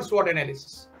like your SWOT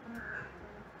analysis.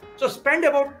 So spend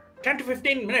about 10 to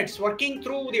 15 minutes working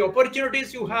through the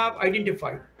opportunities you have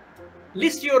identified.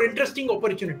 List your interesting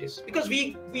opportunities, because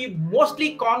we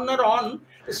mostly corner on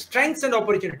strengths and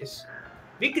opportunities.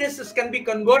 Weaknesses can be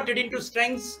converted into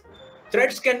strengths.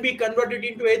 Threats can be converted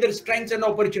into either strengths and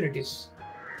opportunities.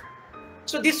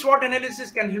 So this SWOT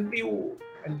analysis can help you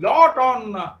a lot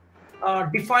on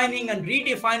defining and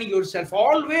redefining yourself.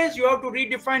 Always you have to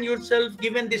redefine yourself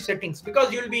given these settings,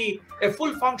 because you'll be a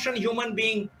full function human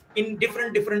being in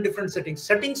different settings.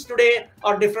 Settings today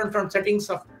are different from settings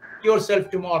of yourself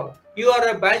tomorrow. You are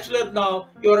a bachelor now,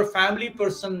 you are a family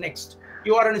person next.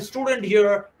 You are a student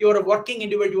here, you are a working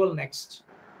individual next.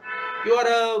 You are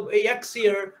a X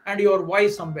here and you are Y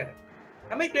somewhere.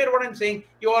 Am I clear what I'm saying?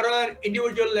 You are an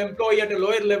individual employee at a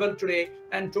lower level today,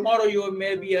 and tomorrow you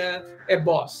may be a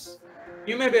boss.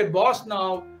 You may be a boss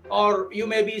now, or you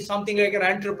may be something like an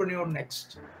entrepreneur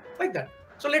next. Like that.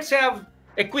 So let's have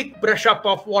a quick brush up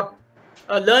of what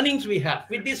learnings we have.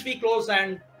 With this we close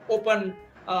and open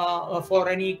for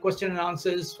any question and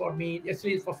answers for me, at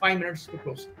least for 5 minutes to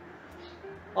close.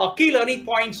 Key learning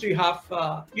points you have.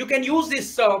 You can use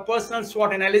this personal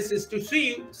SWOT analysis to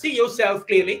see yourself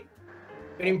clearly.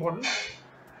 Very important.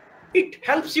 It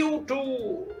helps you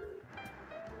to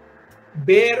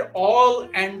bear all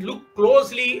and look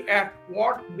closely at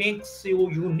what makes you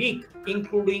unique,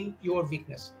 including your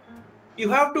weakness. You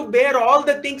have to bear all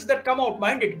the things that come out,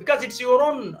 mind it, because it's your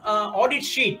own audit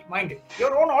sheet, mind it,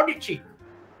 your own audit sheet.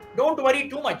 Don't worry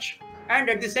too much, and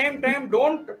at the same time,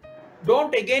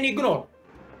 don't again ignore.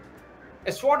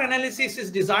 A SWOT analysis is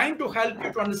designed to help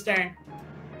you to understand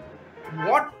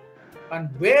what and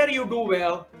where you do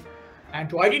well, and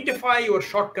to identify your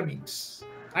shortcomings.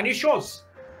 And it shows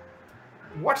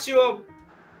what's you're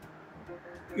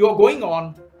going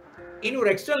on in your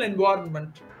external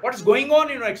environment, what's going on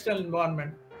in your external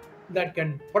environment that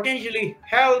can potentially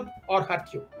help or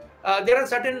hurt you. There are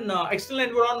certain external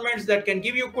environments that can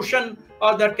give you cushion,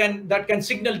 or that can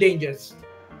signal dangers.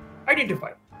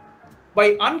 Identify.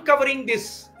 By uncovering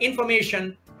this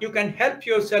information, you can help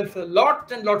yourself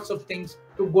lots and lots of things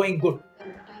to going good.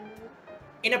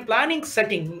 In a planning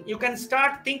setting, you can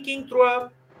start thinking through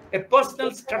a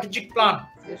personal strategic plan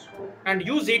and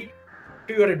use it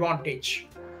to your advantage.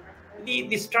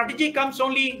 The strategy comes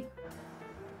only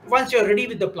once you're ready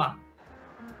with the plan.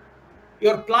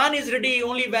 Your plan is ready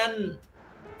only when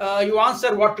you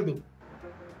answer what to do.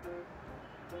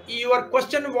 Your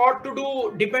question what to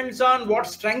do depends on what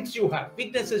strengths you have,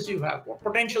 weaknesses you have, what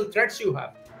potential threats you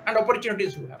have, and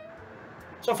opportunities you have.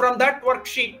 So from that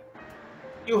worksheet,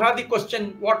 you have the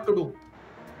question what to do.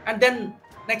 And then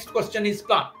next question is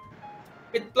plan.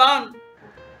 With plan,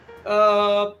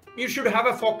 you should have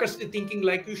a focused thinking,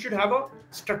 like you should have a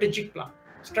strategic plan,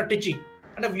 strategy,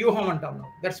 and a vyuhamantam.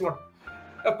 That's what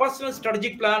a personal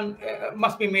strategic plan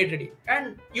must be made ready,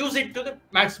 and use it to the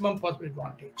maximum possible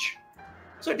advantage.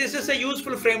 So this is a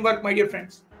useful framework, my dear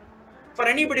friends, for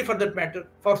anybody for that matter,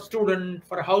 for student,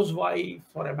 for a housewife,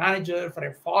 for a manager, for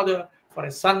a father, for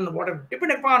a son, whatever,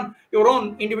 depending upon your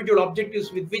own individual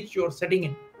objectives with which you're setting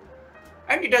in.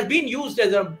 And it has been used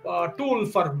as a tool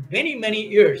for many, many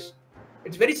years.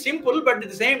 It's very simple, but at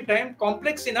the same time,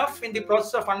 complex enough in the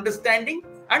process of understanding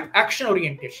and action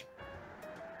orientation.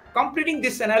 Completing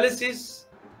this analysis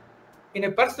in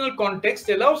a personal context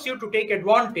allows you to take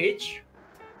advantage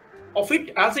of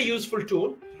it as a useful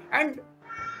tool and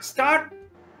start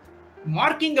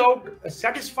marking out a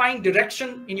satisfying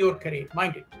direction in your career.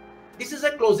 Mind it. This is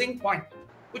a closing point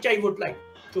which I would like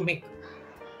to make.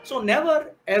 So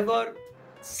never ever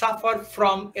suffer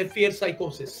from a fear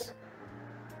psychosis.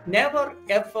 Never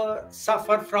ever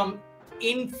suffer from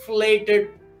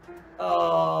inflated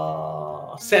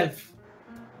self.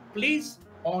 Please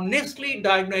honestly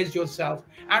diagnose yourself,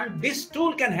 and this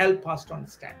tool can help us to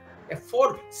understand a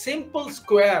simple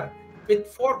square with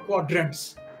 4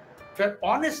 quadrants. If you're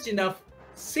honest enough,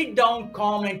 sit down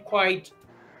calm and quiet,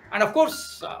 and of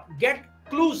course get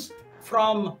clues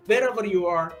from wherever you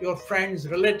are, your friends,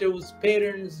 relatives,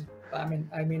 parents, I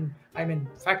mean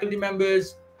faculty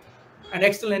members, and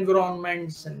external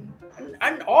environments,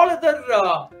 and all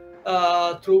other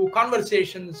through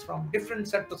conversations from different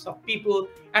sets of people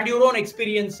and your own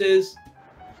experiences.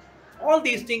 All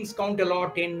these things count a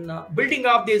lot in building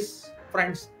up these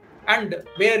friends and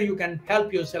where you can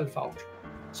help yourself out.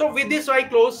 So with this I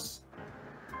close.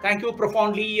 Thank you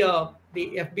profoundly, the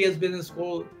FBS Business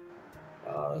School,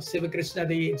 Siva Krishna,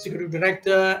 the Executive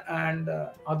Director, and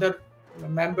other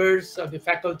members of the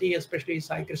faculty, especially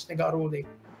Sai Krishna Garu, the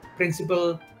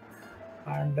Principal,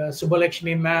 and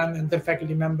Subbalakshmi ma'am, and the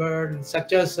faculty member, and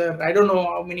Satya sir. I don't know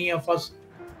how many of us,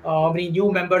 how many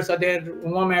new members are there.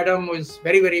 Uma madam was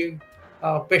very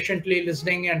patiently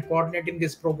listening and coordinating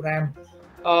this program.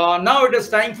 Now it is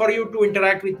time for you to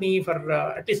interact with me for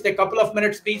at least a couple of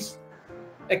minutes, please.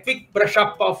 A quick brush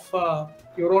up of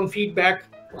your own feedback,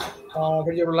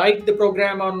 whether you like the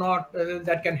program or not.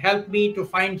 That can help me to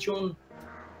fine tune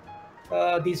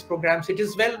these programs. It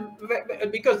is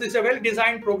because this is a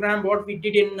well-designed program. What we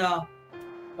did in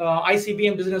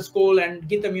ICBM Business School and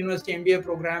Geetham University MBA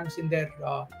programs in their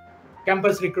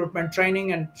campus recruitment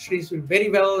training, and Shree's very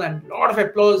well, and a lot of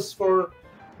applause for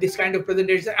this kind of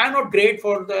presentation. I'm not great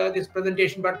for this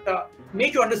presentation, but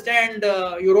make you understand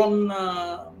your own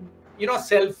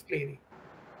self clearly.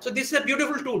 So this is a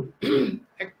beautiful tool,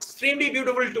 extremely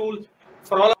beautiful tool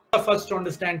for all of us to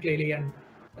understand clearly. And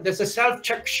there's a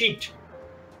self-check sheet.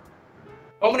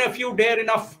 How many of you dare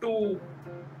enough to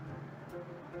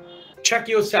check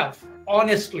yourself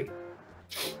honestly?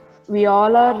 We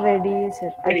all are ready,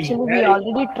 sir. Actually, we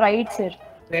already tried, sir.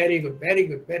 Very good, very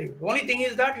good, very good. The only thing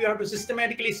is that you have to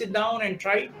systematically sit down and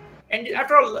try. And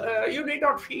after all, you need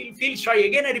not feel shy.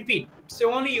 Again, I repeat, it's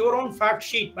only your own fact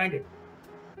sheet, mind it.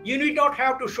 You need not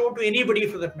have to show to anybody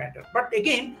for that matter. But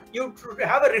again, you should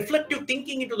have a reflective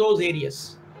thinking into those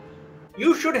areas.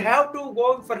 You should have to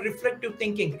go for reflective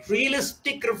thinking,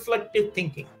 realistic reflective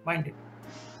thinking, mind it.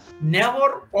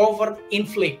 Never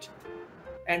overinflate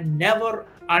and never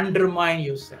undermine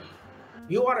yourself.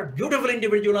 You are a beautiful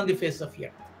individual on the face of the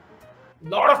earth. A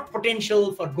lot of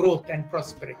potential for growth and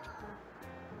prosperity.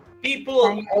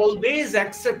 People always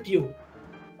accept you.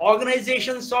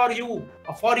 Organizations are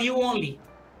for you only.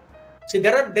 See,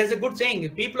 there's a good saying,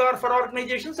 people are for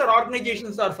organizations or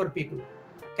organizations are for people.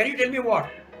 Can you tell me what?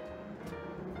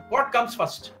 What comes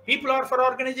first? People are for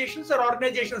organizations or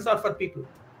organizations are for people?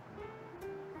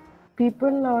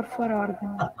 People are for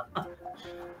organizations.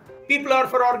 People are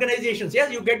for organizations.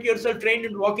 Yes, you get yourself trained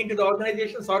and walk into the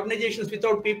organizations. Organizations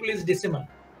without people is decimal.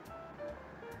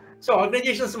 So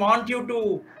organizations want you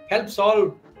to help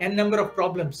solve n number of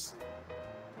problems.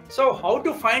 So how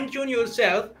to fine-tune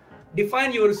yourself,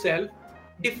 define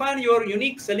your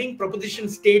unique selling proposition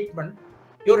statement,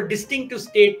 your distinctive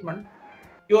statement,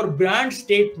 your brand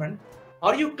statement.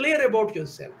 Are you clear about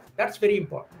yourself? That's very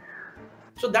important.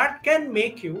 So that can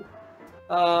make you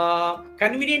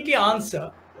conveniently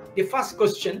answer the first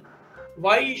question,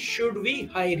 why should we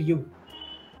hire you?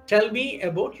 Tell me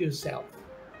about yourself.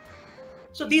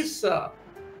 So this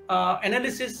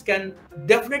analysis can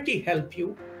definitely help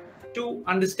you to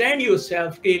understand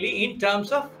yourself clearly in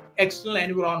terms of external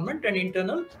environment and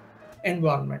internal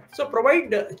environment. So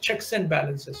provide checks and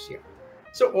balances here.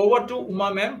 So over to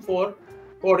Uma ma'am for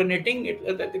coordinating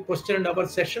the question and answer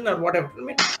session or whatever. I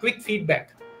mean, quick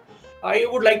feedback. I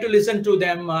would like to listen to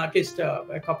them at least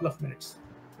a couple of minutes.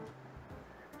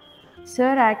 Sir,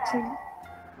 actually.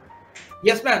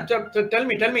 Yes, ma'am. So tell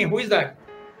me, who is that?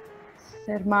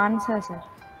 Sir, Mansa, sir.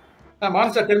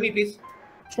 Mansa, tell me, please.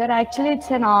 Sir, actually, it's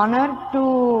an honor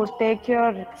to take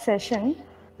your session.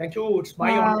 Thank you. It's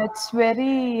my honor. It's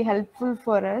very helpful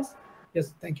for us.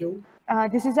 Yes, thank you.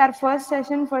 This is our first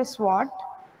session for SWOT,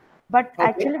 but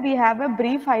actually we have a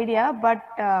brief idea, but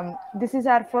this is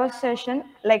our first session,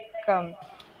 like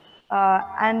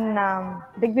an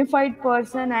dignified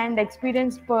person and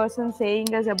experienced person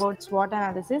saying us about SWOT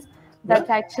analysis. That's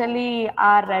actually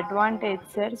our advantage,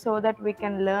 sir, so that we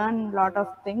can learn a lot of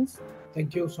things.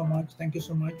 Thank you so much. Thank you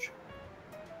so much.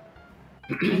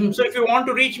 So if you want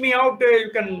to reach me out, you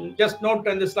can just note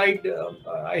on the slide.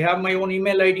 I have my own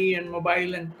email ID and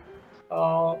mobile, and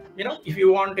if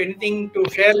you want anything to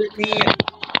share with me,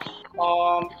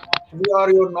 we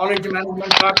are your knowledge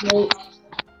management partners.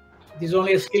 This is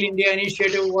only a Skill India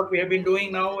initiative, what we have been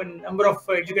doing now in a number of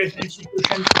education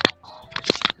institutions.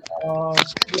 From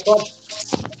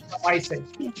my side.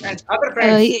 And other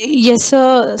friends. Yes,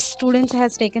 sir. Students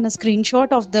has taken a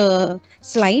screenshot of the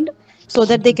slide so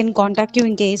that they can contact you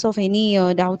in case of any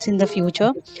doubts in the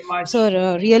future.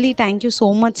 Sir, really thank you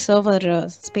so much, sir, for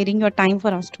sparing your time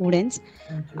for our students.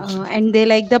 And they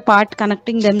like the part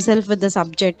connecting themselves with the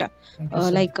subject,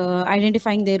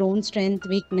 identifying their own strength,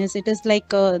 weakness. It is like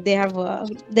they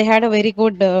had a very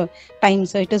good time.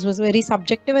 So it was very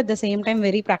subjective at the same time,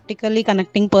 very practically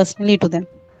connecting personally to them.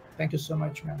 Thank you so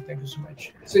much, ma'am. Thank you so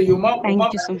much. So, Uma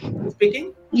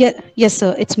speaking? Yes,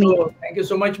 sir. It's me. So, thank you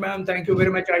so much, ma'am. Thank you very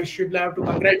much. I should have to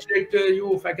congratulate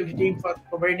you, faculty team, for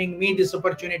providing me this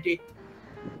opportunity.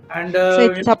 And so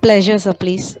it's a pleasure, sir.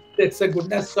 Please. It's a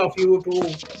goodness of you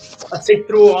to sit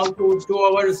through all 2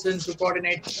 hours and to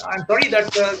coordinate. I'm sorry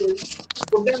that a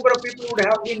good number of people would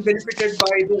have been benefited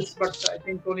by this, but I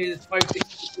think only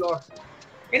 5-6 people are.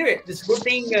 Anyway, this is a good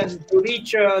thing, and to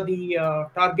reach the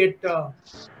target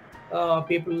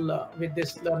people with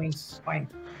this learning is fine.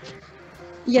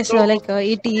 Yes, so, like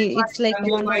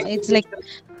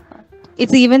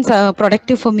it's even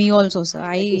productive for me also, sir.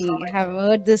 I have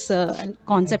heard this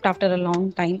concept after a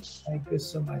long time. Thank you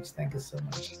so much. Thank you so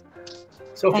much.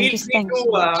 So feel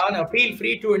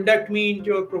free to induct me into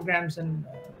your programs, and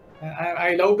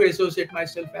I love to associate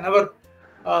myself whenever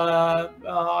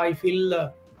I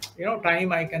feel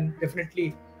time. I can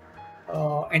definitely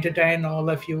entertain all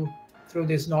of you through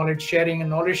this knowledge sharing, and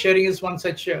knowledge sharing is one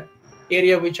such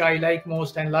area which I like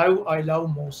most and I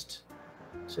love most.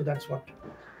 So that's what.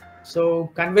 So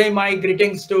convey my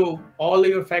greetings to all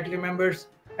your faculty members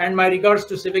and my regards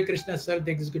to Civic Krishna sir,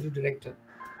 the executive director.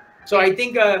 So I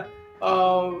think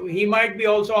he might be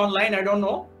also online. I don't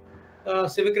know.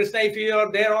 Civic Krishna, if you are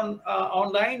there on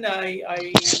online, I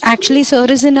actually sir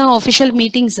is in an official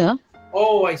meeting, sir.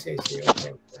 Oh, I see.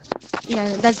 Okay.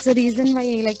 Yeah, that's the reason why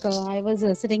I was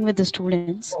sitting with the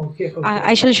students. Okay.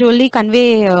 I shall surely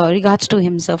convey regards to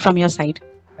him, sir, from your side.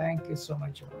 Thank you so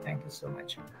much. Thank you so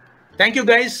much. Thank you,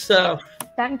 guys.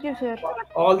 Thank you, sir.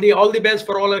 All the best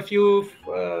for all of you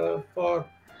for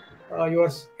your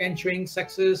ensuing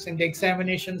success in the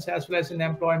examinations as well as in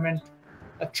employment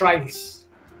trials.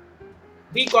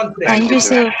 Be confident. Thank you,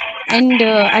 sir. And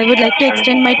I would like to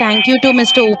extend my thank you to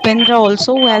Mr. Upendra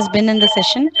also, who has been in the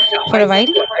session for a while.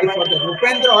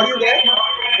 Upendra, are you there?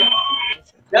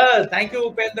 Yeah, thank you,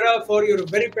 Upendra, for your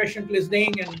very patient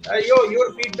listening, and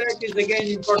your feedback is again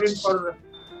important for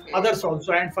others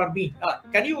also and for me.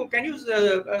 Can you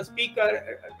speak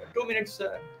 2 minutes?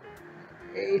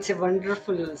 It's a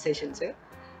wonderful session, sir.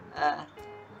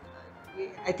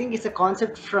 I think it's a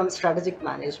concept from strategic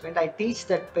management. I teach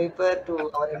that paper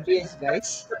to our MBA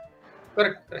guys.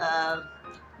 Correct.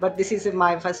 But this is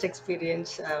my first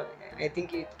experience. I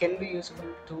think it can be useful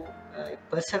to a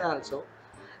person also.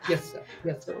 Yes, sir.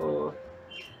 Yes. So,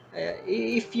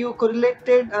 if you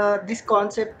correlated this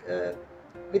concept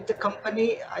with the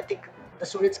company, I think the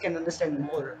students can understand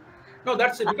more. No,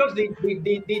 that's because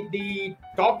the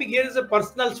topic here is a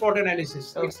personal SWOT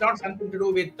analysis. Okay. It's not something to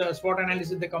do with SWOT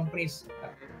analysis the companies.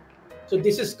 So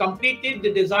this is completely,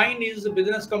 the design is a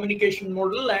business communication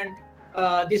model, and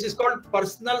this is called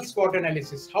personal SWOT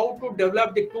analysis. How to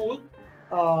develop the tool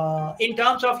in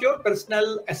terms of your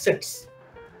personal assets.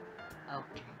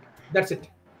 Okay. That's it.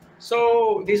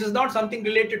 So this is not something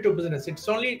related to business. It's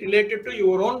only related to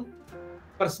your own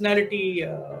personality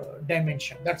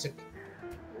dimension. That's it.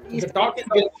 Is there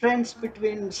a difference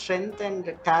between strength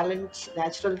and talent,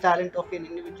 natural talent of an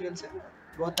individual?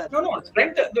 Both are no.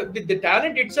 Strength. The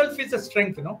talent itself is a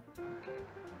strength,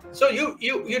 So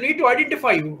you need to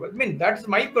identify. I mean, that's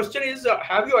my question is: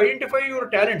 have you identified your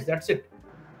talents? That's it.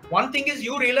 One thing is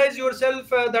you realize yourself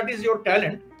that is your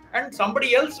talent, and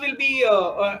somebody else will be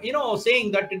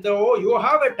saying that you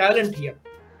have a talent here.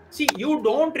 See, you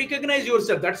don't recognize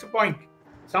yourself. That's the point.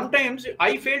 Sometimes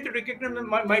I fail to recognize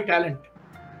my talent.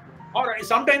 Or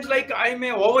sometimes I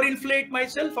may overinflate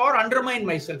myself or undermine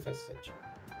myself as such.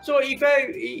 So if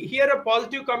I hear a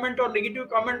positive comment or negative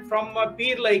comment from a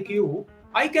peer like you,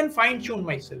 I can fine tune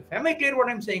myself. Am I clear what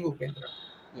I'm saying, Upendra?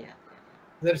 Yeah.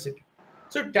 That's it.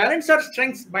 So talents are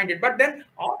strengths minded, but then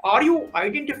are you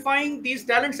identifying these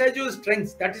talents as your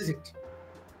strengths? That is it.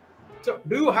 So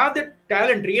do you have the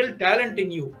talent, real talent in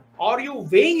you? Are you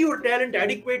weighing your talent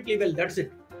adequately well? That's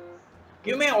it.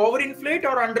 You may overinflate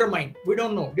or undermine. We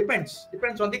don't know. Depends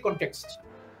on the context.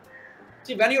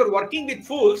 See, when you're working with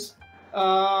fools,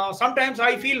 sometimes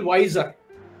I feel wiser.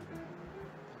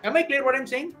 Am I clear what I'm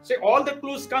saying? Say all the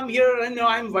clues come here and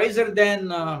I'm wiser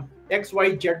than X,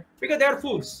 Y, Z because they are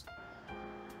fools.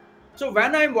 So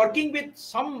when I'm working with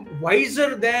some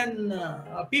wiser than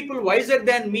people wiser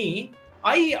than me,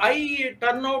 I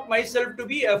turn out myself to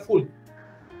be a fool.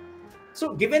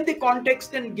 So given the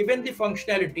context and given the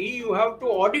functionality, you have to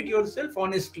audit yourself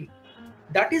honestly.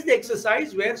 That is the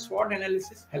exercise where SWOT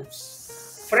analysis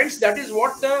helps. Friends, that is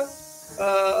what the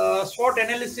SWOT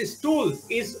analysis tool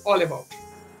is all about.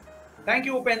 Thank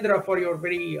you, Upendra, for your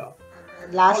very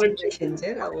last question,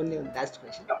 sir. Only last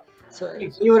question. Yeah, So,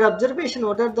 please. your observation,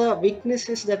 what are the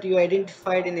weaknesses that you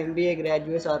identified in MBA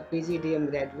graduates or PGDM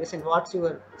graduates, and what's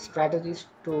your strategies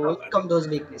to overcome those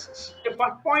weaknesses? The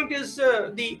first point is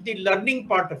the learning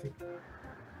part of it.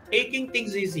 Taking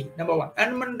things easy, number one.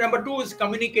 And number two is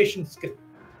communication skill.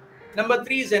 Number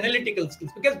three is analytical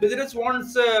skills, because business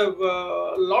wants a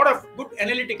lot of good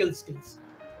analytical skills.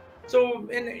 So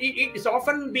it's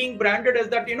often being branded as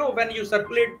that, when you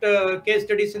circulate case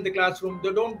studies in the classroom,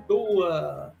 they don't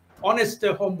do honest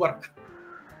homework.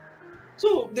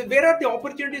 So where are the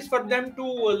opportunities for them to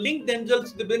link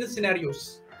themselves to the business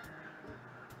scenarios?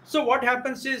 So what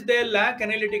happens is they lack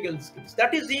analytical skills.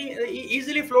 That is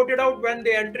easily floated out when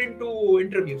they enter into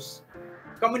interviews.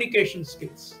 Communication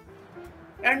skills.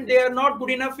 And they are not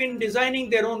good enough in designing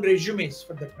their own resumes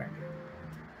for that matter.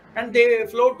 And they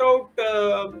float out,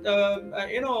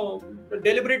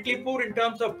 deliberately poor in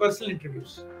terms of personal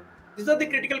interviews. These are the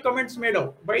critical comments made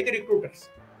out by the recruiters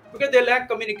because they lack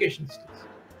communication skills.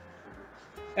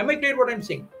 Am I clear what I'm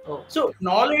saying? Oh. So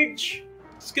knowledge,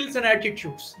 skills and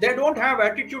attitudes. They don't have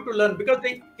attitude to learn because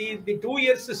the 2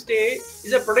 years stay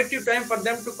is a productive time for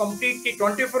them to complete the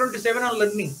 24/7 on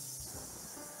learning.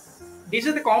 This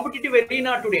is the competitive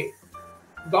arena today.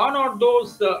 Gone are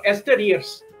those Esther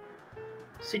years.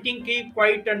 Sitting, keep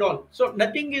quiet and all. So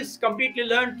nothing is completely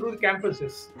learned through the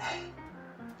campuses.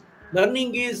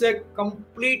 Learning is a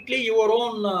completely your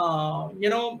own,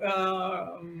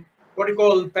 what you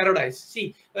call paradise.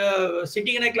 See,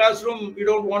 sitting in a classroom, you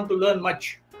don't want to learn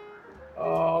much.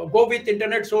 Go with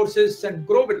internet sources and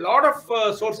grow with a lot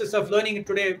of sources of learning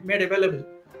today made available.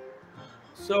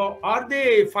 So are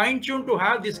they fine-tuned to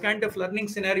have this kind of learning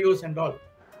scenarios and all?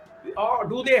 Or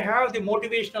do they have the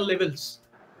motivational levels?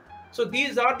 So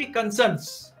these are the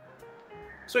concerns.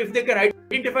 So if they can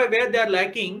identify where they are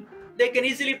lacking, they can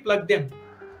easily plug them.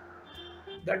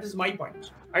 That is my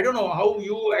point. I don't know how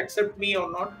you accept me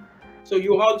or not. So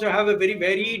you also have a very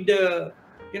varied,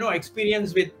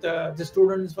 experience with the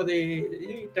students for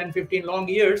the 10, 15 long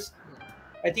years.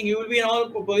 I think you will be in all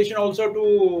position also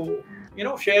to,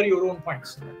 share your own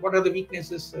points. What are the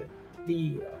weaknesses,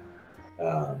 the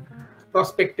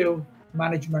prospective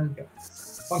management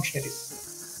functionaries?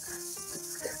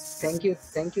 Thank you,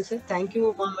 sir. Thank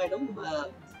you, madam,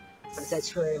 for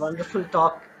such a wonderful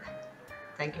talk.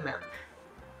 Thank you, ma'am.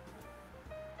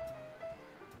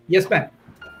 Yes, ma'am.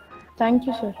 Thank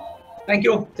you, sir.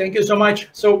 Thank you so much.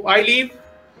 So I leave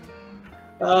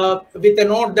with a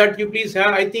note that you please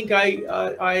have. I think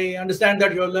I understand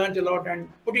that you have learned a lot and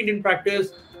put it in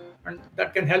practice, and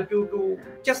that can help you to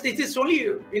just, it is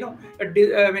only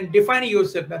defining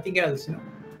yourself, nothing else.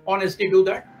 Honestly do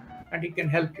that, and it can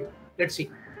help you. Let's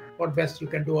see what best you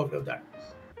can do out of that.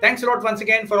 Thanks a lot once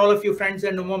again for all of you friends,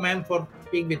 and Uma ma'am for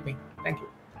being with me. Thank you.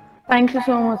 Thank you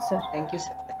so much, sir. Thank you,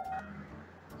 sir.